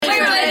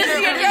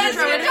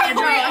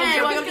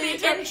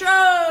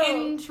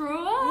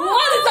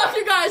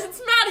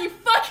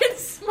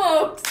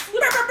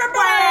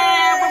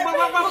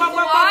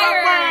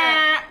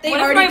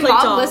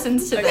Rob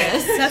listens to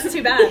this, that's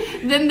too bad.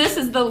 then this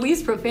is the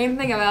least profane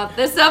thing about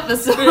this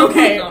episode.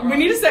 Okay, we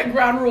need to set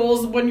ground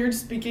rules. When you're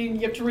speaking,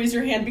 you have to raise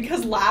your hand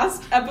because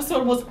last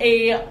episode was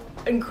a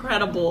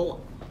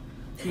incredible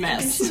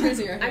mess. She's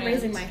raising her hand. I'm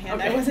raising my hand.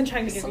 Okay. I wasn't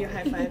trying to give you a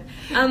high five.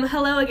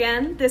 Hello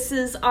again. This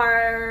is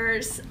our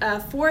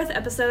fourth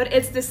episode.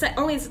 It's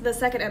only the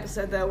second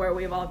episode, though, where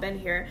we've all been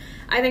here.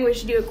 I think we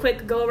should do a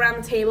quick go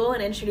around the table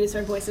and introduce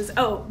our voices.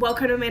 Oh,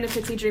 welcome to Manic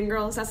Pixie Dream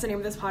Girls. That's the name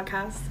of this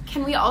podcast.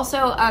 Can we also...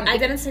 I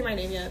didn't say my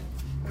name yet.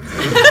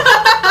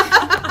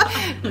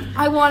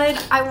 I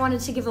wanted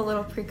to give a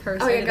little precursor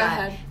to Go that.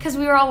 ahead. Because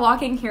we were all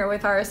walking here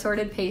with our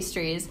assorted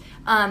pastries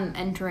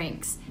and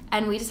drinks.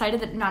 And we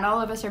decided that not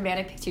all of us are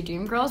Manic Pixie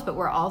Dream Girls, but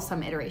we're all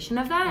some iteration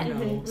of that.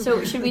 No.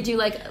 So should we do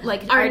like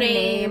our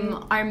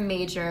name, our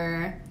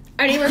major?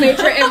 Our name or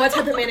major, and what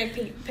type of Manic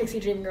Pixie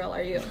Dream Girl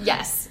are you?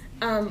 Yes.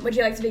 Would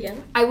you like to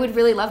begin? I would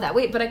really love that.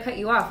 Wait, but I cut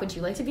you off. Would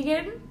you like to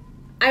begin?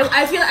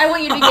 I feel I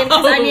want you to begin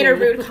because I made a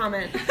rude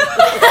comment.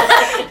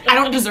 I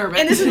don't deserve it.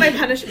 And this is my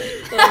punishment.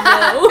 Is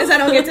I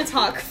don't get to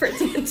talk for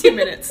 2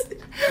 minutes.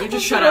 You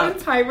just shut up.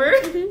 Timer.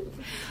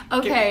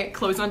 Okay.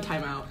 Close on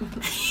timeout.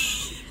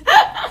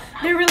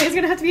 There really is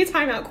going to have to be a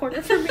timeout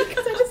corner for me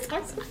because I just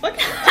talked so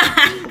fucking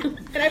much.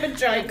 And I have a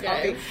giant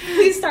coffee.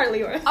 Please start,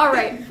 Leora. All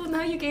right. Well,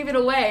 now you gave it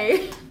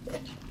away.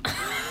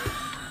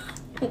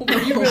 You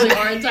really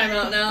are in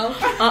timeout now.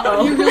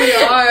 Uh-oh. You really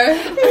are.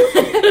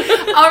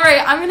 All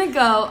right. I'm going to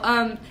go.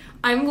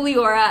 I'm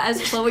Leora,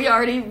 as Chloe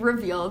already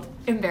revealed.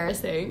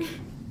 Embarrassing.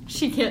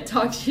 She can't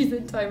talk. She's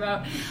in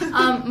timeout.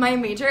 My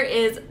major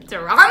is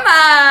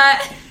drama.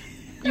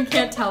 You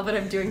can't tell, but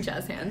I'm doing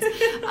jazz hands.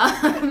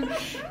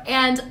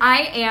 And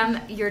I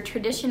am your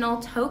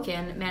traditional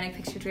token Manic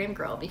Pixie Dream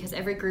Girl because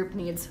every group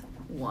needs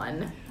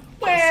one.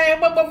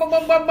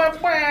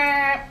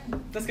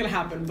 That's gonna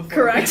happen before.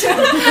 Correct.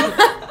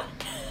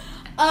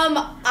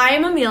 I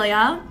am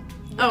Amelia.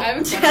 I have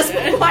a question.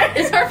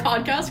 Is our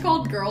podcast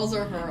called Girls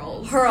or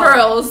Hurls?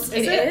 Hurls.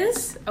 It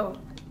is? Oh.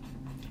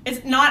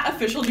 It's not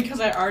official because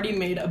I already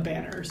made a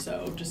banner,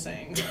 so just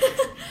saying.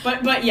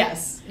 But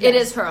yes. It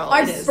is Hurls.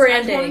 It is. I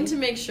Branding. wanted to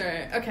make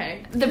sure.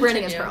 Okay. The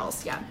branding is Continue.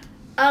 Hurls, yeah.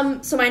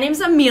 So my name's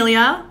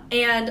Amelia,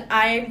 and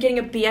I'm getting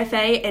a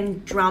BFA in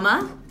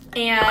drama.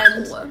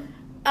 And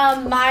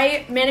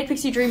my Manic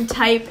Pixie Dream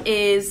type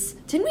is...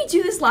 Didn't we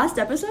do this last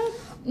episode?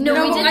 No,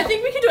 we did. I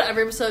think we can do it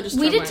every episode. Just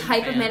We to did remind type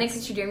of fans. Manic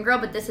Pixie Dream Girl,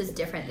 but this is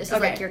different. This is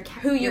Okay. like your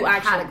Who you your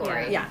actually...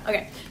 category. Yeah,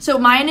 okay. So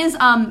mine is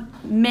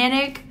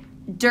Manic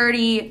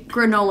Dirty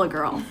Granola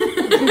Girl.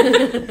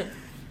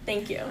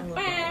 Thank you.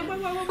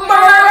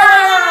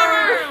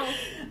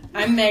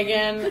 I'm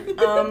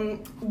Megan.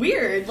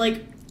 Weird,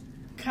 like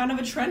kind of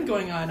a trend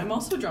going on. I'm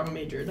also a drama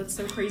major. That's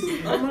so crazy.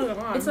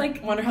 It's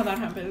like, Wonder how that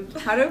happened.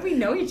 how do we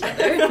know each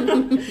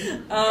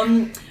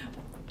other?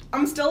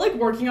 I'm still like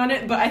working on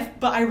it, but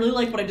I really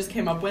like what I just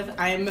came up with.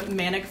 I'm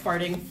manic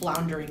farting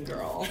floundering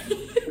girl.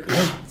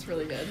 It's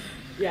really good.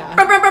 Yeah.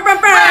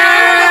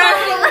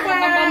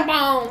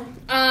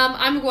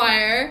 I'm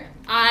McGuire.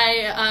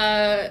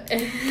 I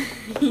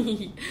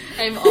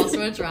am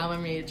also a drama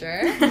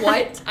major.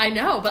 What? I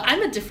know, but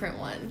I'm a different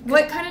one.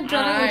 What kind of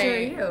drama I- major are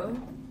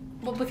you?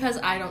 Well, because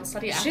I don't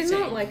study acting. She's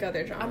not like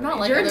other drama. I'm not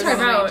like You're other in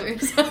drama timeout.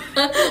 majors.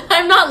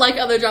 I'm not like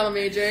other drama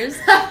majors.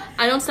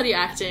 I don't study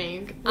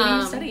acting. What do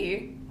you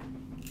study?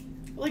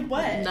 Like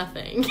what?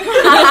 Nothing.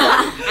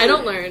 I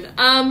don't learn.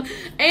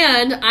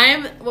 And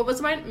I'm what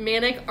was mine?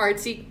 Manic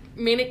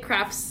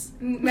crafts.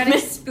 Manic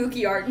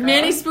spooky art girl.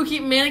 Manic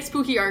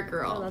spooky art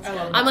girl. Oh, that's I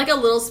love I'm like a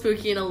little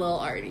spooky and a little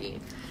arty.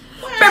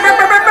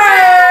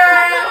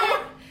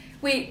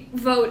 Wait,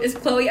 vote. Is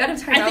Chloe out of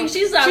time? I think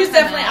she's out. She's of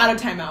definitely timeout. out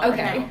of timeout.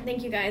 Okay. Right now.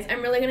 Thank you guys.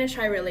 I'm really gonna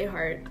try really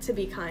hard to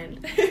be kind.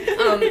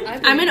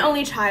 I've I'm been- an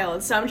only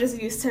child, so I'm just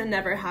used to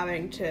never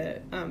having to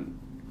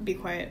be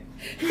quiet.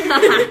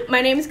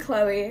 My name's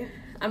Chloe.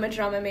 I'm a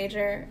drama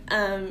major,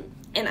 and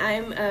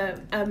I'm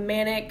a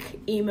manic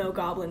emo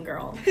goblin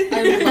girl.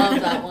 I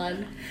love that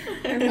one.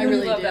 I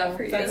really love do. that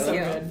for you. That's so you.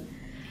 good.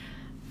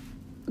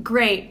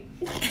 Great.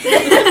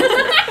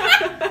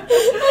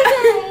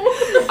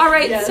 All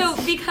right, Yes. so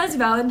because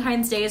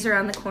Valentine's Day is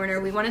around the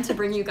corner, we wanted to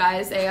bring you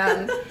guys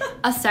a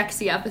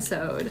sexy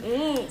episode.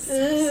 Let's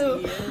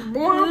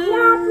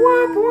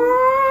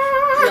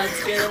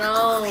get it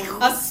on.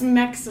 A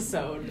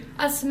smexisode.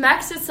 A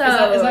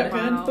smexisode. Is that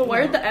good? But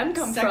where'd the M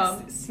come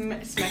from?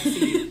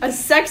 Smexy. A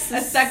sex. A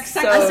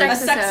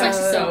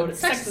sexisode.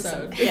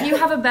 Sexisode. If you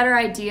have a better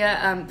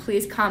idea,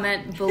 please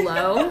comment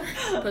below.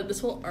 But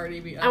this will already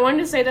be up. I wanted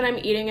to say that I'm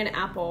eating an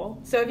apple.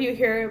 So if you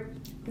hear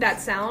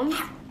that sound,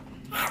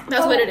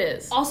 that's what it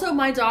is. Also,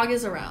 my dog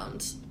is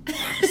around.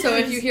 So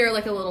if you hear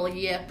like a little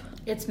yip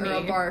It's or me.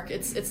 a bark,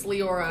 it's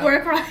Leora. Or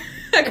a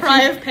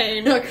cry of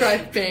pain. A cry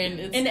of pain.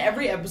 It's, In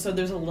every episode,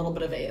 there's a little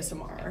bit of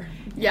ASMR.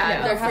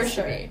 Yeah, there for has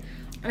sure. to be.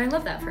 And I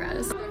love that for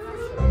us.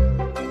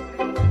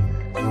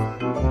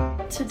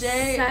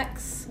 Today,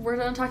 Sex. we're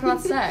gonna talk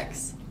about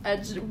sex.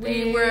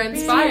 we were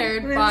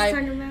inspired Let's by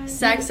talk about it.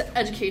 Sex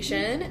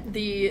Education,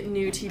 the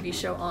new TV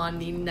show on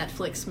the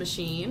Netflix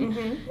machine.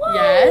 Mm-hmm.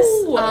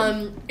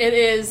 Yes. It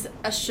is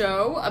a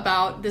show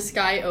about this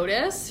guy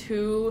Otis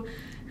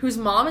whose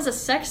mom is a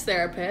sex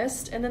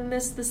therapist, and then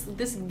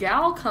this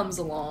gal comes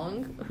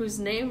along whose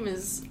name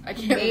is I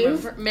can't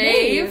remember.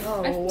 Maeve.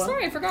 I'm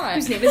sorry, I forgot.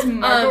 Whose name is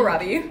Margot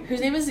Robbie. Whose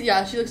name is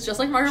she looks just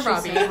like Margot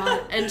Robbie, so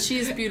hot. and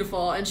she's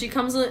beautiful. And she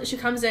comes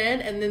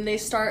in, and then they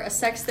start a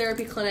sex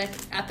therapy clinic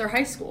at their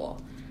high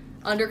school,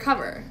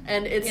 undercover.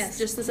 And it's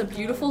just a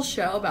beautiful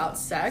show about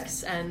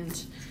sex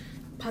and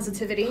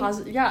Positivity.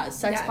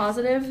 sex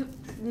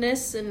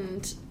positiveness,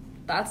 and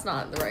that's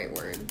not the right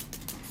word.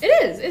 It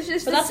is. It's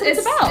just. But that's what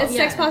it's about. It's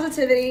sex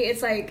positivity.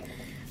 It's like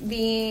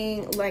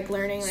being like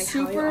learning like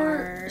how you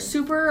are. It's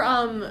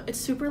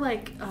super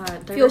like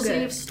diversity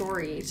good. of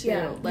story too.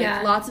 Yeah.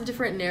 Like lots of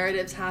different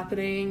narratives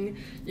happening.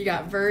 You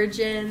got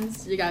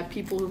virgins. You got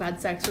people who've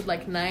had sex with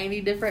like 90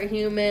 different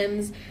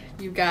humans.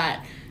 You got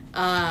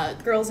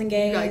Girls and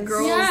gays. you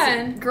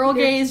got girl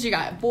gays. You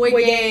got boy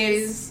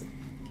gays.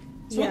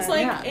 So it's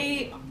like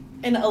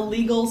an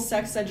illegal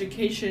sex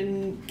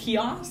education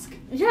kiosk.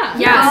 Yeah.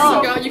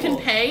 Yeah. So you can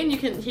pay, and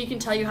he can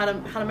tell you how to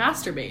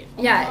masturbate.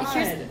 Yeah,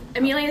 God.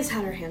 Amelia's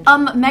had her hand.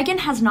 Megan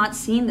has not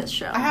seen this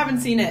show. I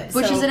haven't seen it,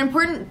 Which so is an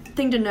important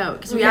thing to note,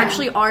 because we Yeah.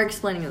 actually are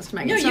explaining this to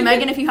Megan. No, So you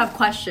Megan, can- if you have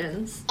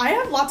questions. I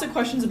have lots of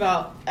questions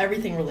about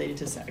everything related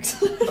to sex.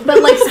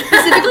 But like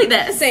specifically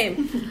this.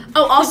 Same.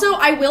 Oh, also,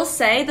 I will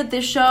say that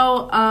this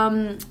show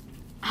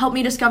helped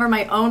me discover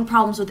my own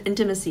problems with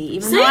intimacy.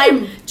 Even though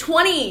I'm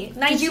 20,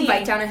 19. Did you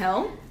bike down a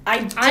hill?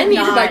 I need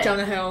to bike down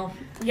a hill.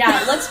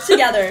 Yeah, let's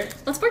together.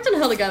 Let's bike down a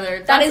hill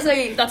together. That's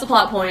a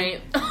plot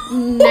point.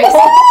 Next.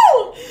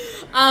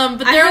 But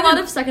there are a lot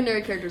of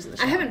secondary characters in the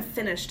show. I haven't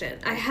finished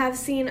it. I've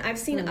seen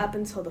up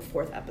until the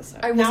 4th episode.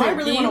 I will Now say I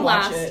really the wanna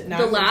watch last, it. Now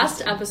the I'm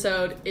last interested.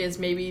 episode is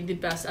maybe the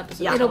best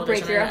episode. Yeah. of It'll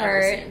break television your I've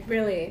ever heart. seen.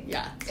 Really?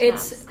 Yeah,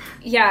 It's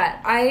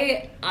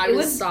I it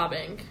was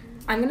sobbing.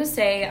 I'm gonna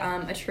say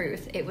a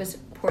truth. It was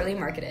poorly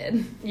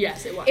marketed.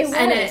 Yes, it was. It was.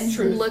 And it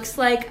Truth. looks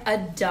like a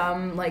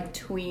dumb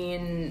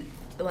tween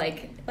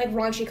Like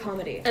raunchy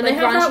comedy. And like they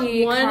have that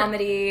raunchy one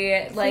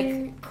comedy, like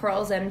thing-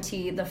 Curls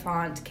MT, the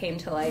font came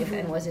to life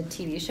and was a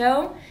TV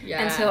show.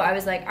 Yeah. And so I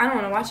was like, I don't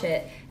want to watch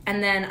it.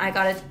 And then I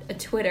got a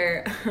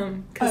Twitter,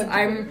 because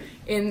I'm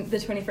in the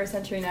 21st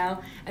century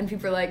now, and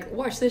people are like,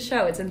 watch this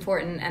show, it's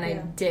important. And I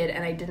did,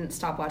 and I didn't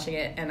stop watching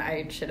it, and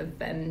I should have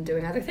been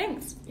doing other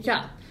things.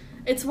 Yeah.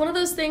 It's one of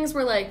those things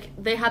where, like,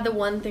 they had the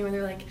one thing where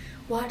they're like,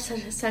 watch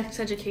sex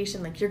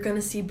education, like, you're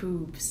gonna see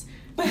boobs.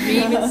 You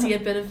may even see a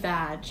bit of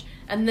vag.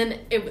 And then,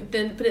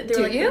 they're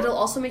like, you? it'll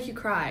also make you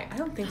cry. I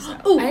don't think so.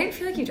 I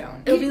feel like you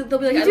don't. They'll be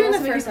like, You I do don't in the also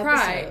make you first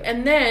cry. episode.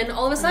 And then,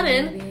 all of a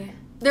sudden, Maybe.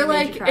 they're They made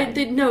like,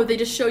 you cry. they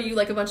just show you,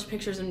 like, a bunch of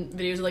pictures and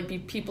videos of,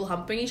 like, people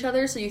humping each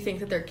other, so you think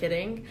that they're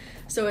kidding.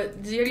 So,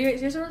 do you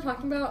guys know what I'm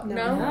talking about?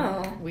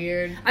 No.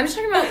 Weird. I'm just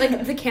talking about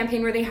like the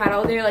campaign where they had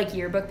all their like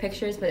yearbook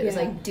pictures, but it was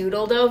like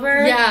doodled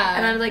over. Yeah.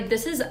 And I was like,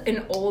 this is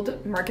an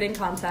old marketing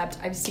concept.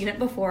 I've seen it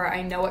before.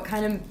 I know what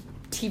kind of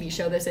TV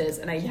show this is,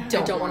 and I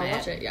don't want want to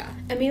watch it, yeah.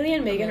 Amelia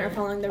and Megan are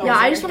following the rules. Yeah,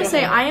 I just want to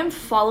say I am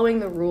following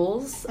the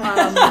rules.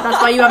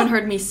 That's why you haven't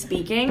heard me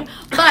speaking.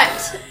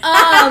 But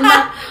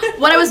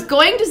what I was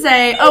going to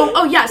say,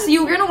 yeah. So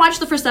you were gonna watch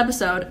the first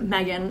episode,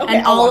 Megan, Okay,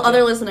 and I'll all watch other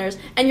it. listeners,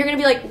 and you're gonna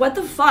be like, "What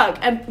the fuck?"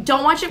 And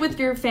don't watch it with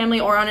your family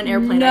or on an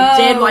airplane. No. I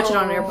did watch it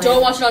on an airplane.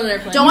 Don't watch it on an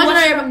airplane. Don't watch it on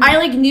an airplane. I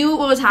like knew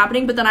what was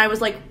happening, but then I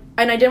was like.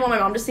 And I didn't want my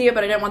mom to see it,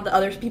 but I didn't want the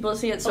other people to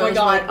see it, so Oh my it was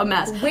God. like a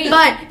mess. Wait.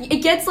 But it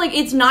gets like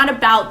it's not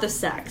about the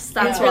sex.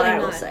 That's Yeah. what Really I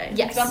will not. say.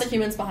 Yes. It's about the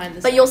humans behind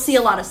this. But you'll see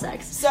a lot of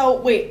sex.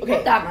 So wait, okay.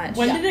 Not that much.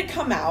 When Yeah. did it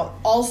come out?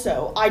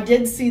 Also, I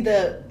did see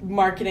the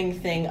marketing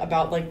thing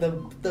about like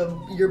the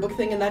yearbook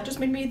thing, and that just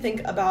made me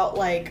think about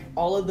like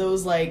all of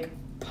those like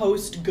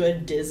post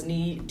good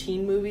Disney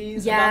teen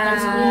movies about high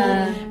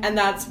Yeah. school, and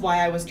that's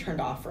why I was turned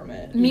off from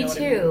it. You Me know what I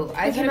too. mean?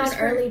 I It came thought out was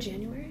for- early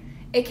January.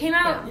 It came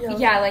out,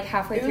 like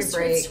halfway It through was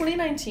break. it's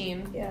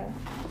 2019. Yeah.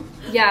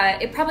 Yeah,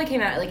 it probably came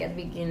out like at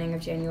the beginning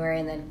of January,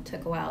 and then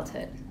took a while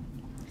to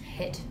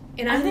hit.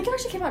 And I think it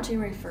actually came out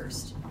January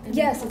 1st.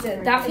 yes, it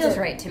did. That It feels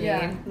did. right to me.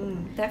 Yeah.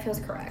 That feels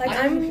correct. Like, I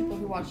know I'm- people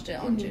who watched it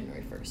on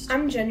January 1st.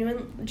 I'm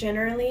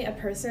generally a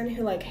person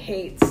who like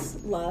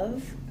hates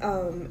love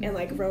and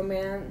like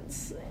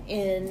romance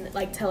in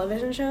like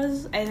television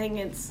shows. I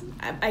think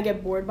I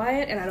get bored by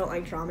it, and I don't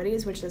like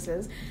dramedies, which this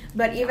is.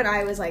 But even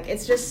I was like,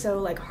 it's just so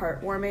like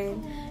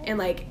heartwarming and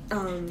like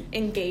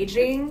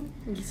engaging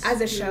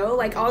as a show.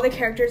 Like all the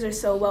characters are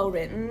so well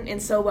written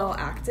and so well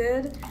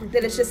acted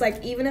that it's just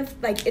like even if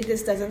like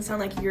this doesn't sound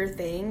like your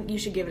thing, you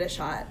should give it a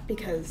shot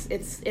because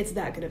it's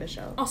that good of a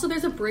show. Also,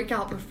 there's a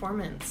breakout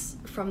performance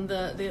from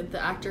the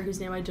actor whose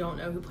name I don't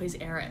know, who plays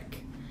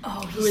Eric.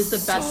 Who is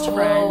the best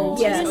friend?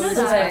 Yes. Who is his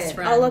good. best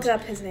friend? I'll look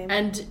up his name.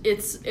 And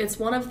it's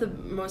one of the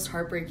most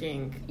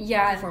heartbreaking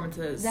Yeah,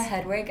 performances. the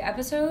Hedwig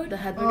episode. The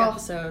Hedwig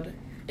episode.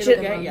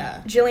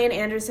 Gillian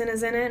Anderson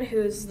is in it,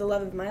 who's the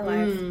love of my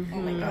life. Oh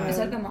my god. Is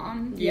that the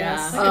mom?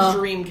 Yeah. It's like a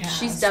dream cast.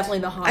 She's definitely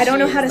the hottest. I don't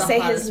know She how is to the say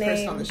hottest his person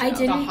name. on the show. I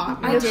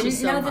didn't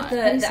She's so know that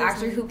hot. the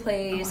actor who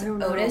plays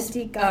Otis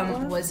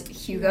was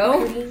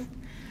Hugo.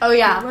 Oh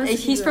yeah, was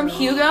he's from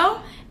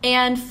Hugo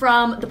and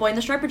from The Boy in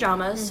the Striped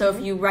Pajamas. So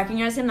if you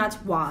recognize him, that's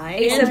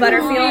why. Asa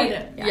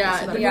Butterfield.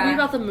 Yeah, the movie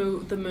about the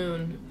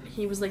moon.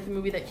 He was like the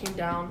movie that came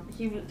down.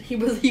 He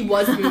was the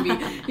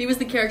movie. He was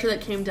the character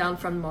that came down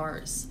from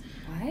Mars.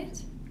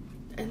 What?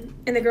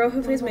 And the girl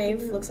who plays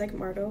Maeve looks like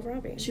Margot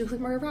Robbie. She looks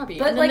like Margot Robbie.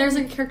 But, and then like- there's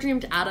a character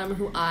named Adam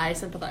who I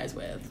sympathize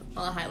with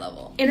on a high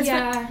level. And it's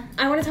Yeah.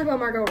 I want to talk about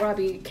Margot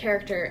Robbie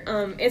character.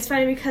 It's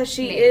funny because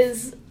she Maeve.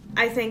 is,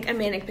 I think, a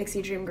manic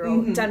pixie dream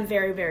girl done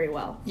very, very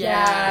well.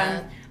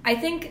 Yeah. I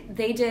think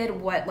they did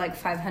what like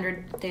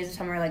 500 Days of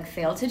Summer like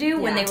failed to do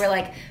when they were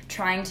like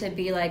trying to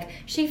be like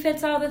she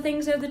fits all the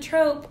things of the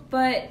trope,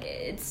 but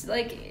it's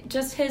like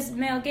just his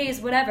male gaze,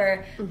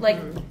 whatever. Like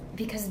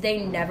because they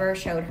never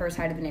showed her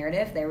side of the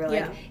narrative. They were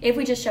like, if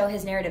we just show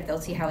his narrative, they'll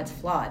see how it's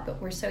flawed.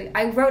 But we're so.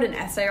 I wrote an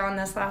essay on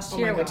this last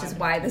year, which is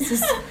why this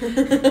is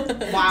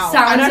Wow. sounds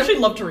I'd actually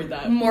love to read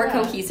that. more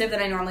cohesive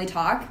than I normally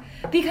talk.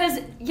 Because,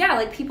 yeah,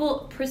 like,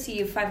 people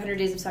perceive 500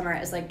 Days of Summer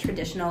as, like,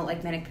 traditional,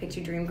 like, manic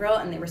pixie dream girl,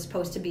 and they were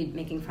supposed to be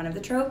making fun of the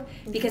trope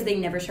because they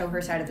never show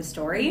her side of the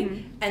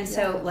story. And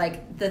so,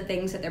 like, the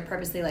things that they're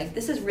purposely like,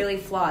 this is really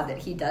flawed that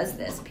he does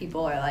this,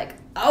 people are like,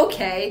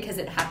 okay, because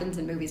it happens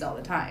in movies all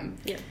the time.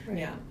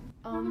 Yeah.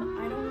 I don't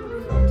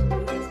really want to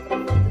do this,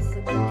 but this is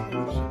a good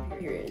transition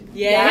period.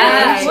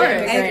 Yeah. of course.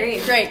 I agree.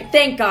 Great,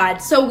 thank God.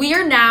 So we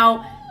are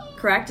now.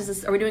 Correct?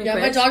 Are we doing Yeah,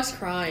 quiz? my dog's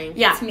crying.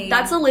 Yeah, It's me.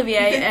 that's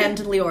Olivier and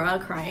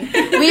Leora crying.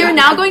 We are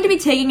now going to be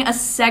taking a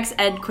sex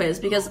ed quiz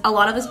because a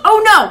lot of this.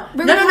 Oh no!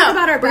 We're gonna talk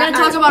about our We're going to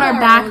ba- talk about our our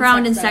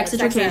background in own sex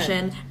sex ed.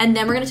 education, and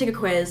then we're going to take a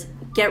quiz.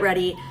 Get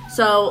ready.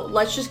 So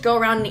let's just go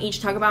around and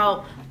each talk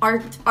about our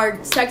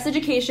sex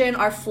education,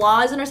 our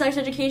flaws in our sex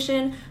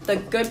education, the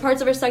good parts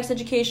of our sex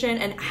education,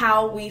 and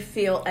how we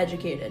feel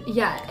educated.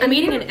 Yeah. I'm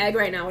eating an egg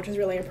right now, which is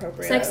really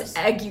appropriate. Sex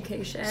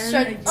education.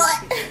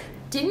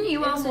 Didn't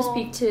you also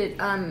speak to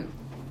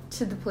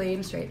the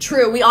Palladium Straight?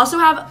 True. We also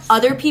have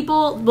other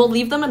people. We'll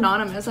leave them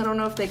anonymous. I don't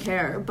know if they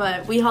care,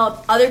 but we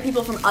have other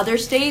people from other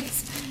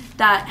states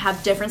that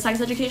have different sex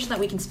education that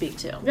we can speak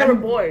to. That are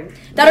boys.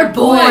 That are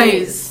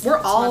boys. We're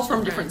all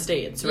from different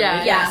states,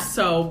 right? Yeah.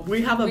 So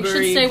we have a We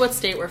very should say what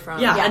state we're from.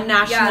 a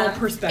national Yeah.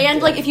 perspective.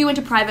 And like if you went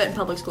to private and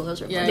public school,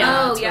 those are Yeah. boys.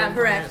 yeah Oh, that's yeah, really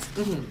correct.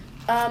 important.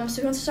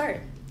 So who wants to start?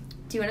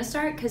 Do you want to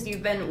start? Because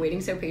you've been waiting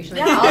so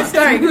patiently. Yeah, I'll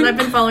start because I've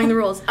been following the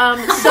rules.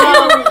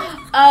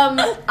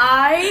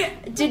 I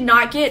did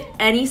not get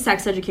any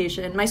sex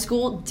education. My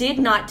school did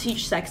not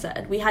teach sex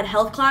ed. We had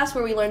health class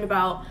where we learned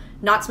about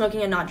not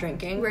smoking and not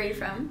drinking. Where are you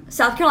from?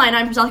 South Carolina.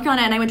 I'm from South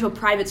Carolina, and I went to a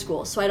private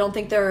school, so I don't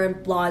think there are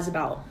laws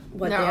about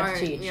what they have to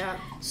teach. Yeah.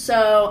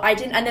 So I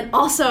didn't, and then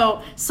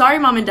also, sorry,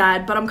 mom and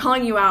dad, but I'm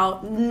calling you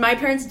out. My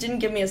parents didn't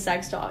give me a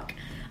sex talk.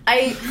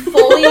 I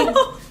fully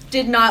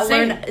did not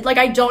learn. Like,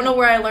 I don't know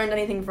where I learned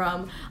anything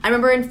from. I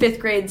remember in 5th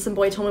grade, some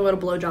boy told me what a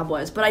blowjob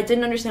was, but I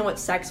didn't understand what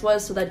sex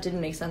was, so that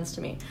didn't make sense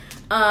to me.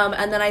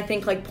 And then I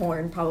think like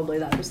porn, probably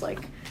that was like.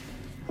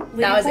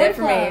 That was it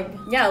for me.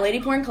 Yeah, Lady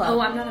Porn Club.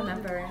 Oh, I'm not a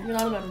member. You're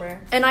not a member.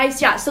 And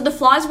so the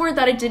flaws were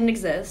that it didn't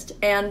exist,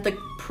 and the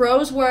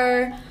pros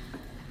were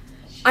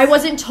I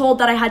wasn't told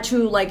that I had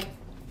to, like,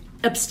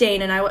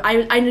 abstain, and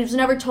I was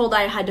never told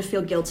I had to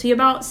feel guilty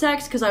about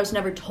sex, because I was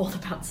never told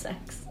about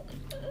sex.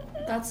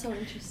 That's so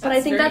interesting. But I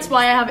think that's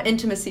why I have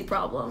intimacy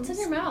problems. What's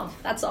in your mouth?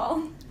 That's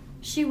all.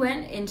 She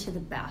went into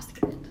the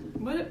basket.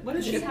 What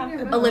does she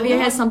have? Olivia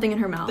has something in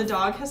her mouth. The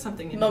dog has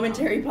something in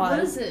Momentary pause. What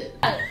is it?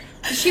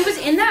 She was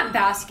in that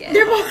basket.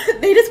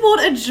 They just pulled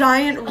a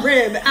giant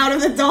rib out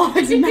of the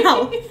dog's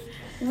mouth.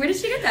 Where did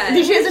she get that?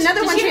 She has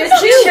another one. She has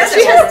two. She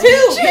has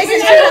two. Megan,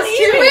 she I don't has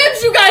eat two. ribs,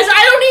 you guys.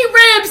 I don't eat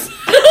ribs.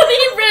 I don't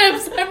eat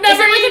ribs. I've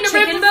never it like eaten a a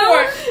rib chicken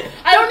before. bone?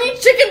 I don't eat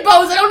chicken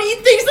bones. I don't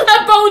eat things that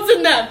have bones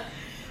in them.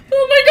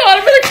 Oh my god,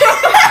 I'm gonna cry.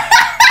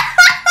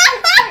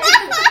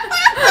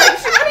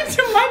 She went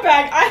into my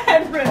bag. I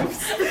had ribs.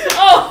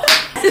 Oh.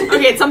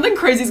 Okay, something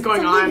crazy's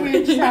going on.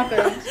 Weird just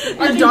happened.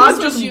 The dog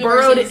just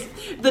burrowed.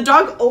 The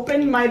dog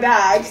opened my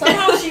bag.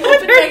 Somehow she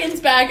opened Megan's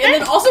bag and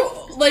then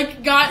also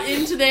like got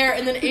into there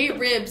and then ate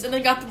ribs and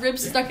then got the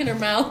ribs stuck in her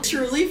mouth.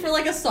 Truly, for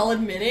like a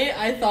solid minute,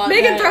 I thought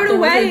Megan, that throw it there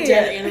away. was a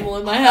dead animal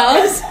in my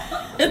house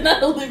and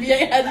that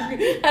Olivier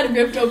had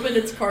ripped open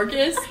its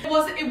carcass. It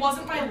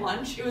wasn't my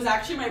lunch. It was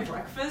actually my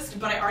breakfast,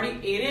 but I already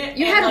ate it.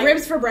 You had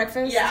ribs for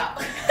breakfast? Yeah.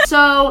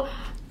 So,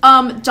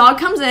 dog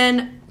comes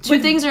in, two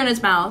things are in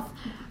its mouth.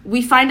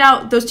 We find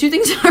out those two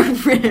things are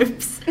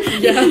ribs.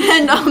 Yeah.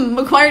 And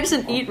McGuire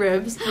doesn't eat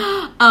ribs.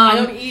 I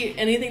don't eat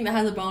anything that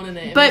has a bone in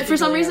it. But for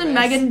some reason,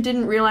 Megan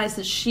didn't realize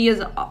that she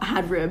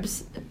had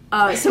ribs.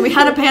 So we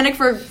had a panic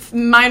for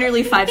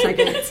minorly 5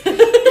 seconds.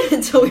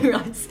 until we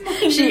realized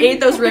she ate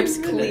those ribs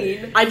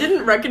clean. I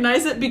didn't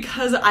recognize it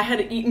because I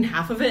had eaten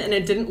half of it and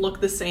it didn't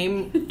look the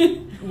same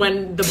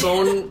when the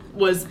bone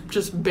was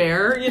just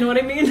bare, you know what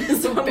I mean?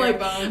 So I'm like,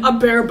 a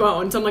bare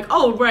bone. So I'm like,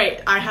 oh,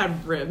 right, I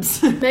had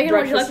ribs. Megan,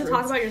 would you like to Breakfast talk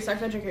ribs. about your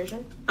sex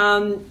education?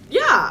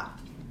 Yeah.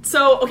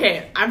 So,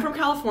 okay, I'm from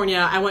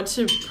California. I went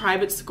to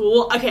private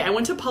school. Okay, I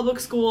went to public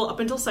school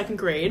up until 2nd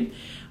grade.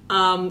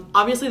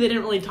 Obviously, they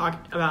didn't really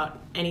talk about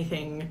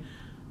anything,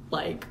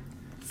 like,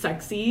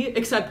 sexy,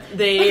 except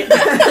they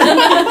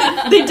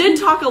they did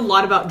talk a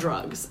lot about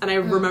drugs. And I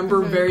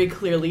remember very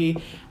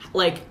clearly,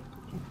 like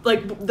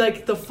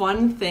the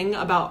fun thing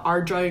about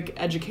our drug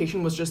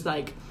education was just,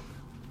 like,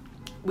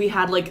 we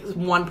had, like,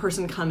 one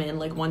person come in,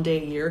 like, one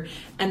day a year,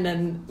 and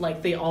then,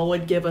 like, they all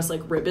would give us,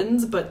 like,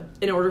 ribbons, but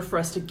in order for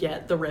us to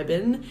get the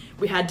ribbon,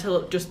 we had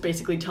to just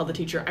basically tell the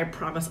teacher, I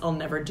promise I'll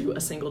never do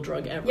a single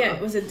drug ever. Yeah,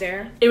 was it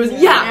DARE? It was,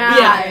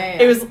 yeah.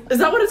 It was, is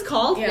that what it's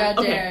called? Yeah,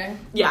 Okay. Dare.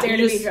 Yeah, Dare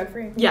you to be drug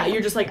free. Yeah,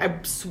 you're just like, I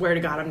swear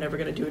to God, I'm never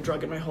gonna do a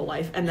drug in my whole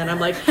life. And then I'm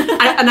like,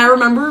 I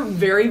remember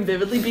very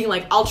vividly being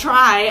like, I'll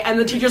try, and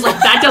the teacher's like,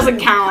 that doesn't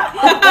count.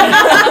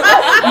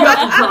 You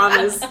have to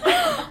promise.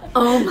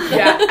 Oh my.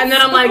 Yeah, and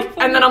then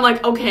I'm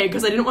like, okay,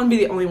 because I didn't want to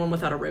be the only one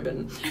without a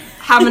ribbon.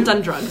 Haven't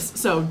done drugs,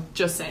 so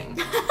just saying,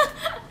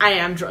 I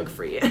am drug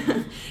free.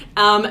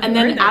 And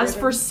then as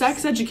for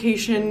sex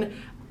education,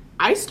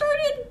 I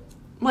started,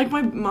 like,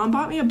 my mom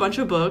bought me a bunch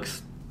of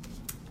books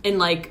in,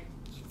 like,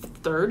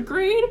 3rd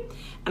grade,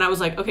 and I was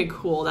like, okay,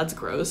 cool, that's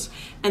gross.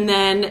 And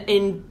then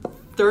in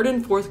 3rd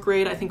and 4th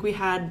grade, I think we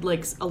had,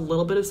 like, a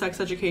little bit of sex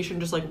education,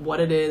 just, like, what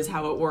it is,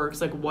 how it works,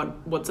 like,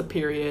 what's a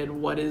period,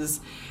 what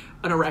is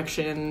an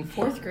erection.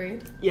 4th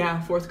grade.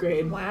 Yeah, 4th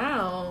grade.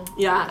 Wow.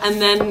 Yeah,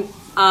 and then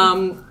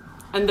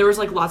and there was,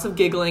 like, lots of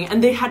giggling,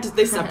 and they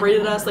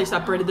separated us, they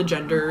separated the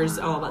genders,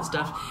 all that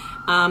stuff.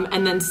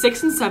 And then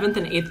 6th and 7th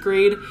and 8th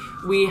grade,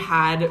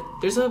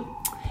 there's a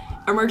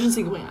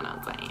emergency going on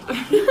outside.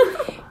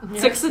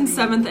 6th and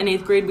 7th and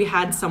 8th grade, we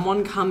had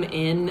someone come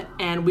in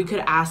and we could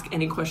ask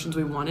any questions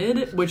we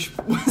wanted, which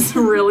was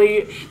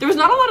really, there was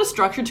not a lot of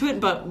structure to it,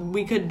 but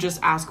we could just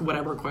ask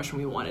whatever question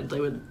we wanted. They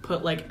would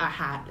put, like, a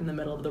hat in the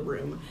middle of the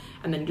room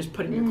and then you just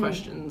put in your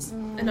questions.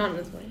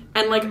 Anonymously.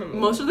 And, like,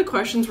 most of the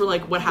questions were,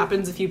 like, what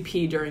happens if you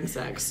pee during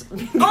sex?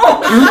 Like,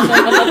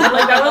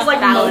 that was, like,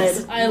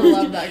 Valid. I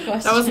love that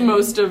question. That was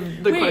most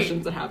of the Wait,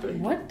 questions that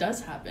happened. What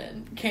does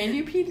happen? Can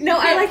you pee? No,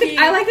 I like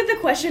that the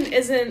question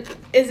isn't,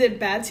 is it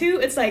bad to?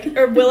 It's like,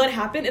 or will it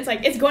happen? It's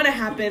like, it's going to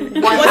happen.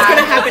 What's going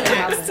to happen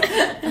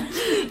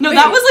next? No,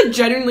 that was, like,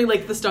 genuinely,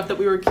 like, the stuff that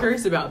we were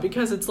curious about,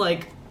 because it's,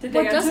 like,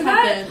 What does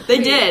happen? they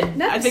did.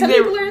 No, I think some they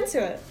people are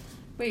into it.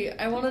 Wait,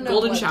 I want to know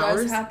Golden what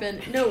showers? does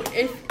happen. No,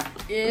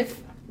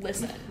 if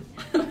listen,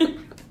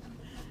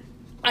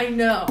 I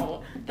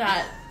know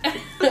that.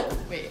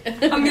 Wait,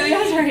 Amelia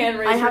has her hand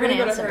raised. I have We're an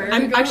gonna go to answer. her.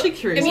 I'm actually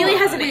curious. Amelia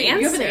about has an that.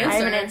 You have an answer. I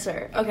have an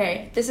answer.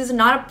 Okay, this is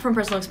not from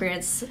personal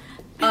experience.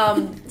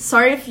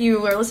 Sorry if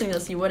you are listening to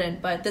this, you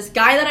wouldn't, but this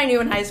guy that I knew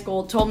in high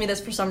school told me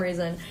this for some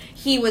reason.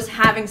 He was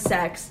having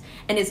sex,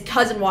 and his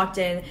cousin walked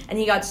in, and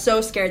he got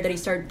so scared that he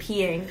started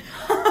peeing.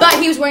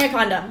 But he was wearing a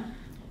condom.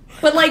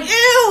 But, like, ew!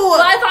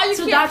 But I thought you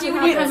So can't that's pee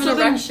what when you have happens. an So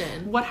then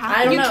erection. What I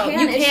happened? don't You know. can.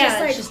 You It's can. just,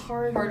 like, It's just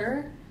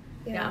Harder.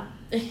 yeah.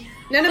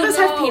 None of us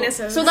No. have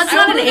penises. So that's I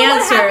not don't an know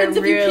what answer, happens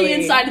if you really. pee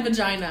inside a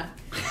vagina.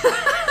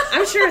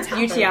 I'm sure it's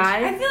happened. UTI?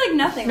 I feel like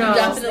nothing. No. would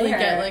just Definitely there.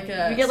 get like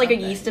a. You get, like, a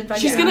something. yeast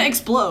infection. She's gonna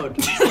explode.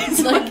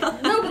 Like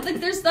no, but like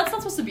that's not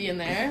supposed to be in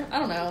there. I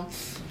don't know.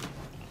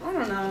 I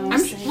don't know.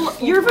 Well,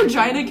 your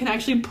vagina can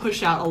actually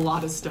push out a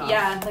lot of stuff.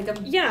 Yeah, like a.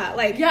 Yeah,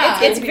 like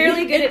Yeah, it's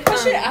fairly good at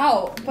push it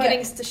out, but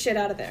getting the shit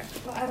out of there.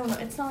 I don't know.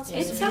 It's not.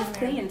 Supposed It's to be in self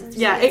there. cleaned.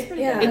 Yeah, it's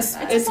pretty good. it's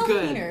It's a good.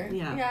 self-cleaner.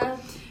 Yeah.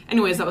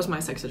 Anyways, that was my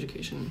sex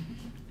education.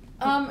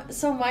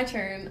 So my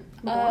turn.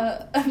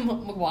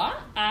 What?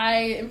 I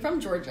am from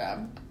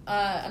Georgia,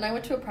 and I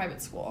went to a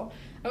private school.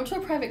 I went to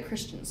a private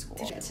Christian school.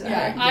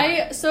 Yeah.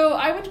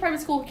 I went to private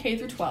school K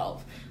through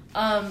 12.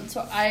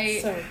 So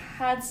I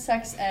had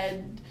sex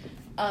ed,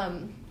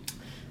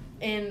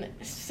 in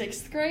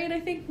 6th grade, I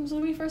think, was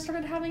when we first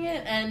started having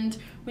it, and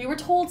we were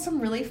told some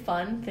really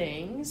fun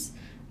things.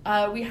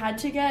 We had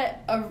to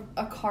get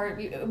a card.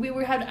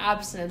 We had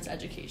abstinence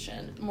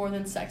education more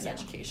than sex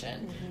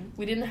education. Mm-hmm.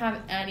 We didn't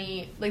have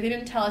any, like, they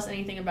didn't tell us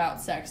anything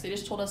about sex. They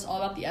just told us all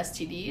about the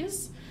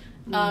STDs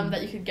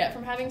that you could get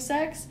from having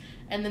sex.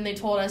 And then they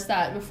told us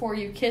that before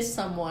you kiss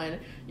someone,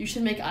 you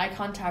should make eye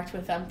contact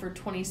with them for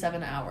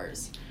 27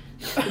 hours.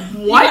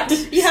 What?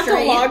 You have to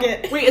Straight. log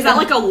it. Wait, is that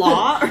like a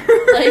law?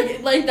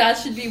 like that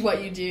should be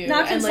what you do.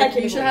 Not and like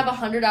you should consecutively. have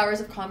 100 hours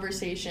of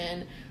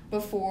conversation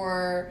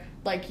before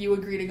like you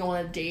agree to go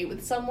on a date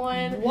with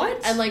someone.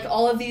 What? And like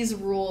all of these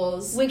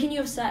rules When can you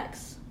have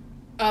sex?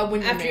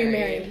 when you're After you're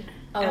married.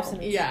 Oh.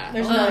 Abstinence. Yeah.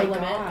 There's Oh no my limit.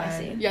 God. I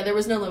see. Yeah, there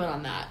was no limit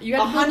on that. You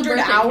had to build the 100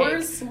 birthday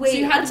hours? cake. Wait, so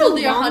you had to that's build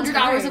a the long 100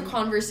 hours of time.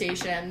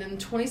 conversation, then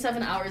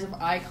 27 hours of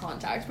eye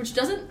contact, which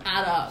doesn't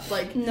add up.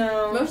 Like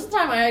No. most of the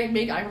time, I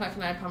make eye contact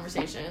when I have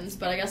conversations,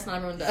 but I guess not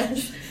everyone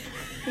does.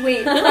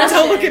 Wait,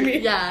 Don't look at me.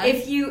 Yeah.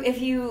 If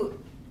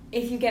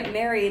you get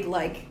married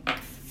like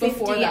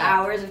before 50 that.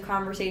 hours of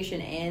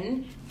conversation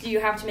in, do you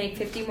have to make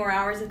 50 more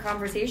hours of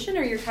conversation,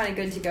 or you're kind of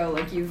good to go?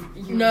 Like you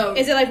No.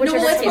 Is it like no? whichever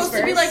Well, it's case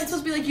supposed to be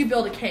first? like you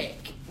build a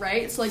cake,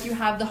 right? So like you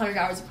have the 100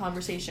 hours of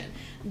conversation,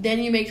 then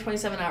you make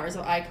 27 hours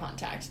of eye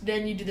contact,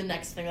 then you do the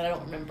next thing that I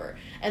don't remember,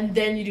 and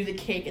then you do the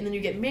cake, and then you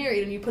get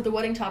married, and you put the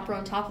wedding topper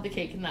on top of the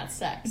cake, and that's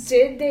sex.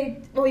 Did they?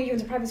 Well, you went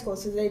to private school,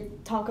 so did they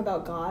talk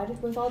about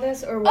God with all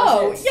this, or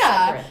was it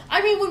separate?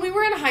 I mean, when we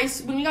were in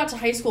when we got to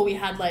high school, we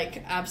had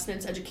like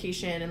abstinence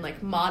education and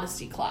like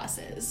modesty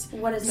classes.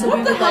 What is So that?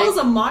 What the like, hell is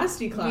a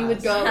modesty class? We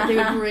would go. They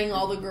would bring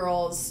all the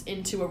girls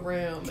into a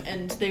room,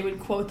 and they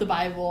would quote the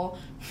Bible,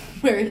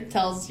 where it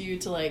tells you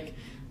to like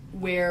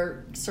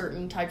wear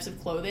certain types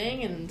of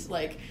clothing, and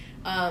like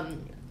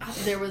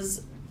there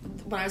was,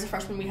 when I was a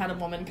freshman, we had a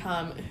woman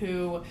come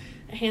who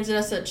handed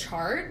us a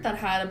chart that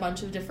had a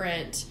bunch of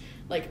different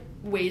like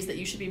ways that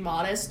you should be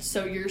modest.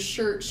 So your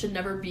shirt should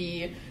never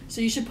be,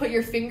 so you should put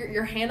your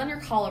hand on your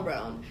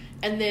collarbone,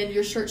 and then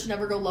your shirt should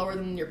never go lower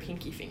than your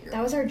pinky finger.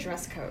 That was our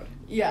dress code.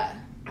 Yeah.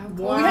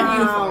 Wow, We had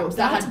uniforms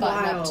that that's had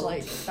buttoned up to wild.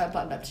 like that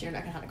buttoned up to your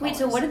neck and had a Wait,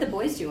 so collars. what did the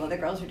boys do while the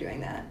girls were doing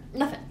that?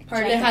 Nothing.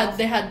 Party They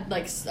had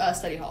like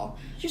study hall,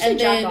 Did you say and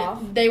jack then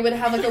off? they would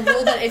have like a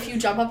rule that if you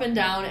jump up and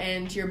down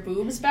and your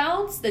boobs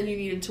bounce, then you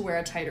needed to wear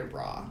a tighter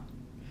bra.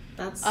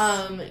 That's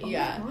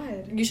Yeah.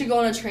 God. You should go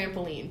on a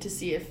trampoline to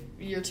see if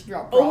your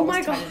bra Oh was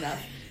my tight God.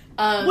 enough.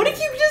 what if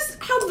you just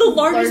have the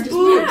largest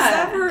boobs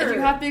Yeah. ever? If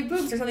you have big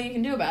boobs, there's nothing you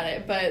can do about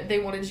it, but they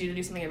wanted you to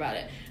do something about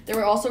it. There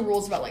were also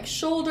rules about like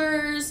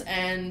shoulders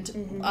and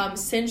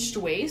cinched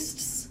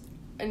waists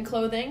and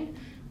clothing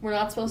were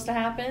not supposed to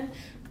happen.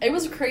 It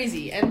was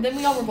crazy, and then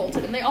we all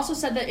revolted. And they also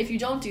said that if you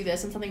don't do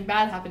this and something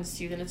bad happens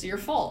to you, then it's your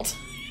fault.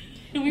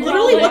 And we were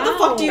Literally, all what like, the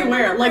fuck do you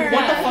wear? Like, what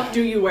the Yeah. fuck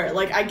do you wear?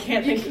 Like, I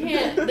can't You think.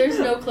 can't. There's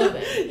no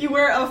clothing. You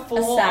wear a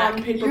full sack.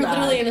 on paper You're bag.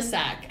 literally in a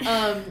sack.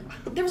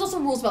 There was also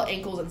rules about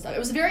ankles and stuff. It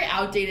was a very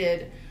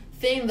outdated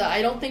thing that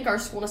I don't think our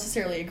school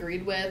necessarily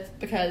agreed with,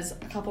 because a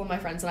couple of my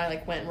friends and I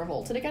like went and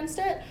revolted against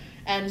it,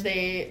 and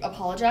they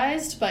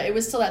apologized, but it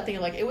was still that thing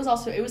of like it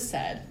was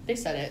said. They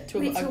said it to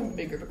Wait, a so-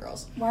 big group of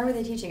girls. Why were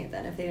they teaching it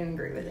then if they didn't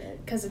agree with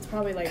it? Because it's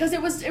probably like. Because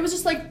it was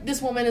just like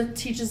this woman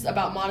teaches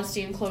about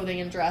modesty and clothing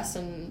and dress,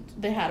 and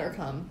they had her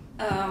come,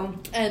 Oh.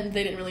 and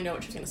they didn't really know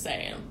what she was gonna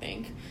say. I don't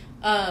think.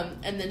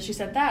 And then she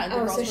said that, and the Oh,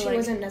 girls so were she like,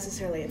 wasn't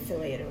necessarily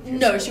affiliated with her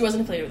no, school. she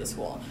wasn't affiliated with the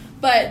school.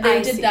 But they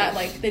I did see. that,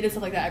 like, they did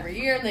stuff like that every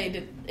year,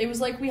 and it was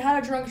like, we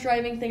had a drunk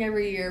driving thing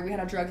every year, we had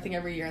a drug thing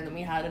every year, and then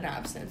we had an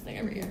abstinence thing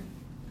every year.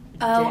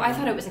 Oh, I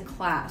thought it was a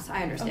class.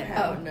 I understand.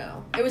 Oh,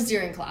 no. It was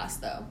during class,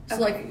 though. So,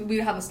 Okay. like, we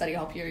would have a study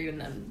hall period,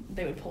 and then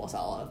they would pull us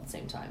all out at the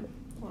same time.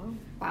 Wow. to do it.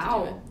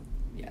 Wow.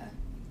 Yeah.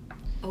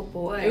 Oh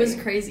boy. It was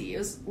crazy. It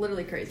was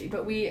literally crazy.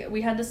 But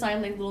we had to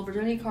sign, like, little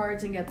virginity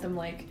cards and get them,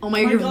 like, Oh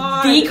my, my your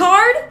God. V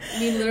card?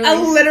 we A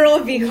literally... literal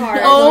V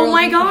card. Oh literal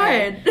my V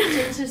card. God. So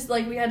it's just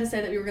like we had to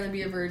say that we were gonna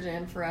be a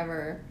virgin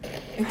forever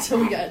until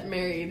we got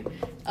married.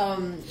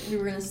 We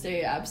were gonna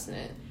stay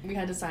abstinent. We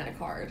had to sign a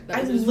card that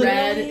I was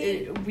red.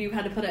 literally- We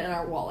had to put it in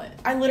our wallet.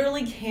 I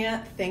literally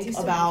can't think you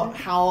still about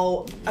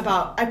have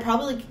I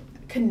probably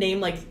could name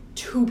like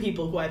 2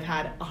 people who I've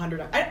had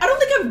 100. I don't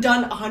think I've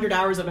done 100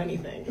 hours of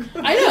anything.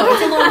 I know,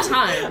 it's a long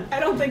time. I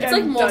don't think It's I've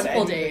like done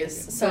multiple anything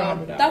days. for So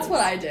 100 that's hours. what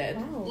I did.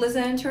 Wow.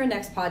 Listen to our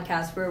next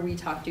podcast where we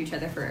talk to each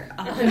other for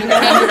 100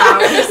 100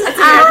 hours.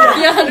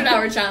 Yeah,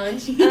 100-hour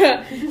challenge.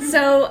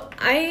 So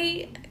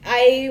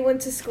I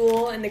went to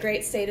school in the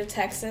great state of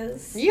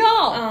Texas.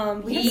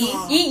 Y'all.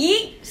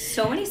 Yeet.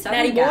 So many Natty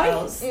Southern boy.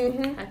 gals.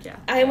 Mm-hmm. Heck yeah.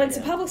 I went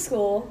to public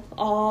school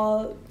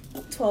all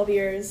 12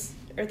 years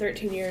or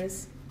 13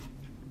 years.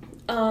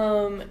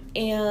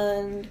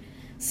 And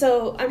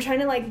so I'm trying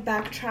to like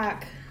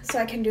backtrack so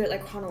I can do it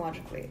like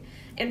chronologically.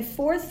 In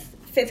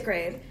 5th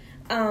grade,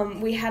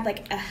 we had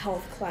like a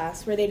health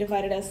class where they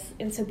divided us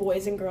into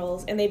boys and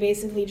girls, and they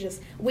basically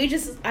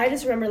I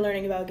just remember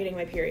learning about getting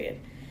my period.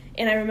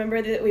 And I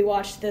remember that we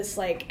watched this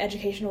like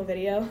educational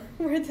video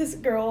where this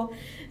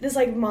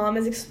like mom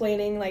is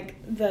explaining like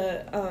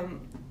the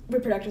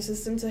reproductive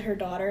system to her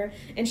daughter,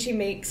 and she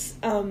makes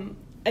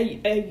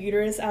a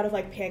uterus out of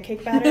like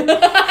pancake batter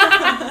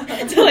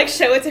to like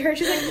show it to her.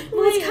 She's like,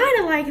 well, it's kind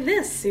of like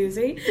this,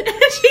 Susie.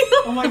 And she,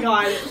 Oh my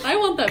god. I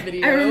want that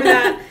video. I remember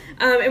that.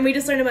 And we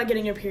just learned about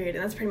getting your period,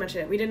 and that's pretty much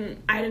it.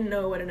 I didn't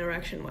know what an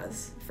erection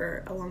was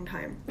for a long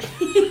time.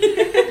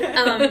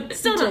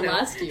 Still don't know.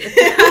 last year.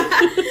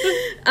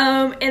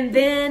 And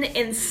then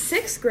in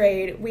 6th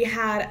grade, we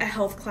had a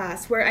health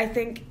class where I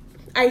think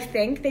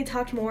they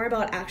talked more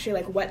about actually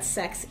like what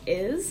sex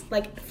is,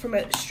 like from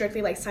a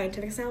strictly like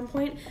scientific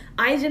standpoint.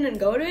 I didn't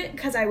go to it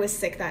because I was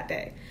sick that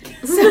day,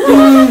 so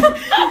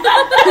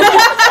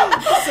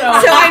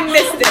I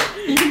missed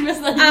it. You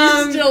missed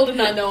that. You still did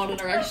not know what an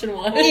erection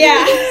was.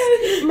 Yeah,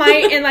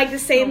 and like the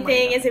same Oh my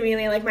thing God. as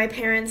Amelia. Like my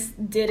parents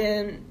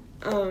didn't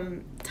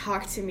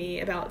talk to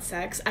me about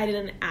sex. I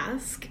didn't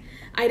ask.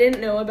 I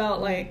didn't know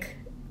about like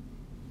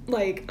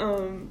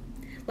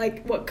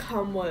what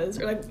cum was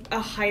or like a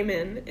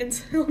hymen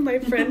until my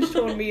friend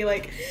told me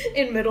like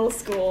in middle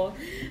school.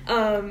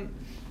 And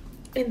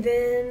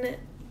then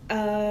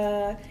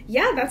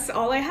Yeah, that's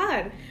all I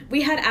had.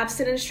 We had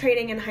abstinence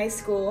training in high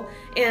school,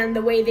 and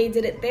the way they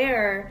did it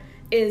there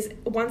is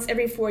once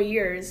every 4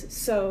 years.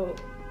 So,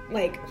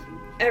 like,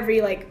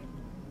 every, like,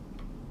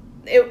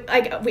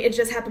 it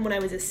just happened when I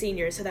was a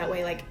senior, so that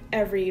way, like,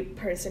 every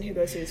person who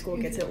goes to the school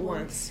gets it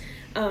once.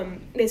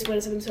 They split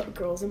us up into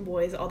girls and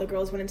boys. All the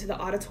girls went into the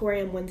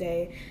auditorium one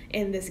day,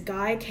 and this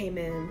guy came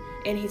in,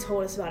 and he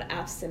told us about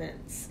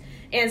abstinence.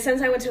 And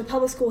since I went to a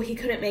public school, he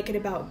couldn't make it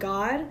about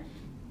God.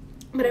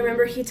 But I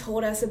remember he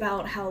told us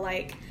about how,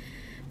 like,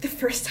 the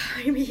first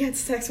time he had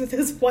sex with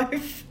his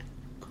wife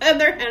on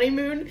their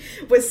honeymoon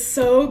was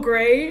so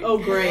great. Oh,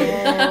 great.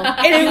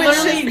 And it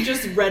was literally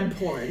just red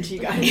porn to you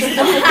guys.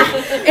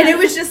 And it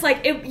was just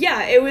like,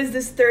 it was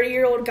this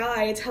 30-year-old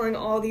guy telling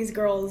all these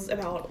girls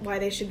about why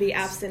they should be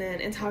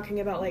abstinent and talking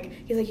about, like,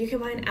 he's like, you can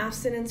buy an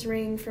abstinence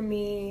ring from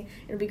me.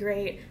 It'll be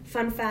great.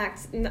 Fun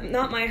fact,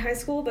 not my high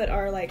school, but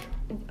our, like,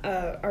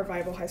 our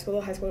rival high school,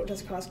 the high school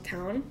just across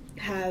town,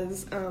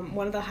 has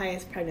one of the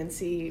highest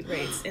pregnancy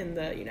rates in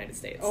the United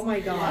States. Oh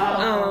my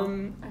god. Oh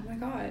my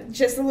god.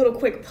 Just a little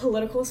quick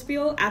political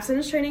spiel.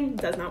 Abstinence training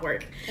does not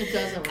work. It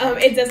doesn't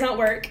work. It does not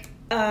work.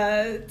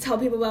 Tell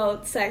people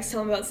about sex,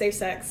 tell them about safe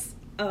sex,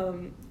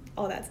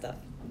 all that stuff.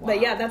 Wow.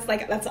 But yeah,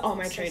 that's all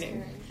my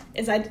training. Training.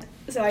 That's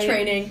all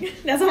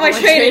my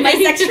training. My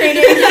sex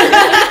training.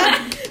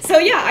 So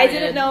yeah, I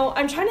didn't know.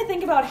 I'm trying to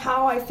think about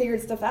how I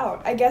figured stuff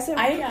out. I guess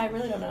I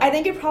really don't know. I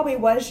think it probably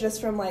was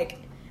just from, like,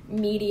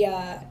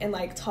 media and,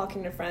 like,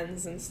 talking to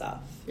friends and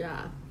stuff.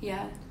 Yeah.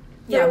 Yeah.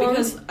 Yeah, For a long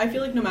because I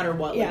feel like no matter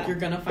what, like, Yeah. you're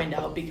gonna find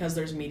out because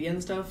there's media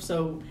and stuff.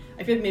 So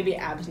I feel like maybe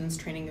abstinence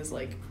training is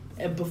like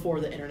before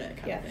the internet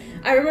kind of thing.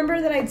 I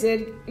remember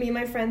that me and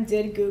my friend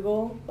did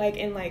Google, like,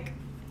 in, like,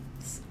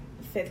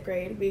 5th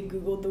grade, we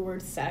Googled the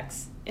word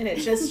sex, and it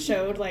just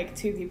showed, like,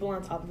 two people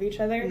on top of each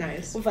other.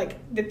 Nice. With, like,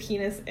 the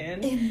penis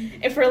in.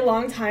 And for a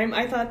long time,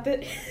 I thought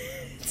that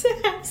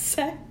to have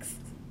sex,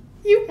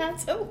 you had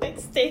to, like,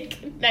 stay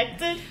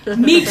connected.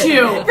 Me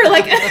too. For,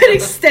 like, an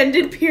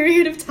extended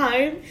period of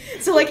time.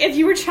 So, like, if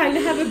you were trying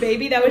to have a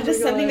baby, that was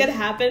just something that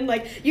happened.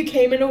 Like, you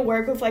came into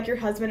work with, like, your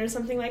husband or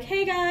something, like,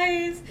 hey,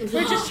 guys,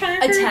 we're just trying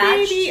to have a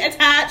baby.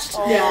 Attached.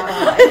 Oh,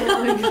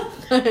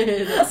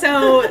 Yeah.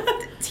 So,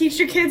 teach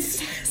your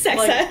kids sex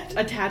Like ed.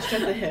 attached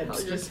at the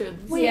hips. Just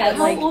Wait, yeah,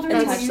 how like, old were you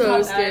when that's you so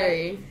thought that?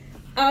 scary.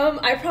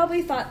 I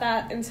probably thought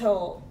that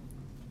until...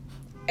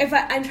 I'm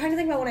trying to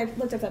think about when I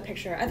looked up that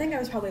picture. I think I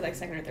was probably, like,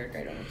 2nd or 3rd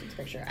grade when I looked at the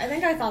picture. I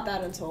think I thought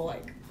that until,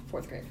 like,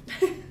 4th grade.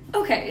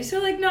 Okay, so,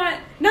 like, not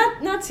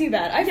Not too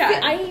bad. I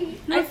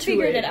not too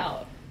figured late. it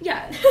out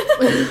yeah.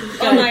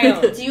 on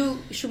my own.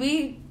 Should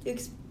we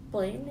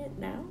explain it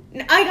now?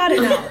 I got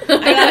it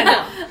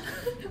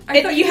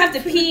now. You have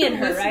to pee in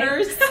her,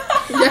 right?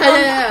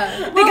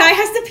 Yeah. The guy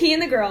has to pee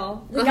in the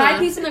girl, The guy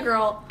pees in the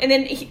girl. and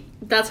then he...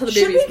 That's how the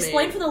Should baby's we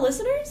explain made. for the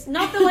listeners?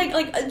 Not that, like,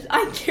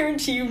 I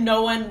guarantee you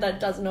no one that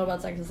doesn't know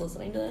about sex is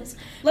listening to this.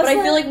 Let's but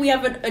I feel let- like we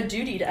have a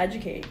duty to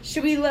educate.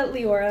 Should we let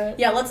Leora...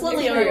 Yeah, let's let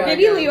Leora.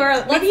 Maybe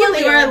Leora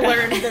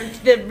learn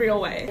the real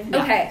way.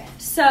 Okay,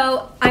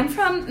 so I'm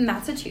from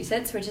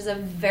Massachusetts, which is a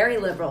very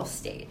liberal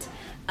state.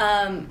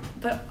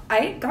 But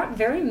I got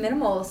very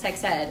minimal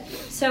sex ed.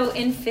 So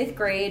in 5th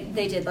grade,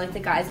 they did, like, the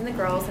guys and the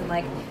girls in,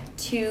 like,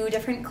 2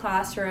 different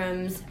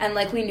classrooms. And,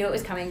 like, we knew it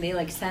was coming. They,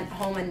 like, sent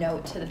home a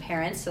note to the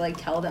parents to, like,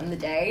 tell them the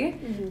day.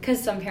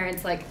 Because some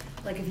parents, like,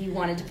 if you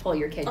wanted to pull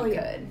your kid, you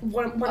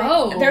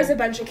could. There's a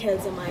bunch of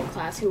kids in my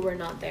class who were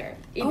not there,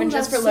 even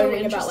just for that's so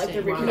learning about, like, the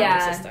interesting. reproductive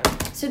Yeah. system.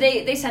 So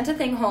they sent a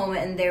thing home,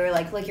 and they were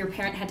like your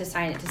parent had to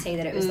sign it to say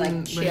that it was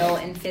like chill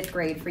in 5th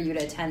grade for you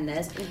to attend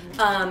this.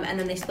 And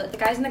then they split the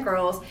guys and the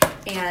girls,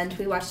 and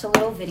we watched a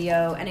little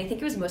video, and I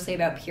think it was mostly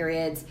about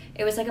periods.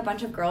 It was like a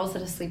bunch of girls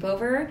at a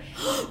sleepover.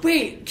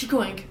 Wait, keep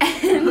going.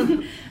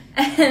 And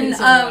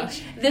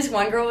this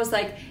one girl was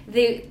like,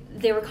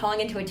 they were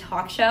calling into a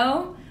talk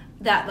show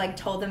that, like,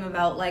 told them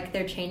about, like,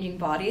 their changing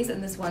bodies,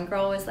 and this one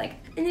girl was like,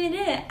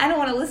 I don't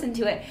want to listen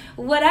to it,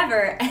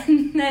 whatever.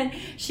 And then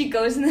she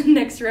goes in the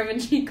next room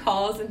and she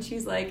calls and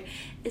she's like,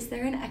 is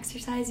there an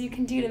exercise you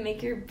can do to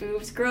make your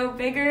boobs grow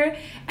bigger?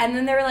 And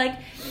then they were like,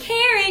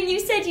 Karen,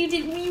 you said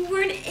you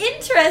weren't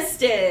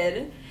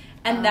interested.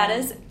 And that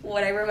is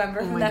what I remember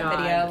from that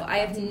video. I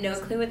have no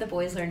clue what the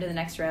boys learned in the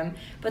next room,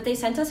 but they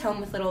sent us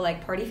home with little,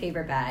 like, party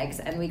favor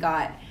bags, and we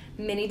got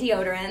mini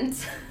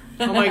deodorants.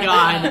 Oh my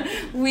god.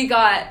 We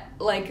got,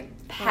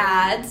 like,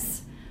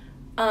 pads.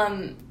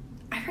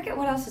 I forget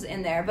what else was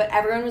in there, but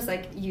everyone was,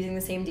 like, using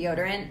the same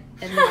deodorant.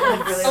 And no one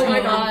had really Oh my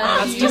god.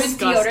 That's used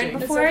disgusting. deodorant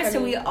before,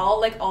 so we all,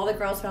 like, all the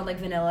girls smelled like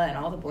vanilla, and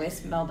all the boys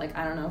smelled like,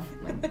 I don't know,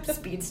 like,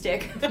 Speed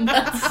Stick.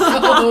 That's so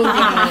good.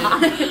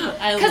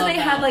 I Because love they that.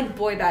 had, like,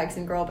 boy bags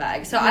and girl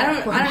bags. So I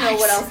don't know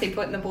what else they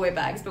put in the boy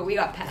bags, but we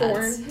got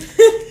pads.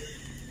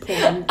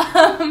 Porn.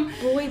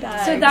 Boy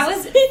bags. So that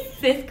was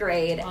 5th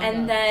grade,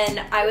 and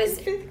then I was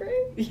 5th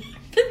grade?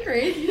 5th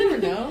grade? You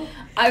never know.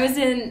 I was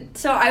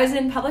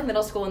in public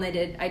middle school, and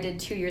I did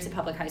 2 years of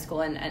public high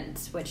school and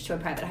switched to a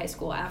private high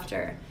school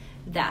after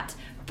that.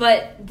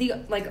 But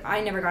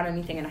I never got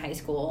anything in high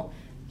school.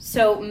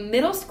 So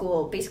middle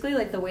school, basically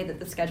like the way that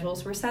the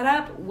schedules were set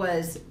up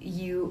was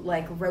you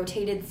like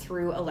rotated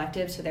through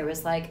electives. So there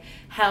was like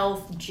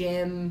health,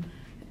 gym,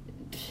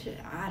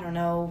 I don't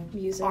know,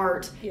 Music.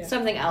 art, Yeah.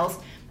 something else.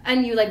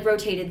 And you like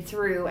rotated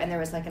through and there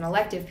was like an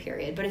elective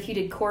period. But if you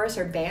did chorus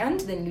or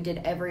band, then you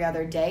did every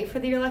other day for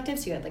the elective.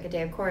 So you had like a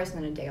day of chorus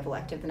and then a day of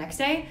elective the next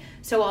day.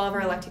 So all of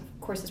our elective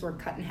courses were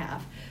cut in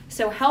half.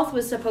 So health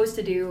was supposed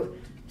to do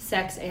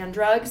sex and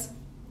drugs.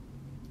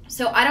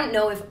 So I don't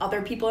know if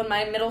other people in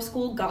my middle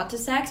school got to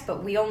sex,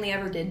 but we only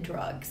ever did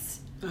drugs.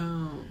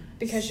 Oh.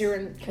 Because you were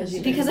in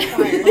Because Oh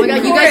my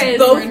god, you guys Chorus.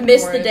 both in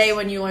missed the chorus. day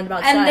when you learned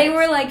about And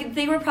sex.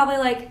 they were probably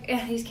like,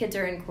 these kids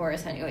are in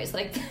chorus anyways.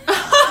 Like,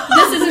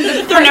 this isn't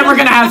the They're never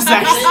gonna have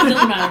sex. It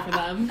doesn't matter for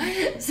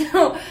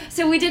them.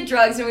 So we did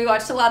drugs and we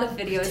watched a lot of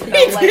videos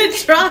about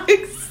like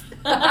drugs.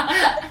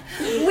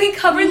 we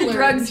covered the Learned.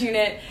 drugs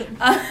unit,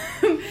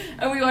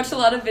 and we watched a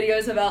lot of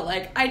videos about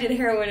like I did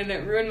heroin and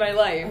it ruined my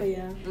life. Oh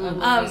yeah. I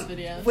love those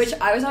videos. Which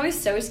I was always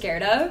so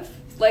scared of.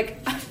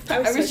 Like I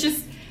was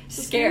just It's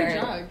a scared.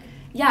 drug.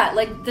 Yeah,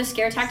 like the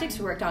scare tactics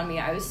worked on me.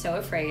 I was so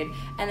afraid,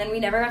 and then we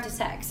never got to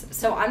sex.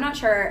 So I'm not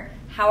sure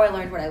how I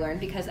learned what I learned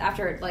because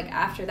after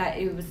that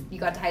it was you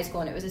got to high school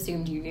and it was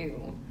assumed you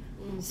knew.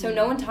 So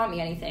no one taught me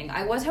anything.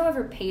 I was,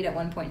 however, paid at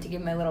one point to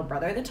give my little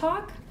brother the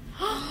talk.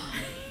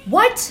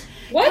 What?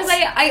 Because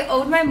I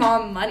owed my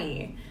mom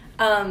money.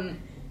 wanna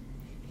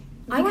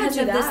Because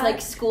do of this that.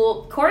 like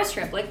school chorus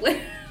trip. Like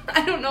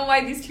I don't know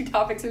why these two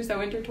topics are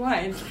so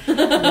intertwined.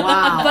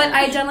 Wow. But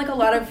I had done like a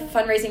lot of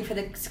fundraising for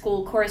the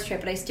school chorus trip,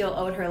 but I still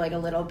owed her like a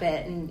little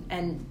bit.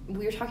 And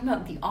we were talking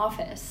about The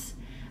Office,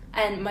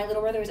 and my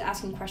little brother was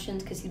asking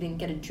questions because he didn't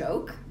get a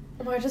joke.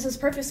 Oh my gosh, this is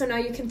perfect. So now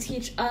you can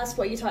teach us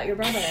what you taught your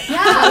brother.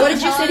 Yeah, what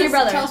did you say to your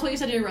brother? Tell us what you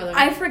said to your brother.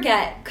 I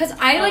forget because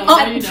I like Oh,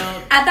 at, you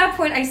don't. at that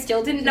point I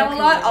still didn't know a Okay,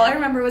 lot. yeah. All I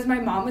remember was my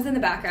mom was in the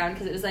background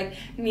because it was like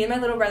me and my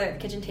little brother at the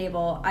kitchen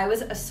table. I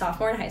was a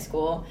sophomore in high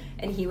school,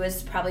 and he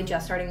was probably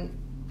just starting.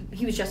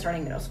 He was just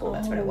starting middle school.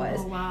 That's what it was.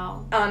 Oh,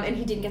 wow. And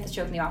he didn't get this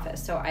joke in the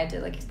office, so I had to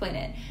like explain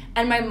it.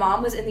 And my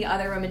mom was in the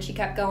other room, and she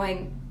kept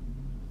going,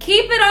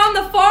 "Keep it on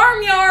the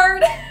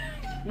farmyard."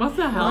 What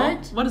the hell?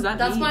 What does that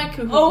That's mean? my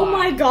cuckoo Oh clock.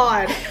 my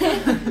god.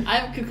 I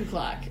have a cuckoo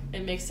clock.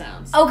 It makes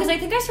sounds. Oh, because I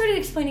think I started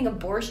explaining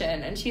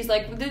abortion, and she's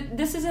like,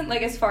 "This isn't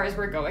like as far as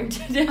we're going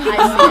today."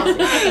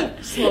 I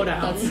Slow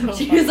down. That's so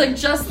She funny. was like,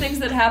 just things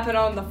that happen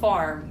on the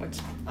farm, which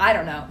I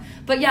don't know.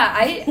 But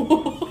yeah,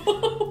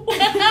 What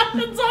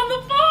happens on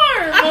the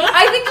farm?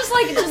 I think just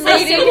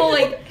like simple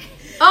like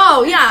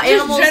Oh yeah, Just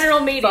animals. general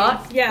mating.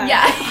 fuck. Yeah.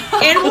 yeah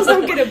Animals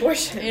don't get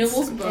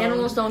abortions.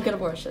 Animals don't get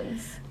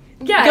abortions.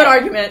 yeah. Good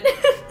argument.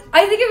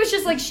 I think it was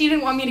just like she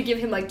didn't want me to give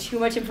him like too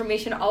much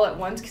information all at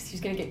once because he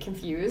was gonna get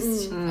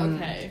confused.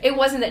 Okay. It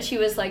wasn't that she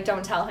was like,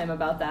 don't tell him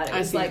about that. It I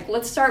was see. like,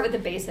 let's start with the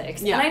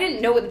basics. Yeah. And I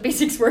didn't know what the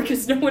basics were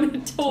because no one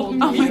had told me.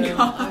 Oh my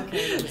god.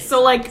 Okay, that makes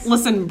So like,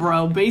 listen,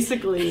 bro.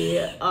 Basically,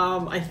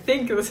 I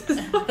think this is.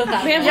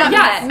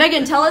 Yeah.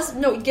 Megan, tell us.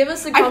 No, give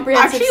us a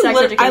comprehensive sex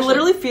education. I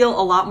literally feel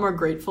a lot more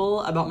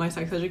grateful about my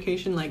sex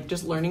education, like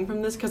just learning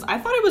from this, because I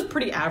thought it was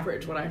pretty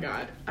average what I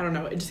got. I don't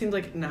know. It just seems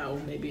like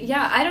no, maybe.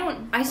 Yeah, I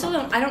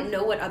don't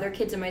know what other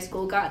kids in my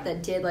school got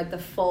that did like the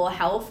full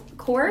health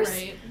course.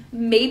 Right.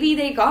 Maybe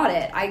they got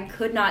it. I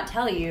could not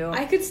tell you.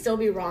 I could still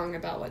be wrong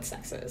about what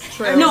sex is.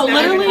 True. No, It's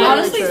never literally, gonna-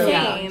 honestly, true.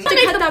 same. To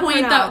make cut the that point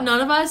part that out.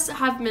 none of us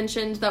have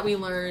mentioned that we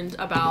learned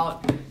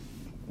about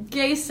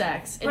gay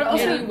sex in But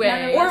also any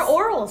way. or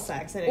oral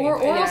sex. In any Or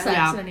way. oral Yeah. sex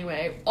Yeah. in any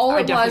way. All I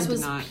it was definitely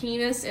was did not.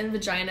 penis and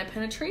vagina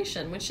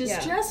penetration, which is Yeah.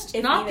 just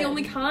If not the even.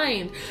 only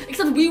kind.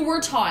 Except we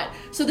were taught.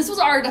 So this was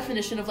our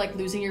definition of like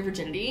losing your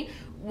virginity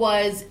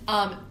was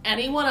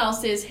anyone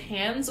else's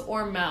hands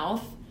or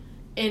mouth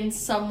in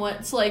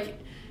someone. So like,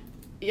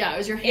 yeah, it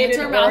was your hands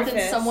an or mouth in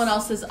orifice. someone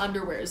else's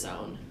underwear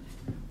zone.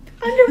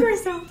 Underwear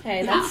zone.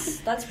 Hey,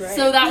 that's right.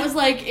 So that was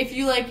like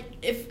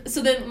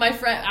so then my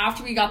friend,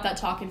 after we got that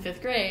talk in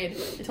 5th grade,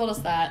 they told us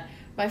that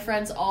my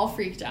friends all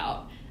freaked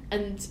out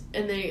and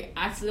they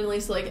accidentally,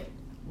 so like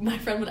my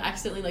friend would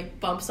accidentally like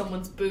bump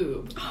someone's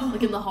boob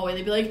like in the hallway.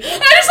 They'd be like, I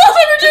just lost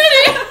my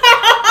virginity.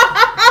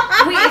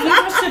 Wait, if you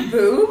touched a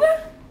boob?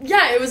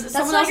 Yeah, it was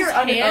someone not else's your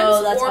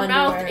hands that's or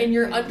mouth underwear. in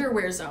your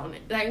underwear zone.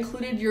 That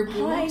included your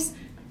boobs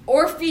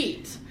or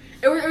feet.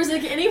 It was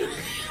like any.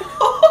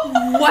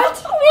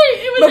 What? Wait,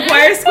 it was McGuire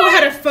any School part-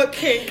 had a foot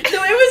kink.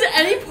 No, it was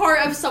any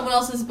part of someone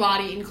else's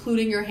body,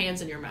 including your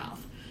hands and your mouth.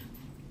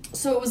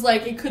 So it was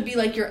like, it could be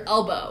like your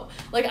elbow.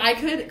 Like I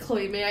could,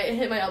 Chloe, may I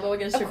hit my elbow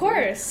against Of your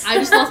course. boob? I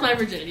just lost my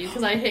virginity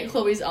because I hit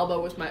Chloe's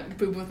elbow with my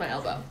boob with my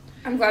elbow.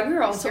 I'm glad we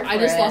were all So here I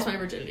for just it. lost my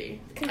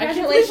virginity.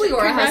 Congratulations- I can't believe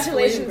Leora has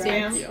congratulations,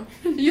 Thank Sam.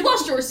 you. You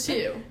lost yours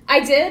too. I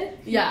did?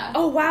 Yeah.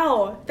 Oh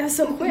wow, that's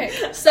so quick.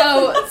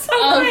 So,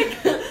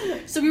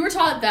 so we were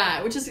taught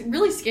that, which is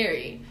really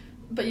scary.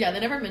 But yeah, they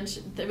never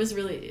mentioned. It was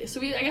really.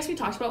 So I guess we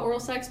talked about oral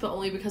sex, but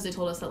only because they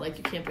told us that like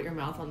you can't put your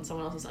mouth on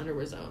someone else's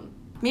underwear zone.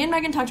 me and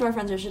Megan talked to our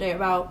friends yesterday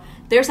about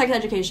their sex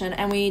education,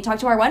 and we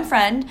talked to our one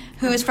friend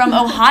who is from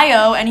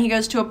Ohio, and he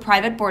goes to a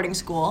private boarding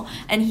school,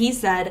 and he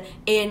said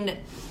in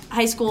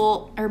high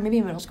school, or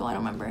maybe middle school, I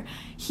don't remember,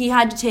 he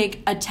had to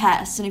take a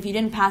test, and if you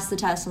didn't pass the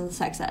test on the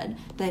sex ed,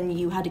 then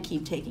you had to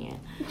keep taking it.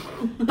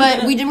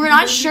 But we're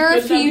not sure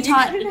if you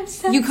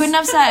couldn't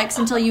have sex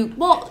until you,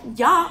 well,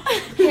 yeah.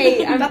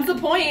 Hey, That's the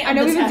point. I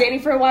know we've been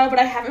dating for a while, but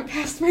I haven't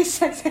passed my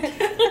sex ed.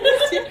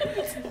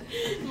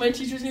 My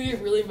teacher's gonna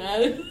get really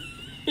mad.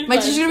 My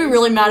teacher's gonna be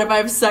really mad if I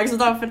have sex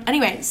without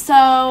Anyway,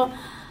 so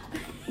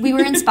we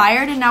were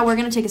inspired, and now we're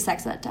gonna take a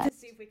sex ed test. To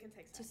see if we can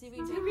take sex.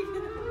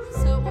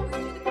 So what we're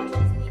gonna do the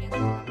questions and the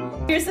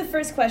answers. Here's the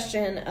first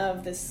question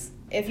of this.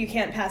 If you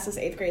can't pass this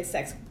 8th grade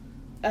sex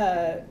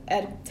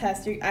ed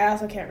test, I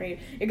also can't read.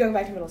 You're going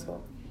back to middle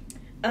school.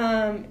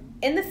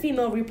 In the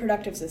female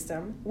reproductive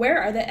system,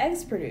 where are the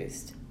eggs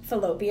produced?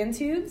 Fallopian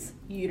tubes,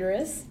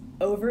 uterus,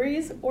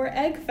 ovaries, or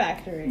egg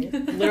factory?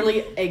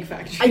 Literally egg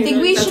factory. I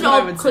think we That's should what I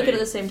all would click say. it at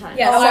the same time.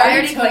 Yeah, Oh, so I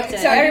already clicked it.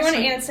 So everyone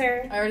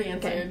answer. I already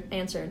answered. Okay,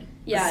 answered.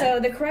 Yeah. So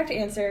the correct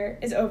answer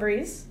is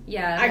ovaries.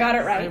 yeah. I got it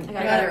right. I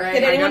got it right.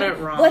 Did I anyone? got it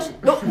wrong.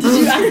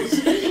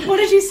 What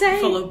did you say?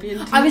 Fallopian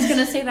tubes. I was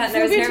gonna say that, and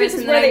I was Fallopian nervous, tubes is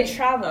and where then they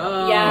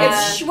travel.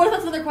 Yeah. What if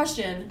that's another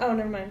question? Oh,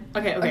 never mind.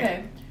 Okay.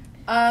 Okay.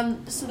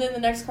 So then the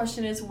next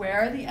question is,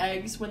 where are the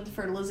eggs when the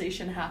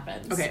fertilization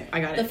happens? Okay, I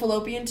got The it.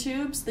 fallopian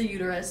tubes, the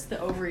uterus, the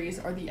ovaries,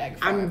 or the egg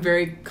farm? I'm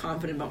very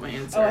confident about my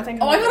answer. Oh, I think.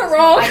 Oh, I got it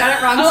wrong. I got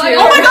it wrong Oh, too. I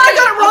Oh my god, I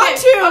got it wrong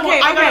Okay, too. okay,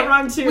 I got okay. it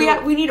wrong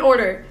too. We need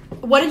order.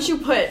 What did you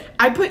put?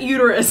 I put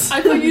uterus.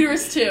 I put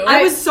uterus too.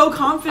 I was so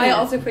confident. I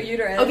also put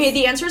uterus. Okay,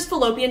 the answer is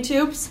fallopian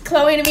tubes.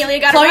 Chloe and Amelia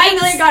got Chloe it right. and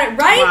Amelia got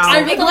it right. Wow.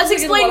 I Okay, thought let's we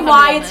could explain love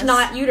why having it's this.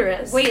 not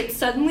uterus. Wait,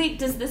 suddenly,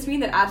 does this mean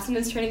that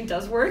abstinence training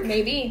does work?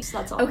 Maybe. So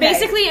that's all. Okay.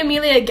 Basically,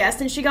 Amelia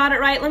guessed and she got it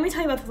right. Let me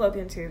tell you about the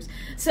fallopian tubes.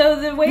 So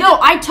the way No,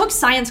 I took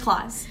science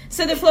class.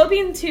 so the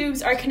fallopian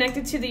tubes are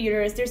connected to the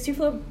uterus. There's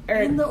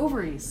And the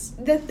ovaries.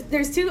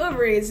 there's 2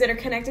 ovaries that are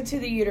connected to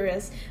the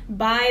uterus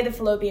by the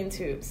fallopian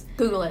tubes,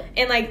 Google it.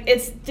 and like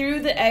it's through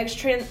the eggs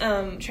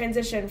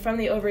transition from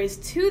the ovaries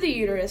to the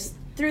uterus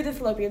through the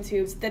fallopian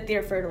tubes that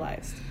they're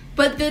fertilized.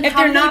 But then If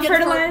how they're do they not get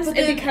fertilized, but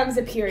it then becomes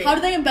a period. How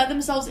do they embed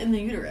themselves in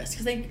the uterus?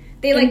 Because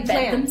they like embed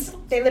plant? themselves?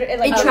 They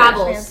literally It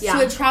travels. Yeah.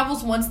 So it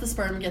travels once the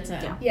sperm gets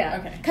in. Yeah.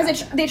 Okay.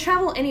 Because they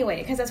travel anyway.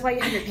 Because that's why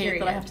you have your I hate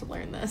period. that I have to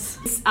learn this.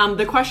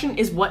 The question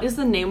is, what is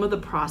the name of the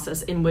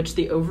process in which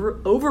the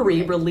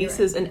ovary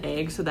releases an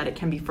egg so that it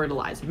can be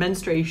fertilized?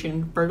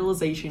 Menstruation,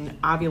 fertilization,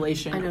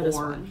 ovulation, I know this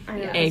or one. I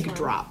know egg this one.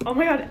 drop? Oh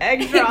my god,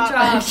 egg drop.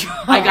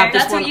 I got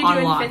this That's one what you on do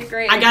in lock. 5th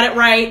grade. I got it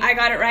right. I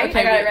got it right.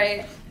 I got it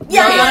right.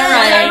 Yeah, You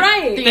got it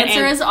right. The The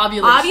answer an- is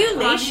ovulation.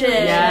 Ovulation.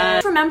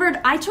 Yes. Remembered,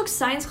 I took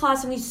science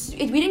class and we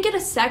didn't get a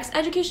sex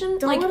education.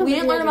 Don't like let we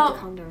didn't Amelia learn get the about.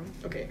 condom.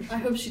 Okay. I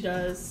hope she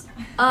does.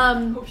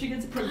 Hope she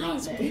gets a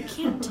guys, we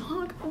can't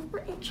talk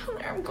over each other.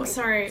 I'm I'm going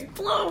sorry. to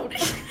explode.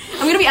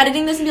 I'm gonna be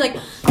editing this and be like,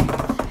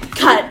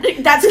 cut.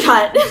 That's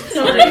cut.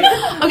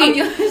 Okay.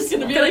 You're just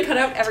gonna be like cut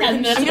out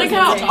everything. minutes I'm gonna of cut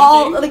out talking.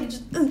 all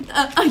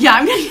like yeah,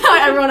 I'm gonna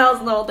cut out everyone else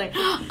in the whole thing.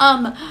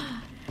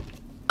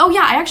 Oh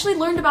yeah, I actually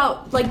learned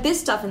about like this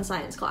stuff in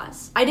science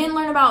class. I didn't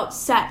learn about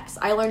sex.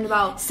 I learned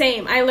about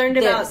Same. I learned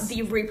about This.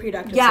 the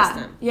reproductive yeah,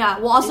 system. yeah.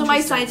 Well, also my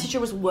Interesting. science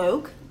teacher was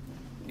woke,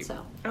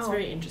 so That's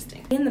very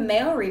interesting. In the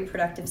male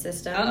reproductive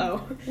system, Uh-oh.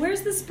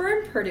 where's the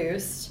sperm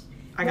produced?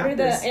 I What got are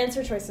this. the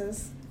answer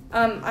choices?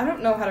 I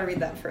don't know how to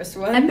read that first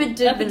one.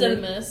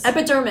 Epididymis.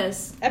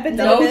 Epidermis. Epididymis.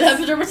 No, the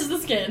epidermis is the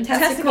skin.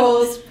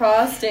 Testicles,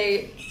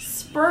 prostate,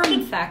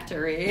 sperm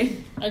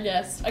factory. I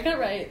guess. I got it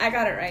right. I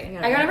got it right.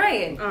 I got it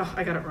right. Oh,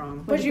 I got it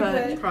wrong. What'd you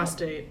But- put?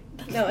 Prostate.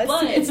 No,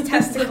 But. it's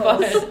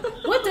testicles.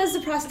 But. What does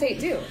the prostate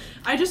do?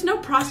 I just know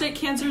prostate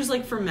cancer is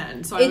like for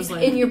men, so I It's was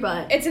like, in your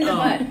butt. It's in the Oh,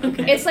 butt.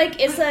 okay. It's like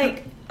if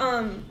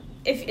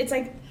it's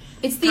like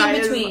It's the Guys,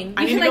 in between.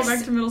 I You need can, to go like,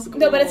 back to middle school.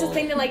 no, but it's a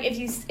thing that like if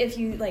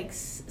you like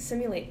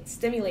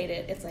stimulate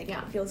it, it's like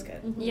Yeah. it feels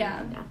good.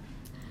 Yeah.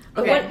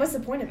 But Okay. what's the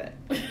point of it?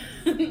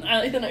 I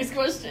like the next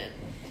question.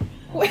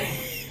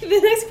 The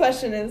next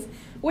question is,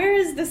 where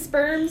is the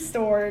sperm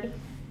stored?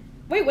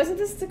 Wait, wasn't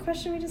this the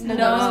question we just had?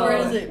 No. Where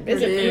is it?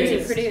 Is it Where's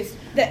it produced?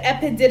 produced? The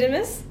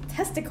epididymis,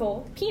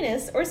 testicle,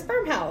 penis, or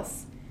sperm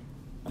house?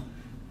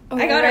 Oh,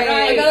 I got it right.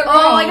 I got it Oh,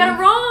 wrong. I got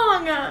it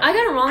wrong. I got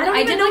it wrong. I don't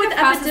even did know like what a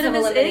the process of epididymis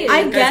elimination. is.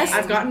 I Guys, guess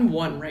I've gotten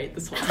one right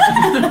this whole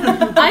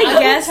time. I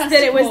guessed that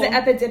it was the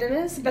testicle.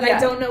 epididymis, but I Yeah.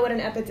 don't know what an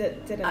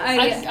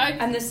epididymis is.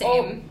 I'm the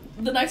same.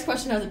 The next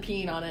question has a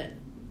peen on it.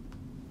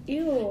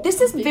 Ew.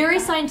 This is very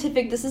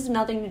scientific. This has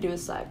nothing to do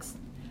with sex.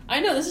 I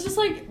know, this is just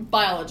like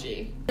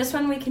biology. This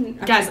one we can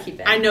actually Guys, keep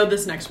it. I know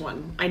this next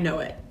one. I know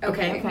it.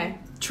 Okay. Okay.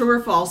 True or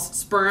false?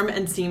 Sperm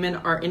and semen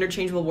are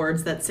interchangeable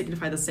words that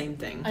signify the same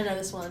thing. I know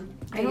this one.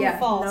 I know Yeah.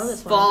 false. Know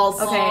this one.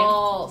 False. Okay.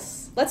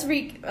 False. Let's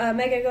read.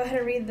 Megan, go ahead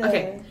and read the.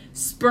 Okay.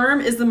 Sperm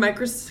is the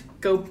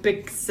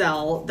microscopic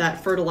cell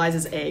that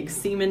fertilizes eggs.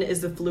 Semen is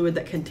the fluid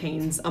that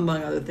contains,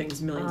 among other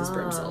things, millions of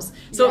sperm cells.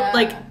 So, Yeah.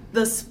 like,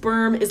 the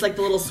sperm is like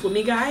the little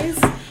swimmy guys,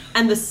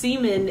 and the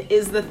semen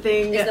is the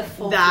thing Is the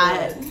full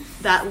that fluid.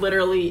 that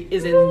literally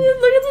is in. Look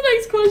at the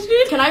next question.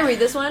 Can I read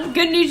this one?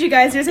 Good news, you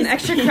guys. There's an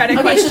extra credit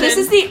Okay, question. so this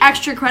is the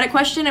extra credit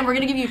question, and we're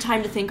gonna give you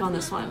time to think on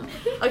this one.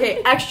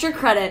 Okay, extra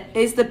credit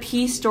is the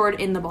pee stored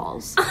in the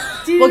balls.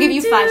 We'll give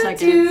you 5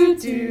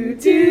 seconds.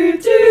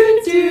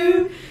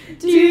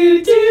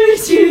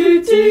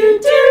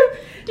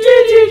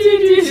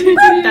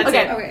 That's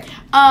Okay. it. Okay.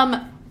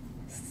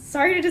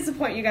 Sorry to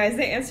disappoint you guys.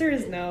 The answer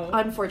is no.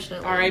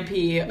 Unfortunately.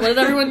 R.I.P. What did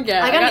everyone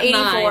get? I got an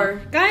 9.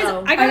 84. Guys,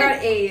 Oh. I I got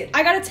 8.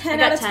 got a 10 I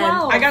got out of 10.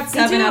 12. I got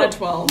 7 too. out of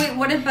 12. Wait,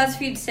 what did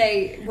BuzzFeed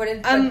say? What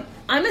did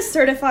I'm a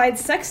certified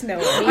sex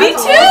knower. Me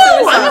also too!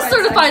 a I'm a certified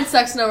certified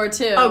sex knower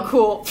too. Oh,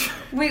 cool.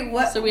 wait,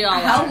 what? So we all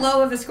How are.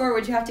 low of a score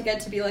would you have to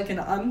get to be like an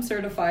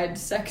uncertified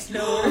sex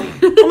knower?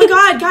 Oh my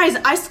god, guys,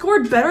 I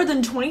scored better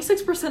than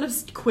 26%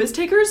 of quiz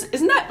takers.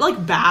 Isn't that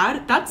like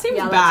bad? That seems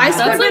Yeah, bad. I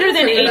scored That's better like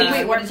than pretty 80. bad.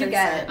 Wait, what did you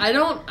get? I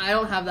don't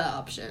have that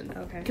option.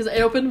 Okay. Because I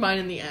opened mine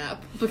in the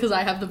app because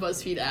I have the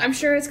BuzzFeed app. I'm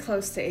sure it's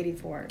close to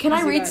 84. Can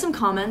I You read got- some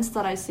comments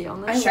that I see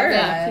on this? I love Sure.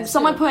 that.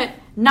 Someone put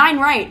 9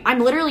 right. I'm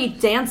literally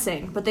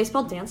dancing, but they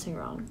spelled dancing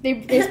wrong.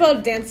 They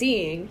spelled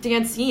dancing.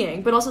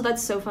 Dancing, but also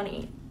that's so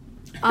funny.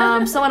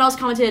 Someone else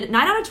commented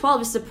 9 out of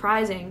 12 is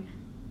surprising.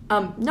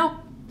 Nope.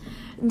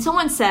 And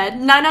someone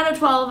said 9 out of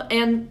 12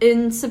 and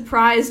in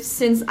surprised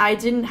since I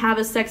didn't have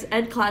a sex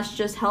ed class,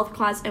 just health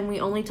class, and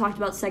we only talked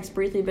about sex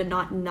briefly, but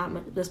not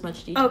this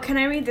much detail. Oh, can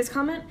I read this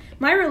comment?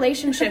 My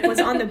relationship was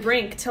on the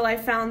brink till I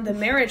found the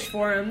marriage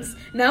forums.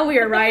 Now we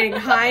are riding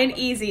high and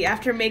easy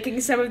after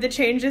making some of the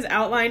changes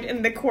outlined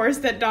in the course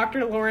that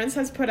Dr. Lawrence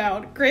has put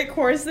out. Great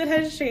course that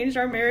has changed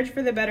our marriage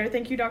for the better.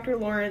 Thank you, Dr.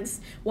 Lawrence.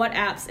 What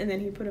apps? And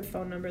then he put a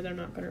phone number that I'm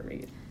not going to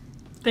read.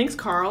 Thanks,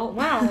 Carl.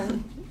 Wow.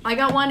 I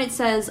got one. It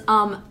says,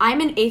 I'm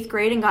in 8th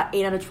grade and got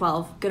 8 out of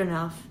 12. Good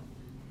enough.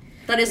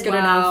 That is good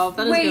Wow, enough.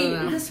 that is Wait, good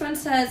enough. this one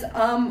says,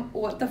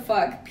 what the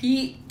fuck?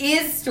 Pee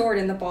is stored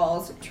in the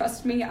balls.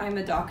 Trust me, I'm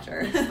a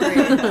doctor.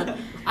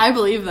 I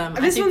believe them. I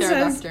This think one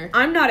they're a says, doctor.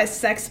 I'm not a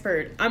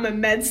sexpert. I'm a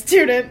med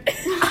student.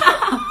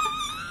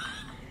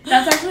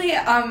 That's actually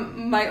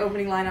my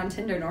opening line on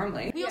Tinder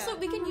normally. We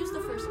can use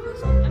the first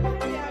person.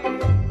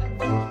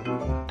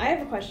 I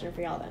have a question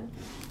for y'all then.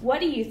 What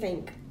do you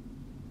think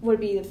would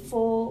be the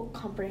full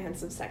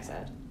comprehensive sex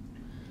ed?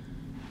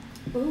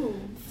 Ooh.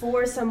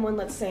 For someone,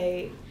 let's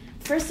say,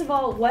 first of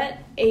all, what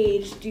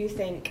age do you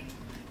think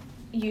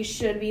we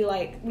should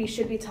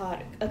be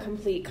taught a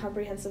complete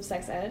comprehensive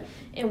sex ed,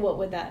 and what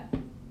would that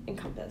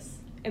encompass?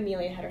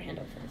 Amelia had her hand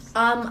up first.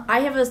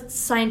 I have a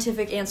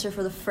scientific answer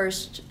for the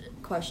first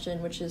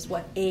question, which is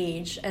what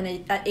age.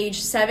 And at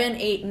age 7,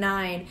 8,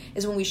 9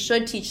 is when we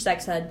should teach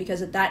sex ed,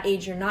 because at that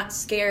age you're not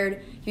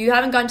scared. You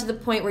haven't gotten to the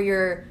point where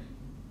you're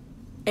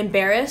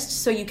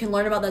embarrassed, so you can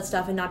learn about that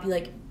stuff and not be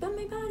like, but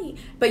my body.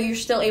 But you're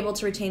still able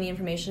to retain the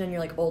information and you're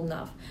like old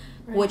enough,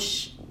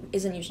 which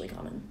isn't usually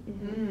common.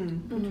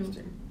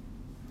 Interesting.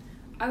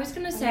 I was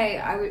gonna say,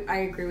 I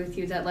agree with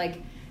you that,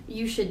 like,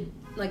 you should,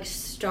 like,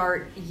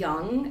 start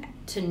young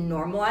to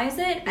normalize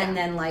it and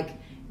then, like,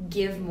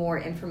 give more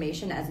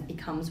information as it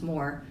becomes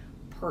more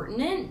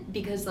pertinent,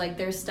 because, like,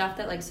 there's stuff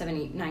that, like, 7,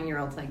 8,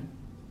 9-year-olds, like,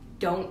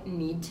 don't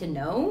need to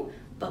know,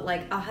 but,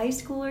 like, a high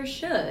schooler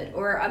should,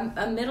 or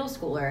a middle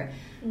schooler.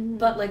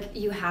 But, like,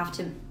 you have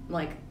to,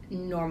 like,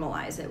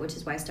 normalize it, which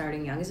is why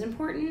starting young is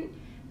important,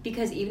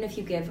 because even if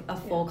you give a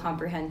full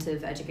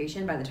comprehensive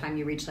education by the time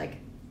you reach, like,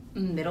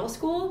 middle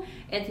school,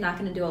 it's not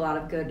going to do a lot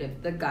of good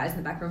if the guys in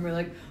the back room are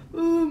like,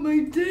 oh, my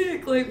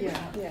dick, like,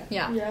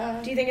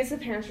 Yeah. Do you think it's the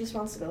parents'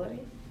 responsibility?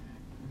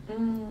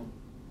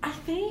 I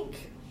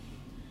think,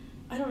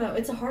 I don't know,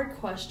 it's a hard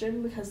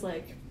question because,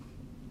 like,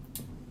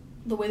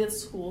 the way that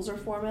schools are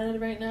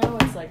formatted right now,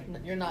 it's like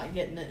you're not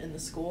getting it in the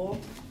school.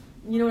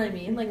 You know what I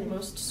mean? Like,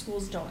 most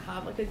schools don't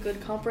have, like, a good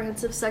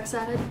comprehensive sex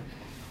ed.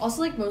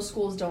 Also, like, most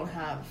schools don't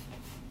have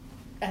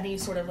any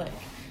sort of, like,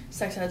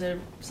 sex ed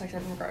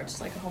in regards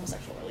to, like, a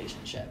homosexual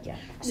relationship. Yeah.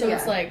 So Yeah.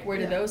 it's like, where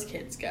do those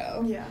kids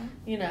go? Yeah.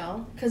 You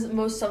know? Because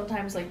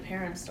sometimes, like,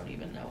 parents don't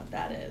even know what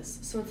that is.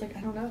 So it's like,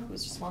 I don't know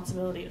whose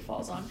responsibility it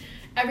falls on.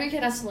 Every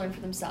kid has to learn for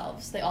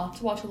themselves. They all have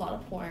to watch a lot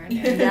of porn. And,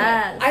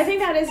 Yes. I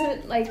think that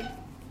isn't, like,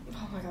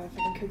 oh my god,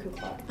 I fucking cuckoo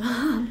clock.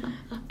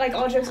 Like,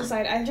 all jokes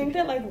aside, I think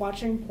that, like,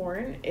 watching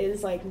porn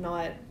is, like,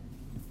 not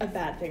a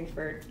bad thing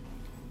for,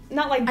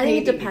 not like I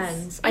think it babies.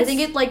 depends. I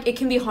think it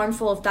can be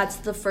harmful if that's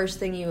the first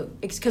thing you,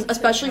 because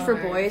especially for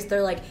Sure. boys,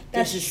 they're like, this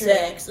That's is true.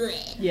 sex.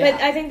 Yeah.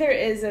 But I think there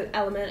is an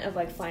element of,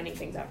 like, finding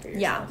things out for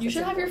yourself. Yeah. You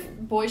should It's have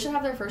important. boys should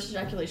have their first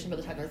ejaculation by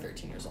the time they're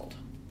 13 years old.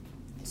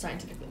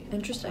 Scientifically.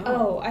 Interesting.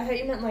 Oh, I thought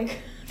you meant, like,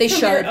 They from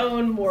should. your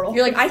own moral.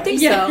 You're like, I think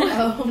Yeah.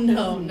 so. Oh,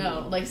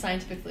 no. Like,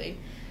 scientifically.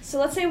 So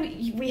let's say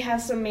we have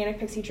some manic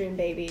pixie dream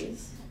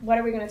babies. What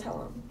are we going to tell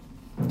them?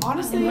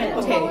 Honestly, When?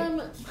 okay. Tell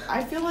him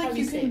I feel like how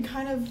you you can say.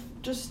 kind of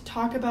just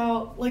talk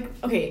about, like,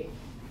 okay,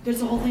 there's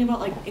the whole thing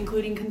about, like,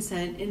 including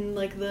consent in,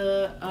 like,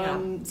 the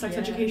sex Yeah.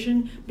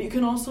 education, but you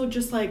can also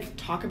just, like,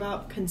 talk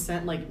about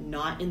consent, like,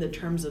 not in the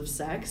terms of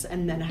sex,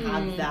 and then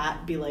have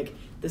that be, like,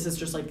 this is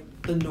just,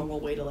 like, the normal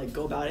way to, like,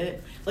 go about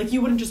it. Like,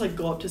 you wouldn't just, like,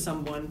 go up to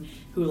someone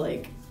who,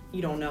 like,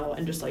 you don't know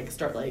and just like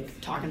start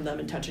like talking to them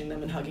and touching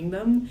them and hugging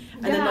them.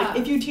 And then like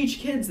if you teach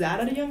kids that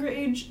at a younger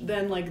age,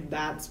 then like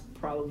that's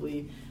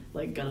probably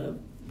like gonna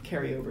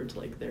carry over to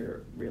like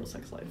their real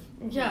sex life.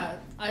 Yeah,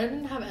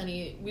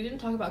 we didn't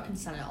talk about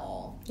consent at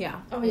all. Yeah.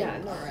 Oh yeah,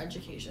 in no. our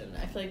education.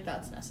 I feel like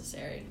that's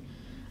necessary.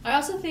 I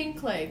also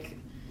think that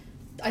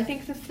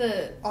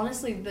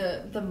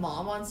the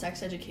mom on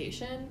Sex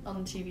Education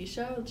on the TV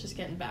show, just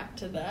getting back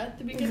to that at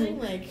the beginning,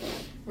 like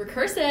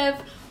recursive,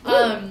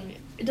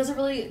 it doesn't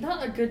really,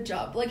 not a good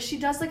job. Like she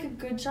does like a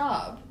good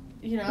job,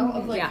 you know,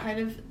 of like kind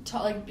of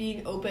like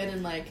being open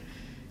and like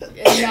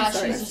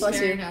she's just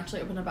very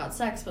naturally open about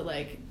sex, but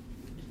like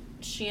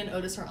she and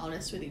Otis are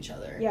honest with each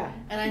other. Yeah.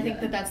 And I think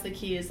that that's the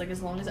key, is like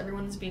as long as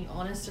everyone's being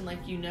honest and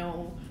like you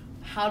know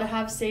how to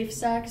have safe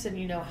sex and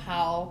you know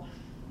how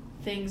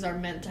things are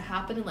meant to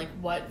happen and like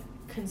what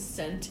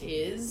consent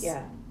is,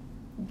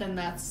 then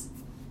that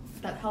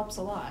helps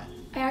a lot.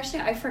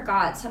 I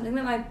forgot something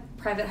that my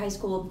private high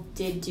school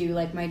did do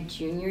like my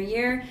junior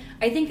year.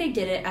 I think they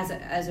did it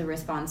as a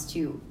response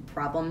to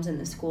problems in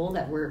the school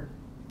that were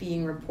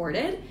being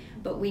reported,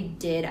 but we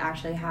did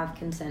actually have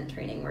consent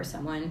training where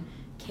someone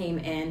came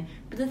in.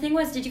 But the thing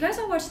was, did you guys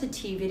all watch the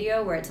tea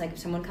video where it's like if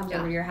someone comes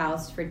over to your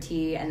house for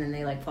tea and then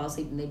they like fall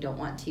asleep and they don't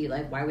want tea,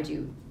 like why would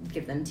you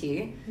give them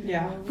tea?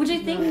 Yeah. Which I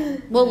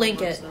think We'll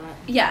link it.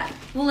 Yeah,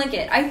 we'll link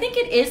it. I think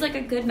it is like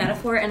a good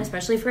metaphor, and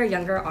especially for a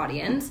younger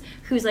audience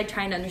who's like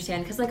trying to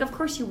understand, because like of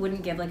course you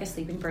wouldn't give like a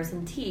sleeping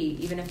person tea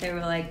even if they were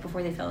like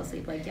before they fell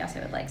asleep like yes I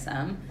would like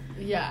some.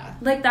 Yeah.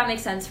 Like that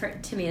makes sense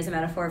to me as a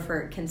metaphor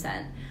for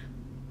consent.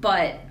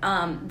 But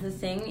the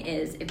thing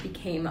is, it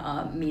became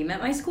a meme at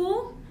my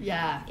school.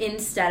 Yeah.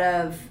 Instead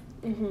of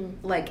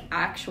like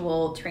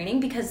actual training,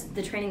 because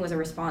the training was a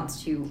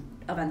response to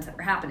events that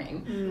were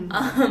happening.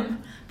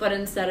 But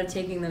instead of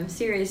taking them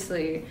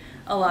seriously,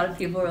 a lot of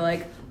people were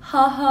like,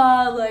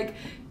 haha, like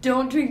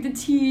don't drink the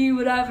tea,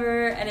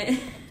 whatever. And it.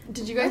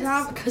 Did you guys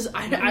have? Because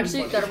I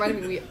actually that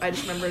reminded me. I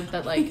just remembered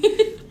that like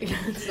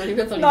it's not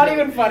even funny. Not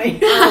even funny.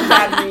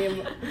 Bad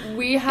meme.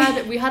 We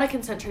had a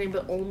consent training,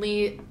 but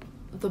only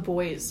the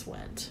boys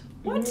went.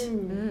 What?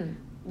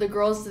 The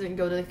girls didn't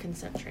go to the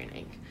consent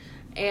training,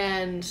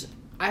 and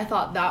I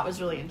thought that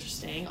was really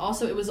interesting.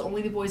 Also, it was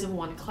only the boys of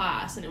one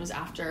class, and it was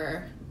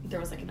after there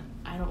was like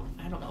I don't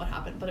know what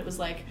happened, but it was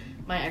like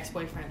my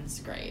ex-boyfriend's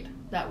grade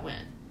that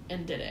went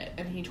and did it,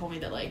 and he told me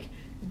that like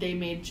they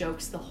made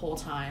jokes the whole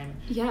time.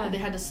 Yeah. And they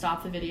had to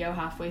stop the video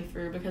halfway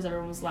through because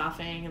everyone was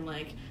laughing and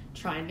like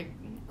trying to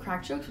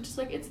crack jokes, which is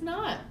like it's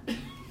not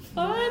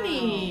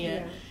funny.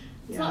 Wow.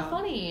 It's not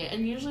funny.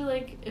 And usually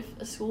like if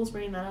a school's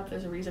bringing that up,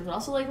 there's a reason. But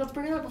also like let's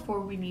bring it up before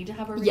we need to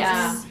have a reason.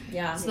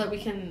 Yeah. So that we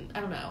can, I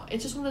don't know.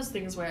 It's just one of those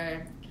things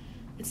where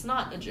it's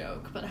not a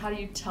joke, but how do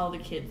you tell the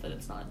kids that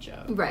it's not a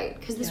joke? Right,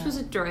 because this was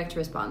a direct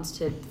response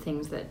to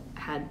things that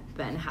had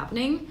been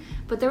happening.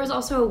 But there was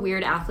also a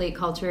weird athlete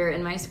culture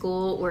in my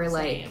school where,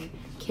 like,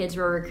 kids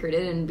were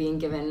recruited and being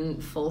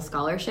given full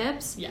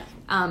scholarships. Yeah.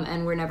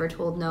 And were never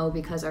told no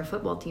because our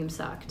football team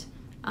sucked.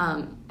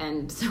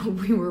 And so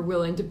we were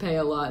willing to pay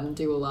a lot and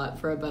do a lot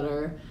for a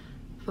better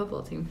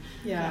football team.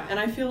 Yeah, and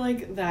I feel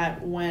like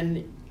that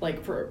when,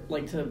 like, for,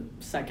 like, to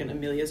second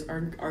Amelia's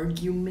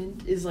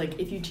argument is, like,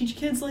 if you teach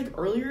kids, like,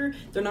 earlier,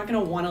 they're not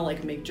going to want to,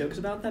 like, make jokes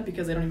about that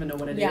because they don't even know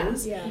what it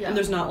is. Yeah. And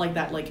there's not, like,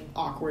 that, like,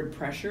 awkward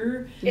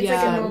pressure. It's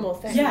like a normal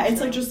thing. Yeah, it's,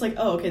 like, just, like,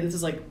 oh, okay, this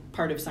is, like,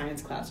 part of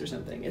science class or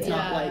something. It's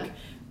not, like,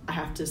 I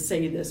have to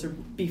say this or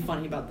be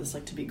funny about this,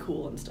 like, to be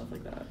cool and stuff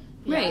like that.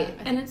 Yeah, Right,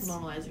 I and think it's...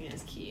 normalizing it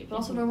is key. But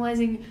also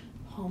normalizing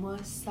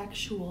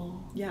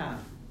homosexual Yeah.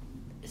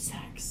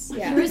 sex.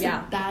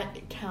 Yeah.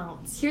 That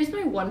counts. Here's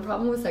my one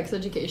problem with sex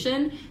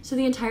education. So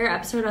the entire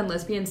episode on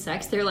lesbian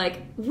sex, they're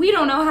like, we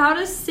don't know how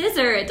to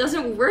scissor. It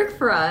doesn't work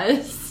for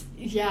us.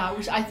 Yeah,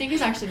 which I think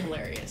is actually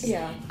hilarious.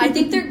 Yeah. I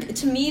think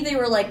to me, they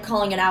were like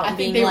calling it out and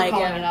being they were like,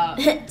 calling it out.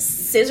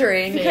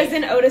 scissoring. Because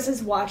then Otis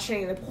is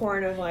watching the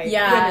porn of like women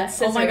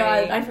scissoring. Oh my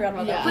god, I forgot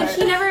about that. But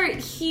part.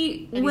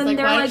 he And he's when like,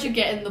 they're why like, don't you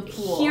get in the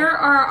pool? here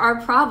are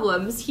our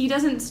problems, he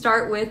doesn't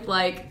start with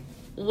like,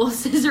 well,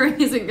 scissoring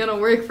isn't gonna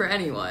work for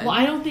anyone. Well,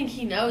 I don't think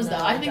he knows though.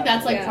 I think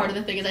that's like Yeah. part of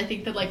the thing is I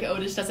think that like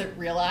Otis doesn't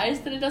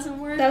realize that it doesn't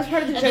work. That was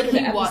part of the And joke then of the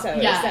he episode.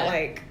 Is that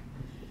like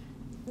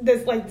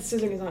this like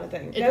scissoring is not a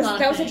thing. It's not a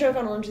That was a thing. joke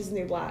on Orange Is the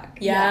New Black.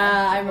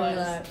 Yeah, I it remember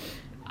was. that.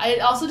 It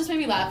also just made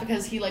me laugh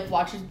because he like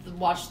watched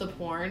the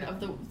porn of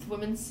the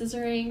women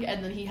scissoring,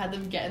 and then he had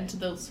them get into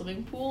the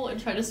swimming pool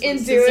and try to swim And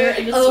do scissor it.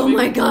 in the Oh swimming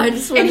my pool. god,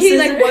 And he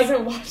like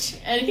wasn't watching.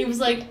 And he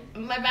was like,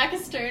 "My back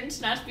is turned,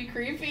 not to be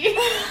creepy."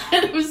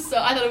 And it was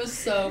I thought it was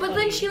so. But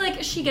funny.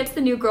 then she gets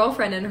the new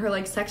girlfriend and her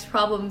like sex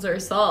problems are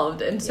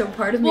solved, and so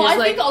part of me Well, is I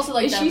like, think also,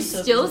 like, is that she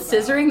episode still was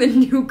about- scissoring the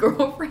new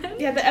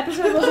girlfriend? Yeah, the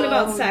episode wasn't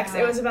about Oh, sex.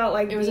 yeah. It was about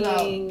like it was being,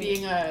 about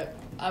being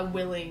a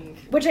willing.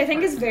 which I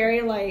think is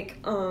very like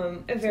a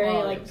very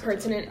Well, like it was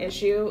pertinent like-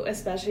 issue,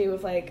 especially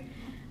with like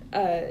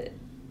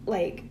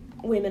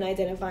women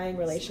identifying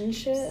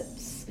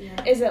relationships.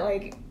 Yeah. Is that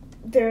like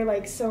they're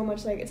like so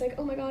much like it's like,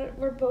 oh my god,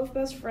 we're both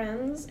best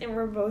friends and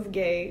we're both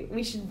gay,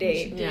 we should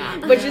date. Yeah.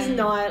 Which is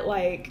not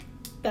like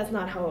that's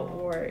not how it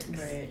works.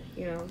 Right.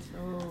 You know.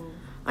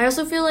 I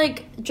also feel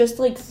like just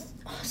like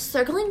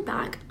circling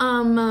back,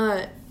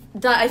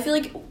 that I feel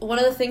like one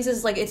of the things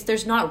is like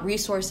there's not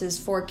resources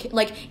for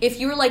like if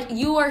you're like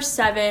you are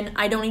 7,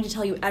 I don't need to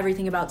tell you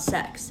everything about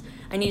sex.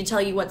 I need to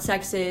tell you what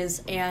sex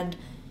is, and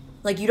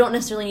like you don't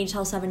necessarily need to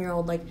tell a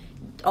 7-year-old like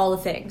all the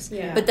things.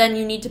 Yeah. But then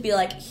you need to be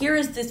like, here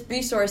is this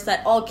resource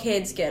that all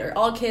kids get, or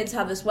all kids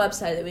have this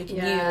website that we can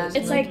use.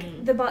 It's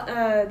like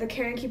the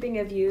Care and Keeping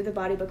of You, the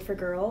body book for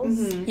girls.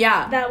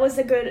 Yeah. That was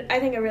a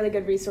really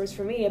good resource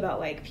for me about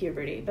like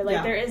puberty. But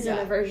like there isn't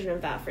a version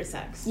of that for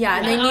sex. Yeah,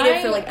 and they need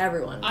it for like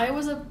everyone. I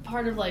was a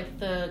part of like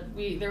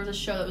there was a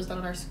show that was done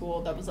in our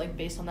school that was like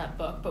based on that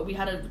book, but we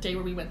had a day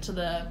where we went to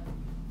the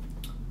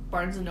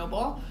Barnes and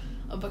Noble,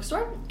 a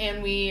bookstore,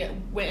 and we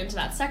went into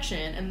that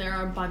section, and there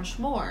are a bunch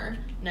more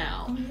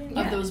now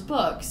of those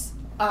books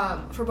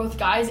for both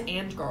guys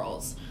and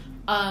girls.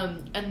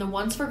 And the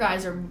ones for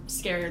guys are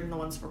scarier than the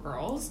ones for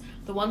girls.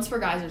 The ones for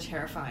guys are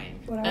terrifying.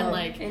 And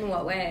like in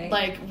what way?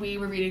 Like we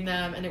were reading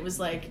them, and it was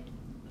like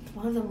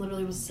one of them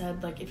literally was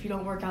said like, if you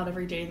don't work out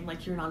every day, then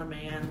like you're not a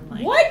man.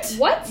 Like,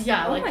 What?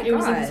 Yeah, Oh like my it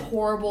was like God. these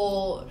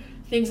horrible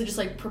things that just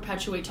like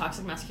perpetuate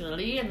toxic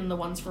masculinity. And then the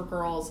ones for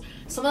girls,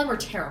 some of them are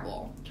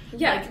terrible.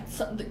 Yeah.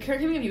 Like the Care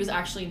and Keeping of You is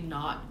actually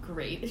not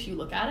great if you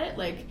look at it.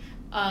 Like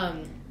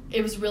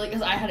it was really,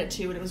 because I had it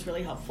too, and it was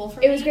really helpful for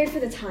me. It was great for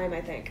the time,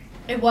 I think.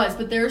 It was,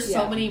 but there's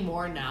so Yeah. many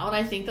more now, and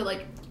I think that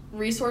like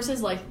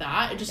resources like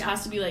that, it just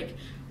has to be like,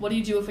 what do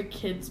you do if a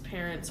kid's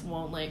parents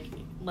won't like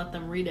let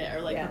them read it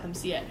or like let them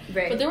see it?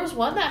 Right. But there was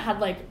one that had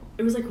like,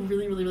 it was like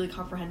really, really, really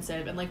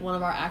comprehensive, and like one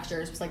of our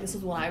actors was like, this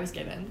is what I was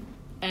given,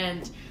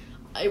 and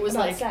it was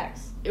About like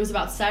sex. It was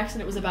about sex,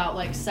 and it was about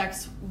like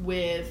sex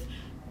with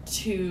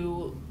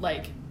 2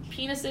 like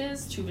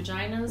penises, 2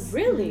 vaginas.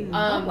 Really?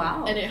 Oh,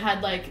 wow. And it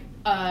had like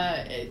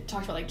it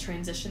talked about like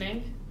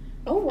transitioning.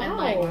 Oh wow. And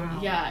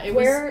like yeah, it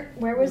Where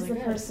was really the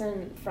good.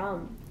 person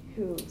from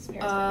whose parents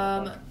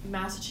wrote the book?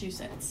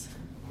 Massachusetts.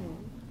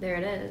 There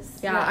it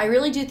is. Yeah, I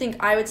really do think,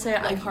 I would say,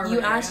 Like Harvard you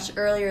area. asked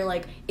earlier,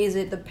 like, is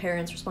it the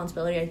parents'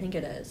 responsibility? I think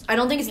it is. I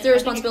don't think it's Yeah, their I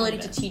think it responsibility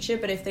kind of to teach it,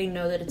 but if they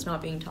know that it's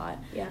not being taught.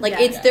 Yeah. Like,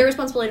 Yeah. it's their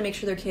responsibility to make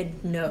sure their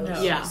kid knows.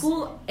 No. Yeah.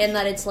 Well, And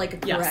that it's, like,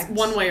 correct. Yes,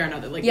 one way or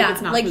another. Like, Yeah, if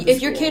it's not like, through the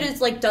if your school. kid is,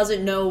 like,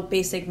 doesn't know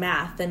basic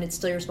math, then it's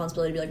still your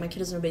responsibility to be like, my kid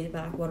doesn't know basic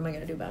math, what am I going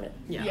to do about it?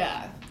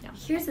 Yeah.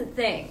 here's the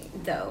thing,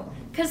 though,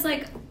 because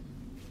like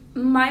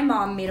my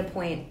mom made a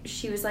point.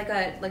 She was like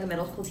a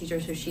middle school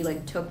teacher, so she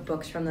like took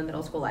books from the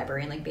middle school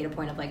library and like made a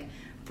point of like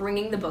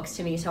bringing the books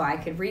to me so I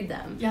could read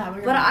them. Yeah,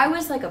 but I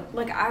was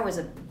I was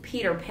a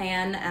Peter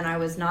Pan, and I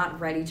was not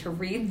ready to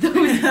read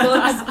those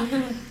books.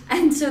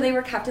 And so they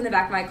were kept in the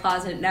back of my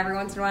closet, and every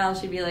once in a while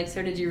she'd be like,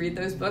 "So did you read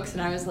those books?"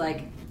 And I was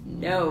like,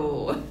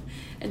 "No."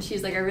 And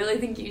she's like, "I really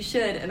think you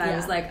should." And I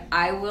was like,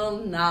 "I will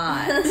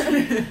not."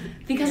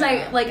 Because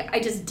I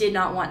just did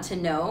not want to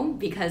know,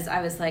 because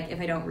I was like, if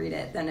I don't read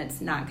it, then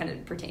it's not going to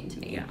pertain to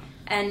me. Yeah.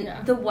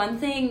 And the one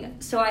thing,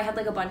 so I had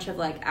like a bunch of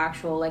like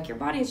actual like your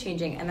body is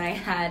changing, and I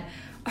had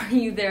Are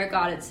You There,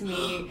 God, It's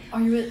Me. Are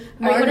you at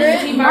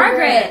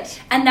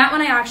Margaret. And that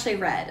one I actually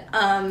read.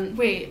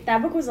 Wait,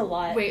 That book was a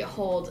lot. wait,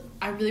 hold.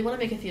 I really want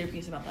to make a theater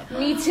piece about that book.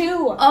 Me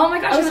too. Oh my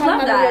gosh, I was would talking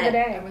love about it the other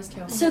that. day. I was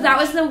too. So that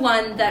was the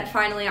one that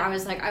finally I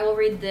was like, I will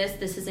read this.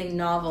 This is a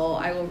novel.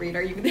 I will read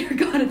Are You There,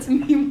 God, It's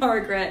Me,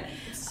 Margaret.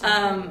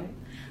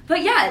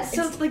 But yeah,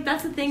 so like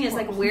that's the thing is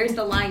like, where's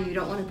the line? You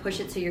don't want to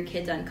push it so your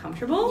kid's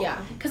uncomfortable. Yeah.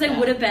 Because I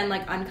would have been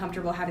like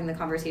uncomfortable having the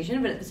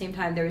conversation, but at the same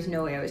time, there was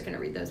no way I was going to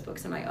read those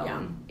books on my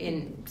own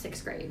in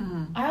 6th grade.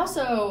 I just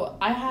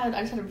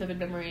had a vivid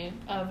memory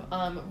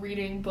of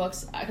reading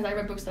books, because I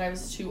read books that I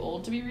was too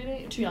young to be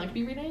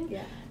reading.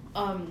 Yeah.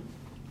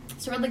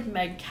 So I read like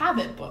Meg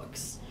Cabot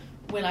books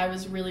when I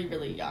was really,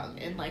 really young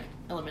in like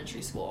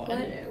elementary school.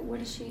 And What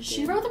does she do?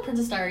 she wrote The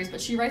Princess Diaries, but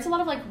she writes a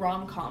lot of like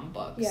rom-com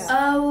books. Yeah.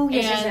 Oh,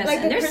 yes, And- yes, yes. Like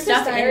And the there's Princess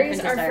stuff in Diaries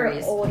Princess are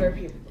Diaries. for older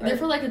people. They're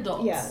for like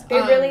adults. Yeah, they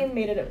really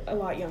made it a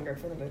lot younger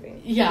for the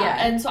movie.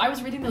 Yeah, and so I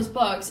was reading those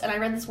books, and I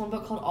read this one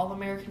book called All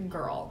American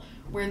Girl,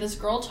 where this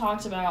girl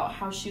talked about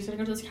how she was going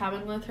to go to this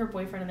cabin with her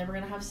boyfriend, and they were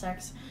going to have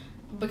sex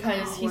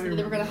because they were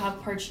going to have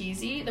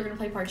parcheesi. They were going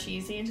to play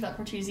parcheesi, and that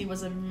parcheesi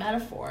was a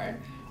metaphor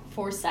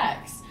for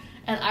sex.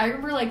 And I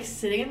remember, like,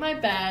 sitting in my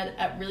bed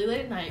at really late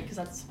at night, because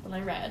that's when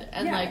I read,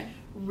 and, like,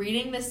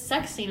 reading this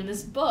sex scene in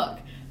this book,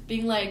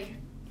 being like,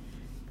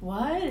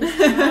 what is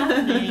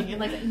happening? And,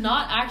 like,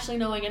 not actually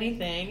knowing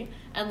anything,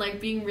 and, like,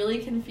 being really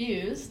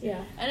confused.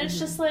 Yeah. And it's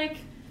just, like,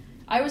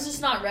 I was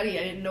just not ready.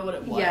 I didn't know what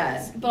it was.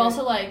 Yeah. But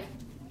also, like,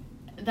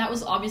 that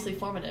was obviously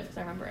formative, because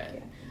I remember it.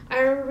 Yeah. I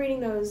remember reading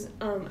those.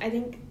 I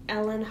think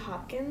Ellen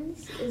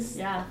Hopkins is.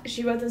 Yeah.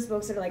 She wrote those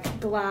books that are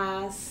like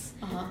Glass,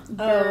 Uh-huh.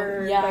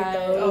 Bird, yeah. like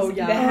those. Oh,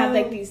 yeah. That had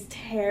like these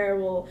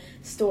terrible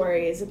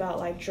stories about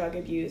like drug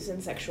abuse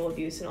and sexual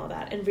abuse and all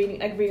that. And reading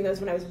those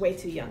when I was way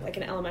too young, like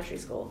in elementary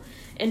school,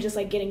 and just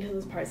like getting to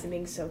those parts and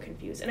being so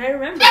confused. And I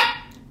remember.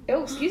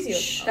 Oh, excuse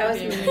you. That was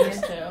Being me.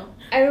 confused, too.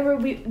 I remember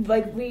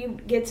we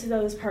get to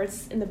those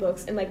parts in the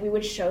books and like we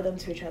would show them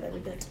to each other.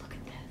 We'd be like, look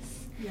at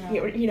this. Yeah.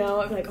 You know,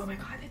 I'm like, oh my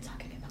god, they're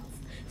talking about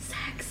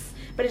sex.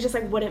 but it just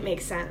like wouldn't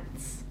make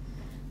sense.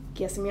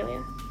 Yes,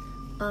 Amelia?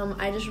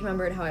 I just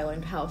remembered how I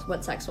learned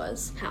what sex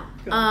was. How?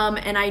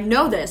 And I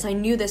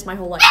knew this my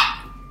whole life.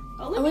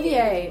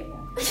 Olivier.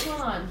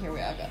 Come on, here we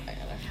are. I got it.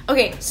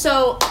 Okay,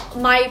 so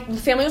my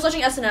family was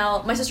watching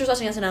SNL, my sister was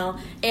watching SNL,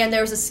 and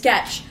there was a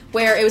sketch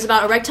where it was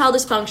about erectile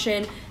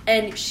dysfunction,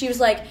 and she was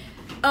like,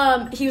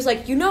 he was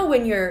like, you know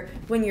when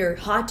your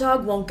hot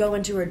dog won't go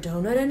into her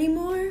donut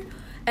anymore?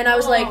 And I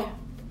was like,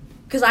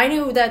 because I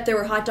knew that there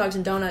were hot dogs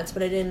and donuts,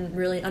 but I didn't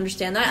really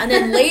understand that. And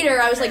then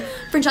later I was like,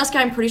 Francesca,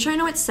 I'm pretty sure I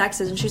know what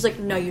sex is. And she was like,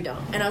 no, you don't.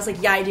 And I was like,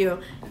 yeah, I do.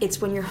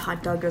 It's when your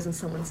hot dog goes in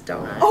someone's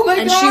donut. Oh my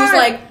and God. she was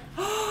like,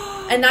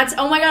 and that's,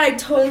 oh my God, I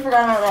totally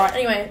forgot about that.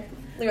 Anyway.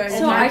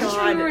 So I just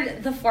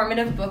remembered the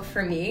formative book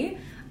for me.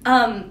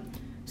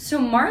 So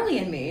Marley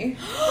and Me.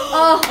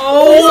 Please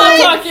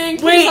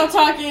stop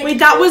talking. Wait,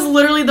 that was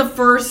literally the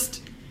first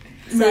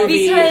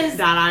movie Because-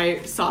 that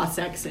I saw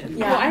sex in.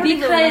 Yeah, I don't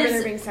even remember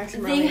there being Because sex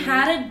in they Marley.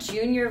 had a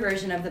junior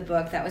version of the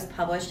book that was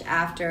published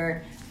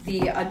after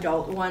the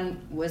adult one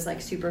was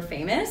like super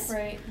famous.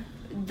 Right.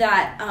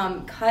 That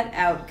cut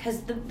out,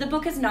 because the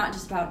book is not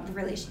just about the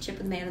relationship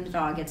with the man and the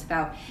dog, it's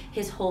about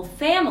his whole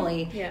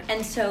family. Yeah.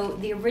 And so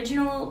the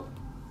original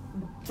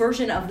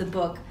version of the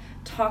book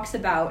talks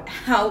about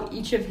how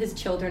each of his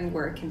children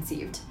were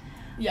conceived.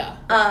 Yeah.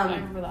 I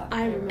remember that.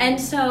 I remember. And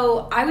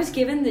so I was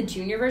given the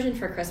junior version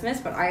for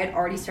Christmas, but I had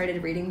already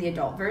started reading the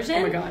adult version.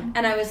 Oh my God.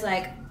 And I was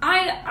like,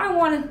 I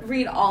want to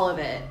read all of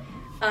it.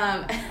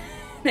 And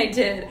I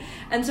did.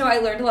 And so I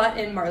learned a lot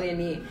in Marley and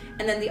Me.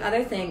 And then the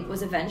other thing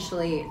was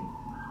eventually,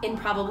 in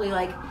probably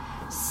like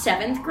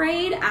 7th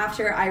grade,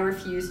 after I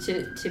refused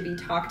to be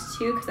talked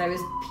to because I was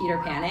Peter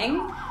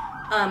Panning,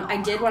 I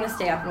did want to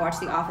stay up and watch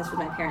The Office with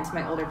my parents and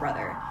my older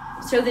brother.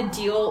 So the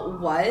deal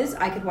was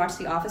I could watch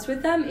The Office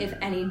with them if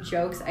any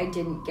jokes I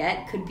didn't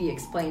get could be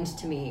explained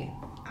to me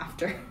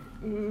after.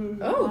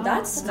 Oh,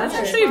 that's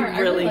actually smart. I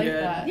really like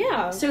good. that.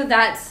 Yeah. So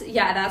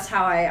that's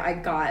how I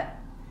got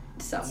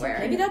somewhere.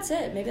 Maybe that's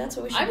it. Maybe that's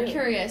what we should do. I'm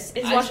curious.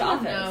 Is I watch just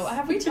wanna Office. know,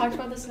 have we talked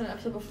about this in an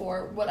episode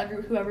before?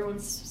 Who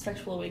everyone's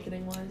sexual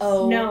awakening was?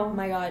 Oh No.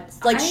 my God.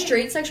 Like I-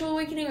 straight sexual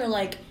awakening or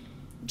like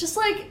Just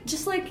like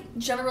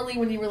generally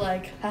when you were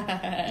like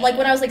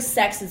when I was like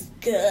sex is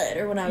good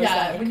or when I was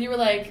yeah, like when you were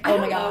like, oh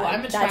my God,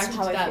 I'm that's attracted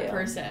how to I that feel.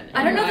 person.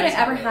 I don't know that I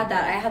ever had had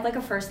that. I had like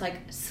a first like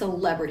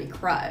celebrity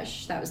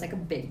crush. That was like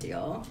a big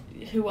deal.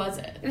 Who was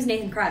it? It was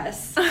Nathan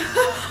Kress.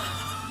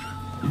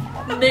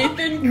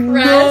 Nathan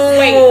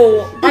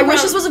No. I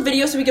wish this was a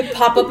video so we could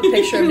pop up a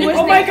picture of Nathan.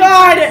 Oh my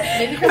God!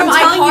 Nathan Kress I'm was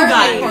telling you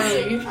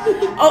iCarly.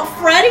 guys. Oh,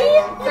 Freddie?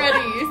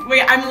 Freddie.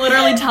 Wait, I'm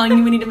literally telling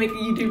you we need to make a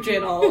YouTube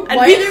channel. And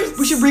Why we, are there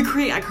we should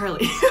recreate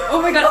iCarly.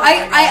 Oh my god,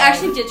 I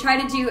actually did try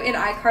to do an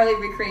iCarly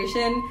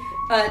recreation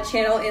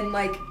channel in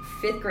like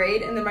 5th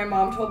grade, and then my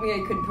mom told me I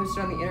couldn't post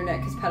it on the internet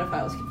because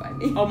pedophiles could find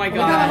me. Oh my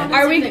God. God.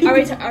 Are we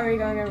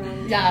going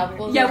around? Yeah.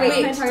 Well, Yeah, wait,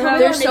 can I wait, talk about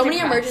There's it? so many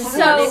Nathan Kress.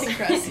 emergencies. So- Nathan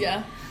Kress,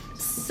 yeah.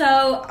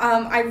 So,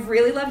 I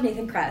really love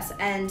Nathan Kress,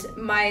 and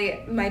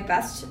my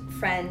best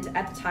friend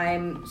at the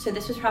time, so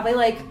this was probably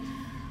like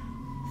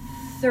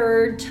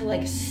 3rd to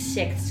like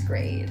 6th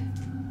grade.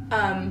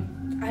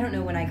 I don't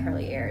know when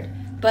iCarly aired,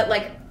 but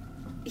like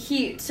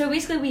so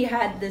basically we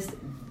had this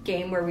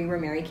game where we were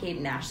Mary Kate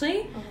and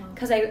Ashley,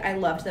 because I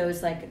loved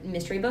those like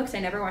mystery books. I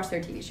never watched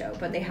their TV show,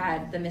 but they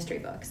had the mystery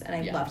books and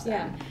I loved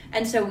them.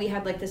 And so we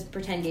had like this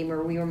pretend game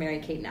where we were Mary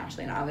Kate and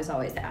Ashley, and I was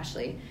always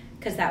Ashley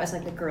because that was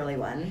like the girly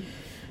one.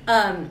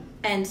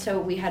 And so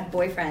we had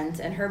boyfriends,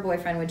 and her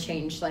boyfriend would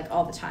change like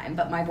all the time,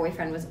 but my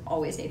boyfriend was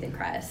always Nathan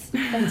Kress.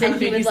 And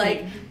he would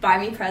like buy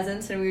me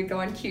presents, and we would go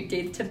on cute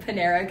dates to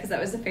Panera because that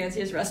was the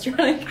fanciest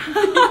restaurant.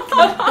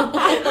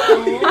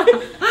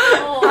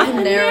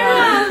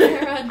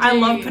 Panera. I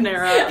love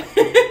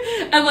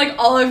Panera. I'm like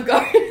Olive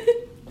Garden.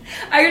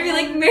 I would be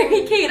like,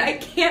 Mary Kate, I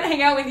can't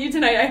hang out with you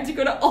tonight. I have to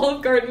go to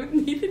Olive Garden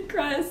with Nathan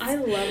Kress. I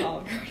love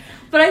Olive Garden.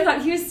 But I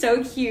thought he was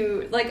so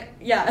cute. Like,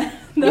 yeah,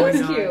 that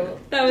was God.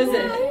 cute. That was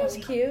it. That was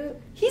cute.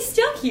 He's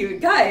still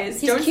cute,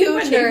 guys. He's Don't sleep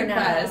on cuter Nathan now.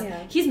 Kress.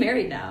 Yeah. He's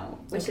married now,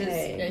 which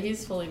Okay. Yeah,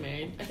 he's fully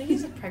married. I think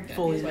he's pregnant.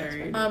 Fully His wife's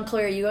married. pregnant.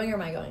 Chloe, are you going or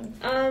am I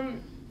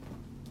going?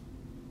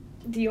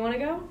 Do you want to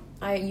go?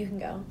 You can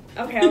go.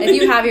 Okay.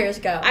 If you have yours,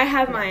 go. I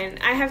have mine.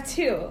 I have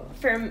 2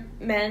 for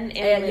men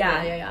and women.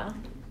 Yeah.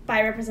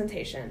 By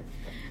representation.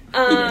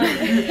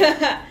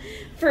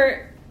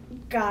 For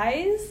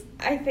guys,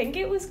 I think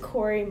it was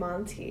Corey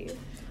Monteith.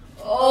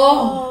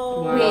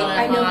 Oh, Wow. Wait,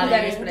 I know who that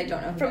Body. is, but I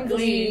don't know who From that is.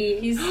 Glee.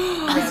 He's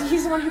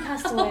He's the one who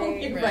passed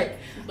away. Right.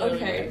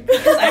 Okay.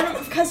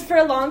 Because for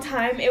a long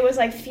time it was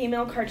like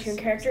female cartoon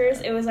characters.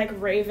 It was like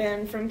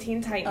Raven from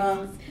Teen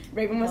Titans.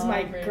 Raven was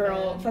my Raven.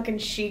 girl. Fucking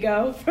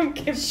Shigo from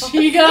Kim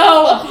Shigo.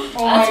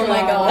 Oh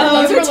my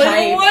God. Those Those are are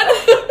little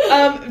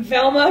one.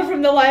 Velma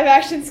from the live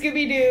action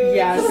Scooby Doo.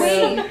 Yes.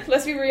 Wait,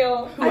 let's be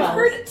real. I've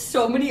heard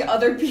so many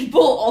other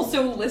people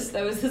also list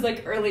those as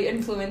like early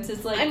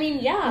influences. Like, I mean,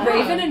 yeah.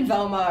 Raven and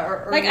Velma are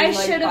early, Like I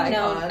should have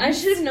known. icons. I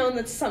should have known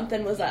that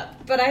something was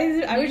up. But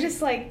I was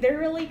just like, they're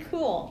really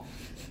cool.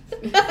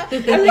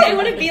 I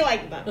want to be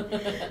like them.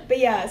 But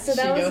yeah, so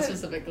that Shigo was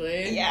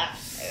specifically. yeah.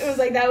 It was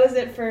like that was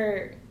it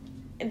for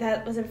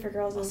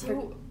girls. It was for,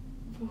 Also,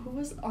 who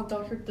was on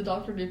the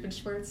Dr.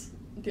 Doofenshmirtz?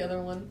 The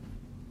other one,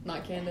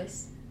 not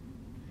Candace.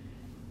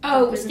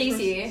 Oh, Dr.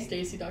 Stacy. Doofenshmirtz-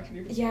 Stacy, Dr.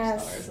 Doofenshmirtz.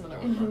 Yes. Stars, another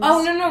one. Mhm.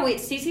 Oh no, wait.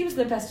 Stacey was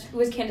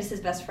was Candace's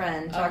best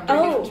friend. Dr.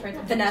 Oh.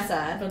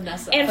 Vanessa.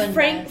 Vanessa. and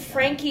Vanessa.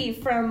 Frankie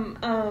from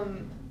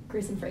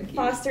Grace and Frankie.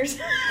 Foster's.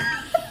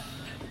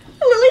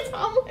 Lily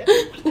Tomlin.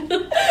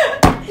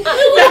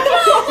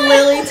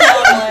 Lily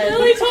Tomlin.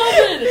 Lily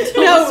Tomlin.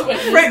 No, Tilda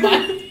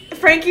Swinton.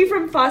 Frankie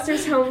from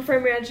Foster's Home for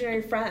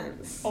Imaginary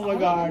Friends. Oh my I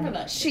remember god.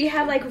 that. She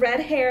had like red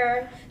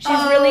hair. She's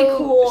really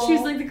cool. She's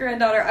like the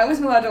granddaughter. I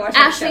wasn't allowed to watch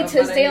that Ashley show, but I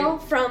Tisdale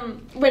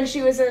from when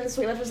she was in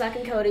Sweet Life of Zack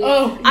and Cody.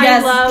 Oh, I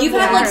Yes, love you've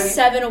that. had like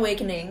 7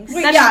 awakenings.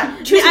 Wait,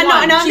 yeah, choose I know,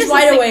 one. and I'm She's just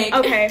wide listening-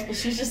 awake. Okay.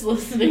 She's just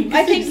listening.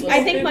 I She's think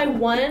listening. my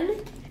one,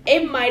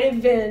 it might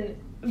have been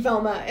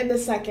Velma in the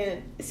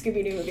second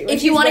Scooby-Doo movie.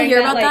 If you want to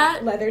hear about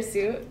that- leather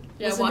suit.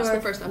 Yeah, Listen watch to the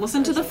our- first episode.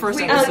 Listen to the first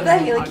Wait, episode. the of the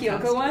Haley podcast.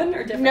 Kiyoko one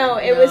or different? No,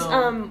 it was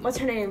No. what's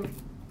her name?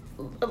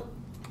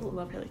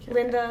 Love Haley Kiyoko.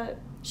 Linda.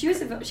 She was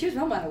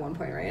Velma at one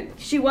point, right?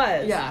 She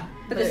was. Yeah,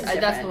 But this is that's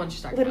different. the one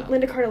she's talking Linda, about.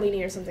 Linda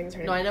Cardellini or something is her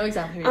name. No, I know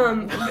exactly who you're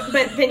talking about.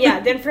 But then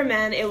yeah, then for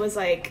men it was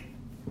like,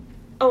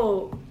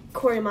 oh,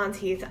 Corey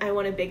Monteith. I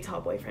want a big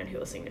tall boyfriend who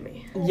will sing to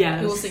me Yes.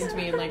 Who will sing to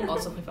me and like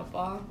also play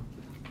football.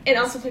 and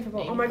also play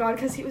football. Oh my god,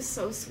 because he was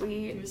so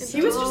sweet.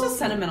 He was just a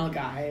sentimental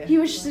guy. He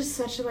was just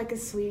such a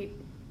sweet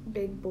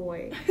big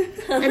boy,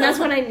 and that's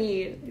what I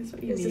need. He's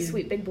what you Is a need.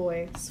 sweet big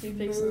boy. Sweet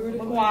big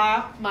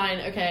Wow. Mine,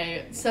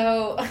 okay.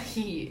 So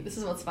this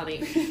is what's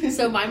funny.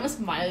 So mine was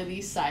Miley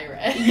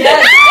Cyrus.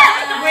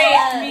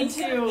 Wait, me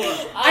too.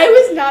 I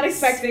was not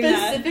expecting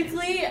that.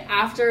 Specifically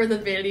after the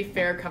Vanity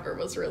Fair cover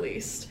was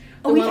released.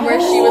 The Oh, one where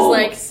she was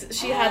like,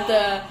 she had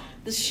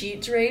the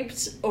sheet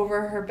draped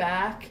over her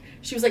back.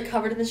 She was like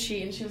covered in the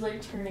sheet and she was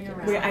like turning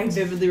around. Wait, I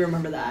vividly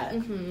remember that.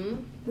 Mm-hmm.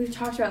 We've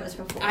talked about this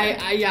before. I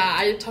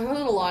talked about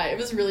it a lot. It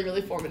was really,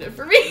 really formative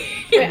for me.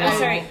 Wait, I'm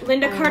sorry.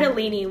 Linda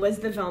Cardellini was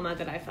the Velma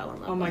that I fell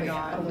in love Oh my with.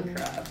 god. Holy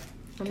crap.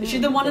 Is she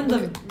the one in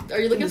the? Are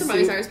you looking at The the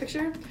Miley suit. Cyrus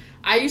picture?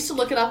 I used to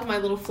look it up on my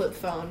little flip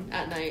phone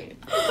at night.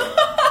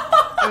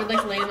 I would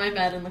like lay in my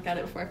bed and look at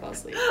it before I fell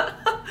asleep.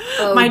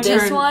 Oh, My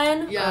this turn.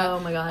 one? Yeah. Oh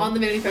my god. On the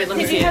Vanity Fair. Wait, let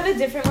me Did see you it. have a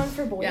different one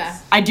for boys? Yeah.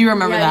 I do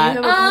remember Yeah,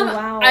 you that. have Oh,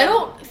 wow. I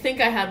don't think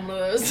I had one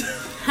of those.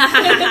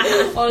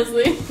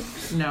 Honestly.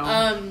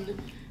 No.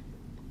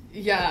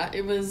 Yeah,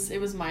 it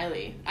was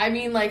Miley. I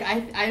mean, like,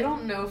 I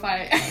don't know if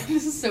I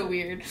this is so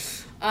weird.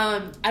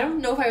 I don't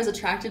know if I was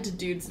attracted to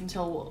dudes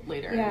until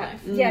later in Yeah,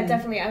 life. yeah,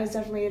 definitely. I was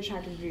definitely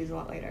attracted to dudes a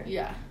lot later.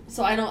 Yeah.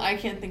 So I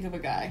can't think of a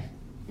guy.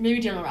 Maybe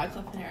Daniel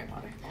Radcliffe and Harry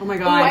Potter. Oh my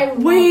Oh, I god.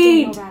 love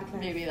Wait. Daniel Radcliffe.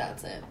 Maybe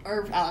that's it.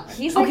 Or Alan.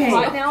 He's like Okay.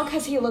 hot now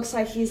because he looks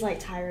like he's like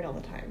tired all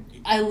the time.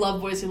 I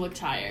love boys who look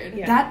tired.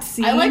 Yeah. That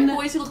scene. I like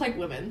boys who look like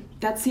women.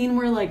 That scene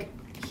where like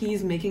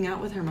he's making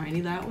out with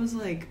Hermione. That was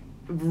like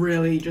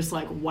really just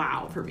like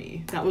wow for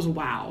me. That was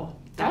wow.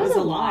 That was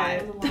a lot.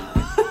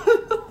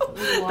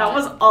 That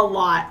was a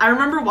lot. I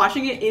remember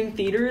watching it in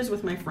theaters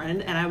with my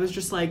friend, and I was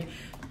just like,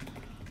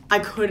 I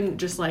couldn't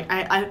just like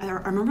I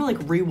remember like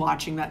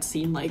rewatching that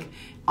scene like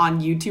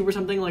on YouTube or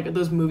something, like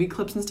those movie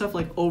clips and stuff,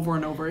 like over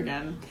and over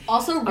again.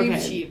 Also, Reeve Okay.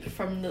 Sheep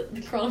from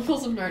the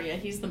Chronicles of Narnia.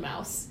 He's the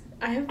mouse.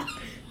 I have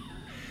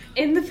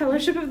in the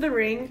Fellowship of the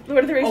Ring,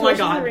 Lord of the Rings, Oh my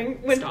Fellowship of god! the Ring,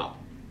 when Stop.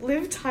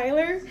 Liv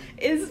Tyler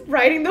is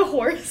riding the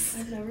horse,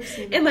 I've never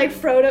seen and like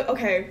Frodo.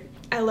 Okay,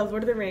 I love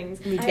Lord of the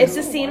Rings. Me too. It's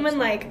the scene when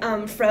like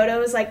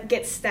Frodo's like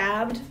gets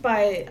stabbed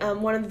by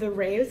one of the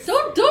wraiths.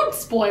 Don't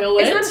spoil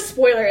it. It's not a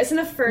spoiler. It's in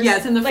the first. Yeah,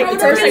 it's in the like, first-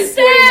 first, like, it's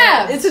 40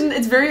 minutes.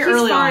 It's very He's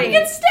early fine. on. He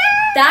gets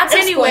That's a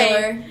Anyway.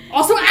 spoiler.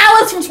 Also,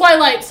 Alice from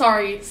Twilight.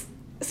 Sorry.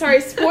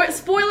 Sorry,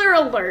 spoiler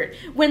alert.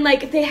 When,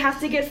 like, they have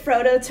to get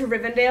Frodo to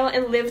Rivendell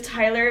and Liv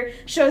Tyler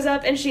shows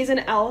up and she's an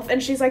elf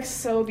and she's, like,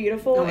 so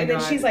beautiful. Oh my and then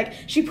God. she's, like,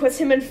 she puts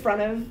him in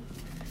front of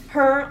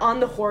her on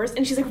the horse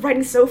and she's, like,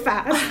 riding so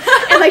fast.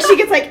 And, like, she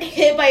gets, like,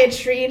 hit by a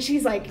tree and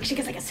she's, like, she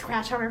gets, like, a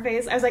scratch on her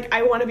face. I was like,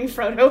 I want to be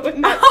Frodo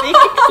in that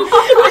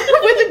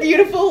scene. With the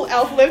beautiful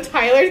elf Liv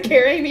Tyler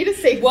carrying me to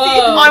safety. Whoa.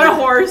 On a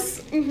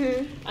horse.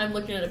 hmm I'm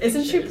looking at a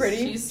Isn't she pictures. pretty?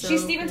 She's, so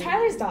She's Steven pretty.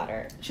 Tyler's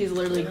daughter. She's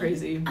literally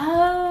crazy.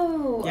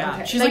 Oh. Yeah,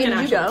 Okay. she's Megan, like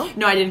an did you actual- go?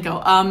 No, I didn't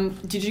go.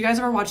 Did you guys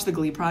ever watch the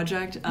Glee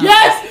Project?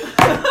 Yes.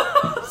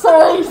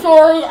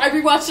 sorry. I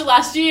rewatched it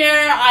last year.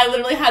 I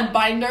literally had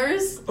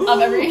binders of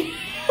every.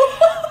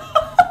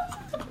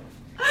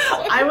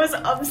 I was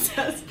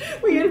obsessed.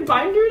 We had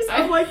binders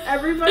of like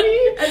everybody,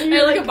 and I you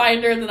had like, like a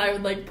binder, and then I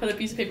would like put a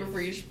piece of paper for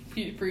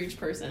each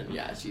person.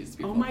 Yeah, she's.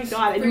 oh my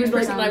god, and For you each would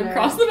like, person, I would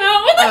cross them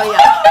out. With Oh,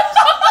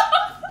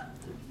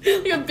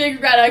 like a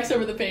big red X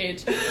over the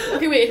page.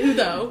 Okay, wait, who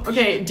though?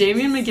 okay,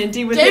 Damien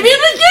McGinty with Damien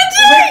his,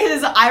 McGinty. with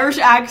his Irish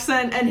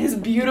accent and his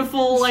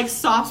beautiful like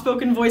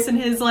soft-spoken voice and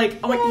his like,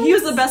 oh my, he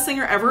was the best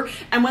singer ever.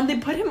 And when they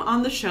put him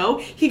on the show,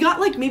 he got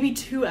like maybe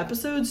 2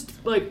 episodes,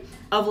 like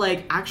of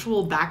like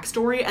actual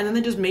backstory, and then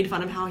they just made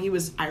fun of how he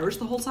was Irish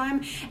the whole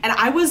time, and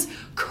I was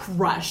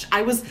crushed.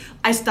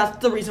 That's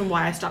the reason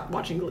why I stopped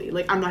watching Glee.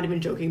 Like, I'm not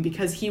even joking,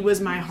 because he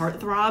was my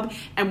heartthrob,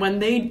 and when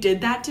they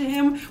did that to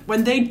him,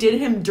 when they did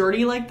him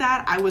dirty like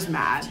that, I was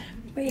mad.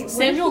 Wait,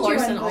 Samuel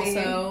Larson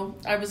also.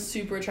 I was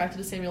super attracted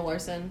to Samuel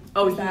Larson.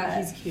 Oh,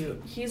 he's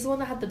cute. He's the one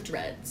that had the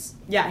dreads.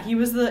 Yeah, he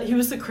was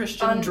the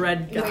Christian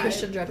dread guy. The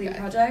Christian dread Glee guy.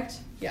 Project?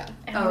 Yeah.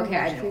 Oh, okay,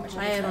 I didn't watch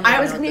it.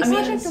 I Was Glee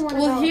Project the one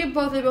about...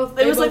 They both.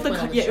 It was like went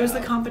on it was the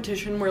show.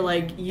 competition where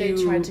like They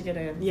tried to get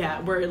in. Yeah,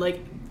 where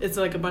like it's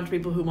like a bunch of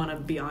people who want to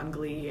be on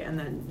Glee, and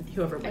then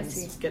whoever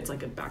wins gets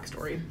like a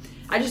backstory.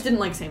 I just didn't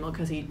like Samuel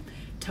because he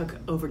took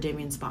over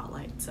Damien's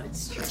spotlight. So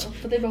It's true,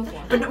 but they both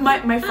won. But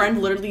my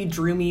friend literally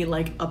drew me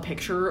like a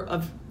picture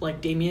of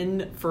like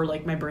Damien for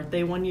like my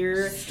birthday one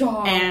year.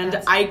 Stop.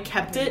 And I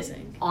kept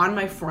amazing. it on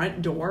my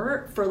front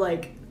door for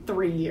like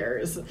 3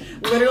 years.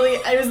 Literally,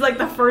 it was like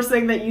the first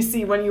thing that you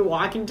see when you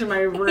walk into my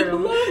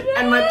room.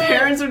 And my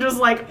parents were just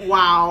like,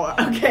 wow,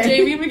 okay.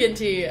 Jamie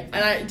McGinty,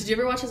 and did you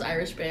ever watch his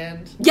Irish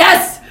band?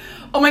 Yes!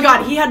 Oh my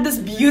god, he had this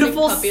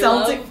beautiful Puppy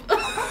Celtic. Love.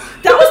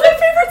 That was my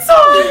favorite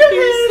song of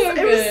his. He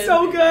It was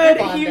so good.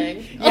 Bonding.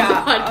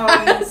 Yeah,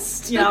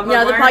 Podcast. Yeah,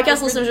 the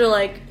podcast listeners are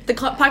like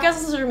podcast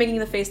listeners are making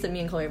the face that me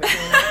and Chloe are making.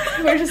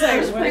 We're just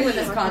like, bring with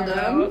this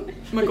condom.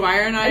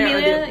 McGuire and I Amelia,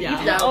 are the, you yeah.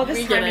 have all this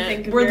we time get to it.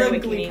 think of We're your the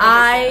awakening.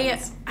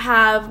 I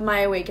have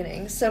my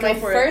awakening. So my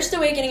for it. first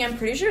awakening, I'm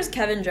pretty sure, is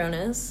Kevin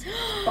Jonas.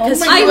 Oh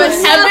my I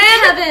was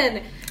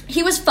Kevin.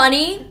 he was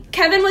funny.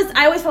 Kevin was.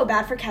 I always felt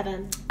bad for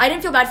Kevin, I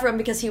didn't feel bad for him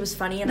because he was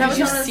funny. And That I was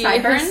Did you on the see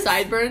sideburns? his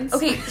sideburns?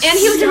 okay, and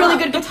he was a really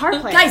good guitar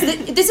player. guys.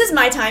 This is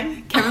my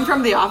time. Kevin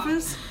from The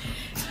Office.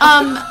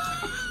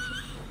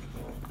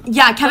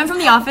 Yeah, Kevin from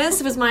The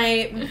Office was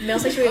my male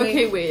sexual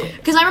Okay, wait.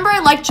 Because I remember I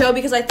liked Joe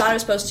because I thought I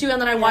was supposed to,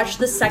 and then I watched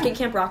the second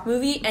Camp Rock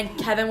movie, and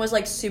Kevin was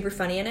like super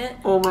funny in it,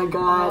 Oh my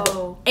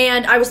god.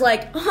 and I was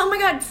like, oh my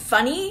god,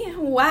 funny!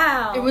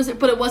 Wow.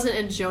 But it wasn't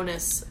in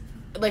Jonas.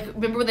 Like,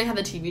 remember when they had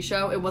the TV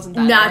show? It wasn't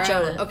that. Not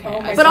era? Jonas. Okay. Oh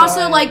my I but see.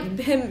 also like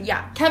him,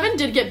 yeah. Kevin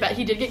did get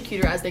he did get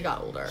cuter as they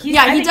got older. Yeah, he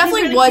I think he's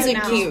definitely really wasn't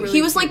cute now. cute. He's really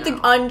He was cute like the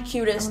now.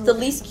 uncutest, the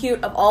least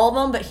cute of all of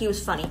them, but he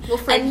was funny. Well,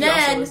 Frankie and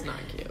then, also was not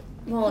cute.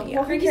 well, yeah.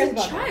 Well, Frankie's a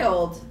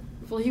child.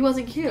 Well, he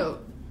wasn't cute.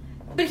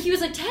 But he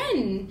was like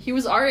 10. He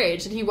was our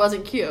age and he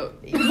wasn't cute.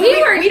 We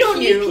were We don't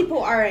cute. need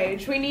people our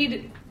age. We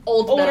need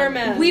Older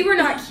men. We were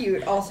not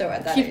cute also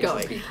at that Keep age. going.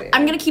 Let's be clear.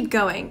 I'm gonna keep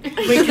going.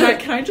 Wait,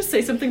 can I just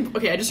say something?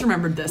 Okay, I just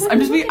remembered this. I'm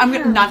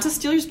gonna not to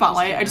steal your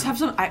spotlight. I just have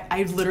some.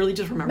 I literally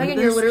just remembered Megan,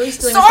 this. you're literally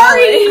stealing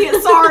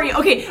Sorry.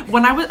 Okay,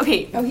 when I was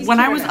he's when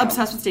I cuter was now.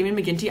 obsessed with Damien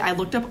McGinty, I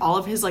looked up all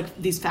of his like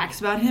these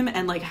facts about him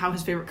and like how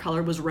his favorite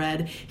color was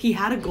red. He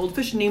had a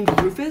goldfish named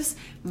Rufus.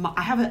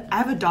 I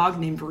have a dog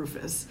named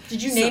Rufus.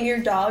 Did you name your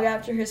dog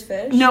after his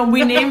fish? No,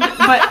 we named,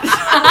 but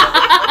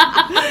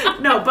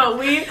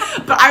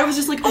but I was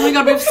just like, oh my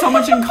god, we have so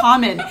much in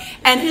common.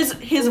 And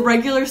his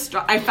regular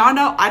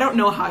I don't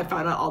know how I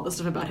found out all this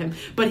stuff about him,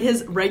 but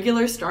his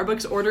regular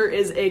Starbucks order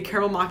is a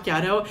caramel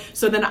macchiato.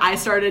 So then I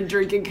started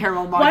drinking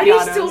caramel macchiatos. Why do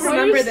you still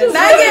remember this?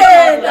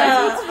 Megan!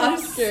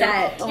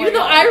 Upset. Even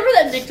though I remember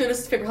that Nick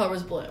Jonas' favorite color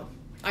was blue.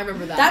 I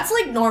remember that. That's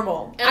like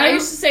normal. and I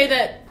used to say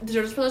that the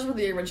Jonas Brothers were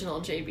the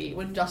original JB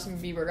when Justin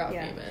Bieber got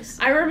Yeah. famous.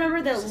 I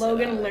remember that Just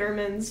Logan that.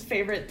 Lerman's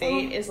favorite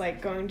date is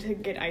like going to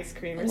get ice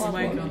cream or Oh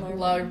something. my god.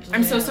 Loved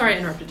I'm so him. sorry I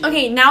interrupted you.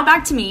 Okay, now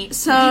back to me.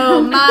 So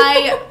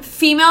my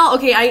female.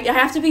 Okay, I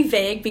have to be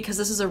vague because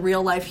this is a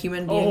real life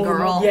human being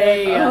girl.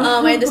 Yay.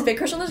 I had this big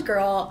crush on this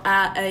girl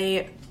at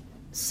a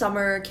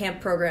summer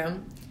camp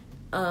program,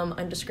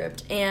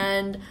 undescript,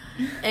 and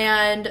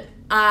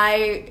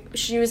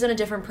she was in a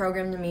different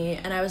program to me,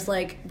 and I was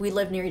like, we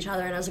lived near each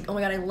other, and I was like, oh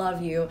my god, I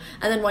love you.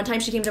 And then one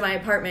time she came to my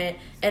apartment,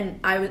 and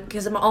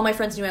because all my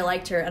friends knew I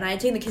liked her, and I had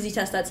taken the Kizzy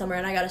test that summer,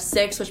 and I got a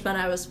 6, which meant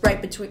I was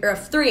a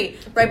 3,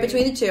 right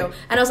between the two.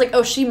 And I was like,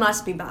 oh, she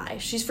must be bi.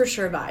 She's for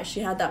sure bi. She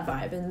had that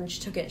vibe, and then she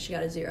took it, and she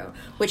got a 0,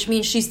 which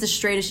means she's the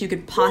straightest you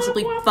could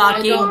possibly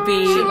fucking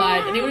be. She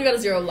lied. Anyone who got a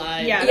 0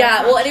 lied. Yeah.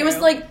 Yeah, well, and it was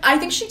true. like, I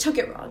think she took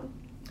it wrong.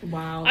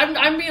 Wow.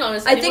 I'm being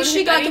honest. I think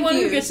she got anyone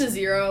confused. who gets a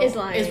 0 Is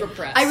lying. is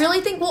repressed. I really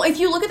think, well, if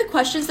you look at the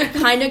questions, they're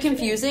kind of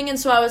confusing, and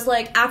so I was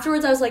like,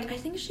 afterwards, I was like, I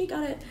think she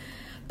got it.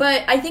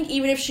 But I think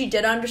even if she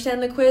did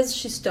understand the quiz,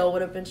 she still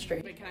would have been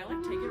straight. Wait, can I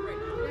like take it right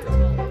now?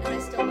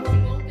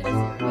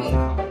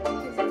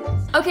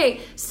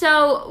 Okay,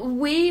 so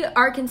we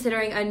are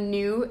considering a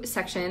new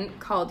section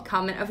called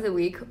Comment of the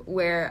Week,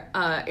 where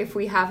if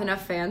we have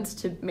enough fans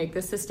to make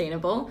this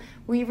sustainable,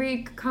 we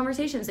read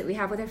conversations that we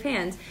have with our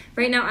fans.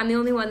 Right now, I'm the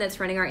only one that's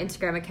running our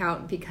Instagram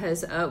account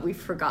because we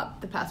forgot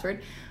the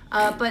password.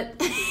 But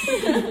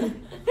this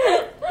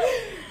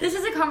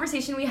is a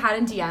conversation we had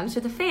in DMs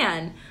with a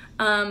fan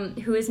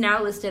who is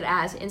now listed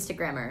as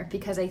Instagrammer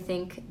because I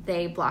think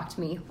they blocked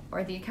me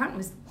or the account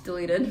was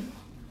deleted.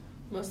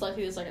 Most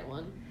likely the second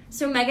one.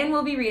 So Megan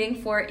will be reading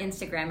for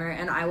Instagrammer,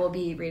 and I will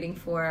be reading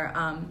for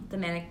the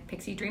Manic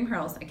Pixie Dream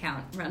Hurls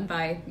account run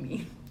by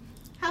me.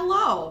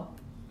 Hello.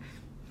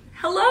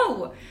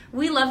 Hello!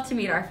 We love to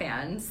meet our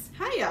fans.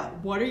 Hiya.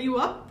 What are you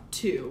up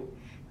to?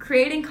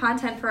 creating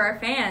content for our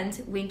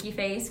fans. Winky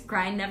face,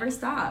 grind never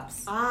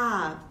stops.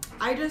 I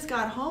just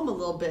got home a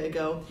little bit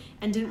ago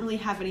and didn't really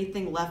have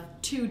anything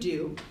left to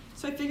do.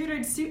 So I figured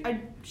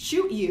I'd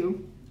shoot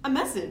you a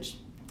message.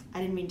 I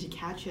didn't mean to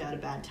catch you at a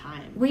bad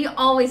time. We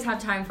always have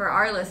time for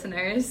our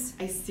listeners.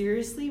 I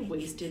seriously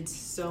wasted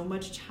so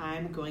much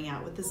time going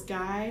out with this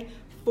guy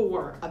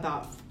for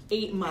about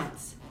 8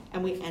 months.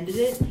 And we ended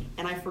it,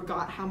 and I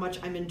forgot how much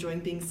I'm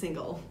enjoying being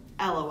single.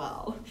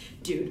 LOL.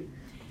 Dude,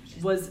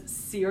 was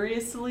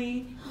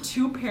seriously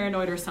too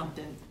paranoid or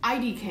something.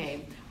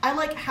 IDK.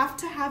 I have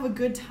to have a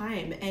good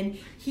time, and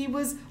he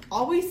was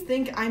always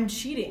think I'm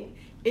cheating.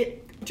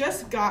 It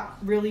just got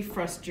really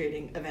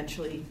frustrating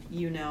eventually,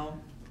 you know.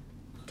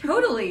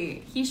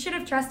 Totally. He should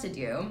have trusted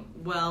you.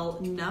 Well,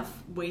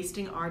 enough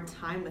wasting our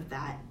time with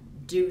that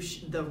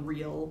douche, the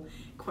real ?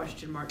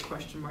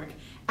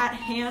 At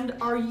hand,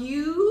 are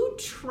you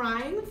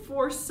trying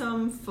for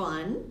some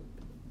fun?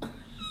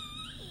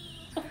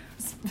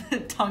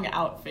 Tongue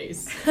out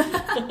face.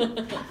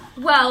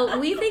 Well,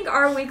 we think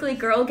our weekly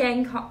Girl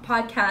Gang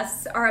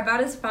podcasts are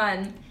about as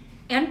fun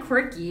and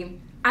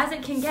quirky as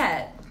it can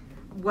get.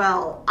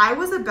 Well, I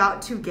was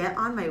about to get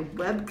on my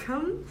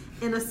webcam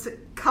in a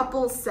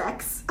couple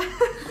sex.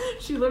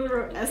 She literally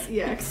wrote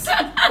SEX. Is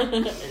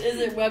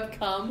it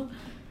webcam?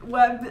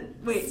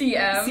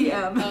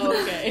 CM.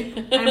 Oh, okay.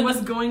 And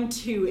was going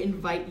to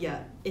invite you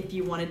if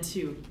you wanted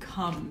to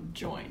come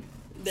join.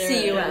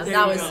 CUM.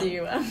 That was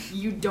CUM.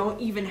 You don't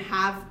even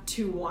have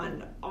to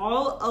one.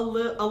 A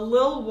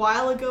little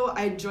while ago,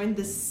 I joined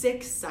the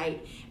Sick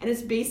site, and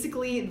it's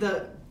basically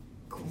the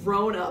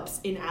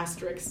grown-ups in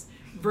asterisks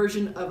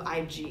version of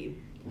IG.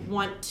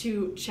 Want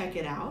to check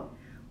it out?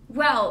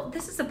 Well,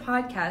 this is a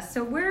podcast,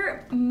 so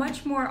we're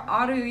much more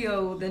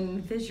audio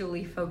than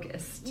visually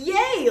focused.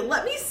 Yay!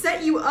 Let me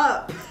set you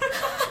up.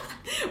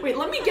 Wait,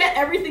 let me get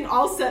everything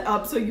all set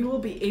up so you will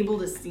be able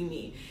to see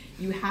me.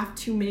 You have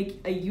to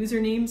make a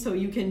username so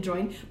you can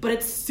join, but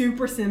it's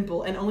super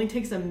simple and only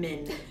takes a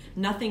min.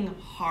 Nothing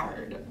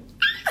hard.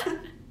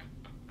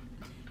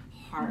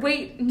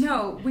 Wait,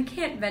 no, we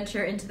can't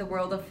venture into the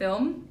world of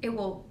film. It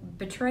will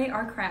betray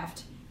our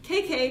craft.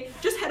 KK,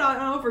 just head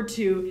on over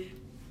to,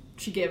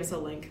 she gave us a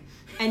link,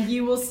 and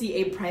you will see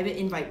a private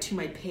invite to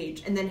my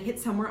page, and then hit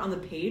somewhere on the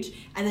page,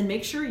 and then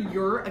make sure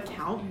your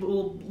account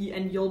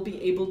and you'll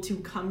be able to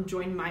come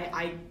join my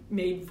I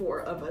made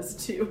 4 of us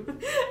too,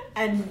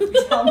 and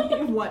tell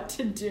me what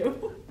to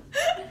do.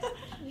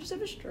 You just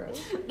have a stroke.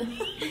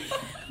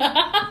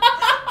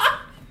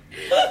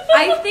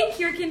 I think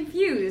you're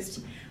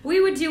confused. We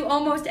would do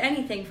almost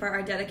anything for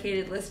our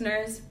dedicated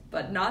listeners,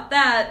 but not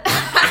that.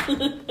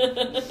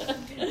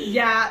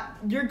 Yeah,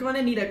 you're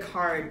gonna need a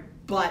card,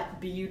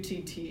 but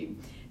BUTT.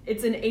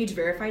 It's an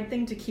age-verified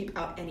thing to keep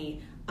out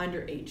any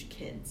underage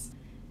kids.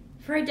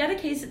 For a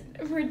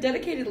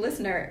dedicated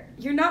listener,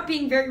 you're not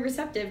being very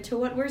receptive to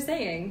what we're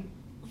saying.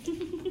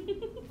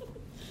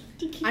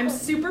 I'm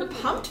super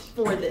pumped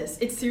for this.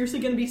 It's seriously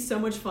gonna be so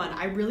much fun.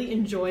 I really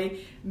enjoy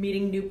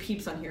meeting new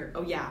peeps on here.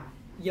 Oh yeah,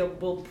 you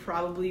will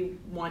probably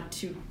want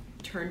to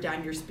turn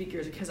down your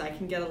speakers because I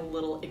can get a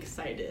little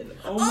excited.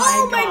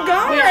 Oh my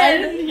god!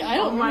 Wait, I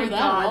don't oh my remember that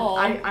god! at all.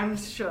 I'm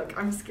shook.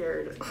 I'm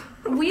scared.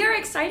 We are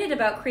excited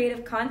about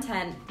creative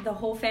content the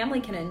whole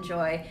family can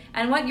enjoy,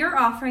 and what you're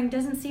offering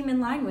doesn't seem in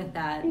line with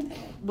that.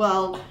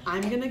 Well,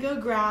 I'm gonna go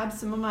grab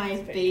some of my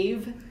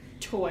fave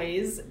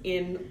toys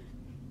in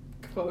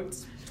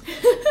quotes.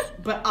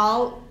 But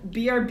I'll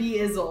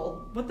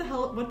BRB-izzle. What the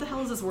hell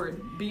is this word?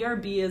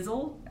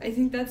 BRB-izzle? I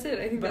think that's it.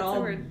 I think But that's I'll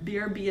the word.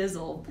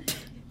 BRB-izzle.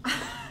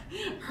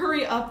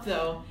 Hurry up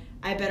though.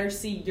 I better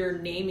see your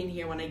name in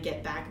here when I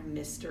get back,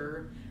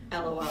 Mr.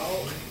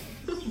 LOL.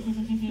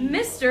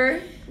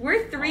 Mister,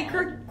 we're 3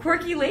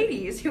 quirky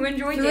ladies who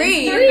enjoy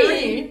Three?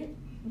 dancing.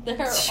 There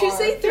Did you are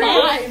say 3?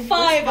 Five.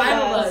 5 Five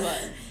of of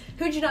us.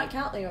 Who'd you not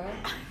count, Leora?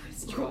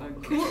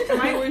 Who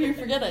were you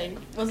forgetting?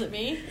 Was it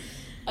me?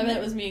 I bet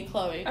it was me and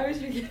Chloe. I was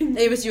forgetting.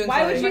 It was you and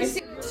Why Chloe. would you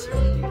say?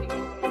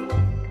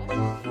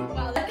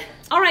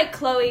 All right,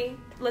 Chloe,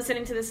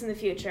 listening to this in the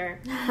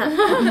future.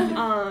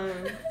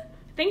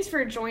 Thanks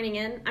for joining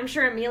in. I'm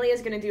sure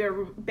Amelia's gonna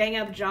do a bang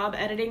up job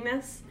editing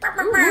this. Shout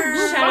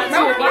out to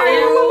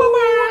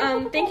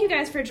Amelia. Thank you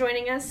guys for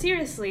joining us.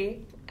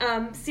 Seriously.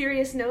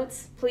 Serious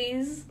notes,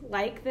 please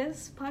like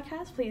this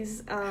podcast.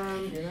 Please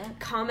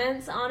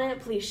comment on it.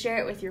 Please share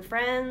it with your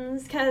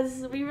friends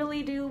because we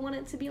really do want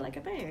it to be like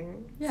a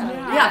bang.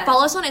 Yeah,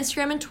 follow us on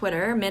Instagram and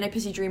Twitter, Manic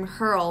Pixie Dream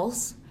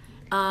Hurls.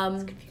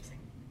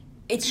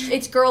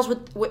 It's girls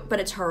with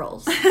but it's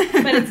hurls.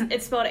 But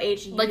it's spelled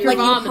H-U. Like you're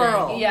vomiting.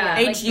 hurl. Yeah,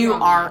 HURLS.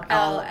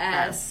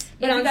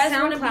 But If on you guys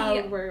want SoundCloud,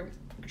 to be, we're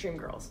Dream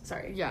Girls.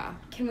 Sorry. Yeah.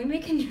 can we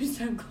make a new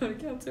SoundCloud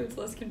account so it's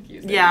less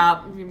confusing?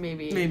 Yeah,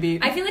 Maybe.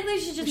 I feel like we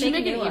should We just should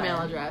make make a an new email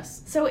one.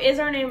 address. So is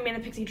our name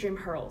Manic Pixie Dream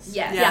Hurls?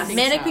 Yes. Yeah. Yeah, think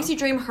Manic so. Pixie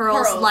Dream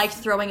Hurls Hurls. like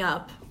throwing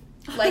up.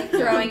 like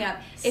throwing up.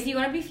 If you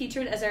want to be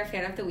featured as our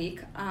fan of the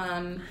week,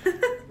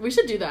 We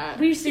should do that.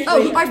 We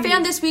seriously. Oh, our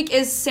fan this week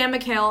is Sam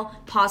McHale,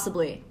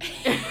 possibly.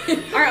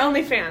 Our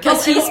only fan.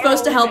 Because he's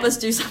supposed to help us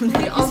do something.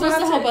 He's supposed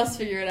to help us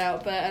figure it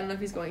out, but I don't know if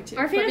he's going to.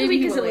 Our fan But of the maybe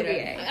week he is will later.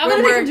 Olivier. I'm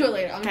gonna make him do it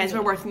later. Guys,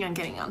 we're working on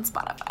getting on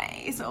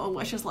Spotify, so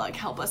wish us luck.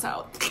 Help us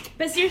out.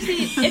 But seriously,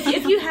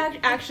 if you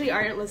actually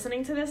aren't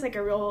listening to this, like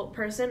a real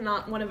person,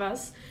 not one of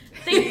us,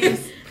 Please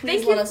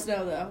thank let you. us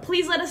know, though.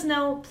 Please let us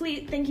know.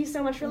 Please, thank you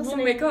so much for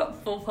listening. a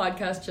full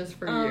podcast just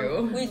for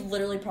you. We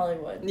literally probably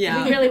would.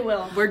 Yeah. We really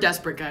will. We're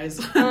desperate, guys.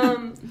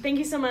 Thank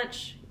you so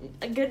much.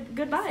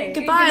 Goodbye.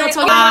 Goodbye. I'll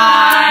talk-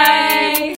 Bye.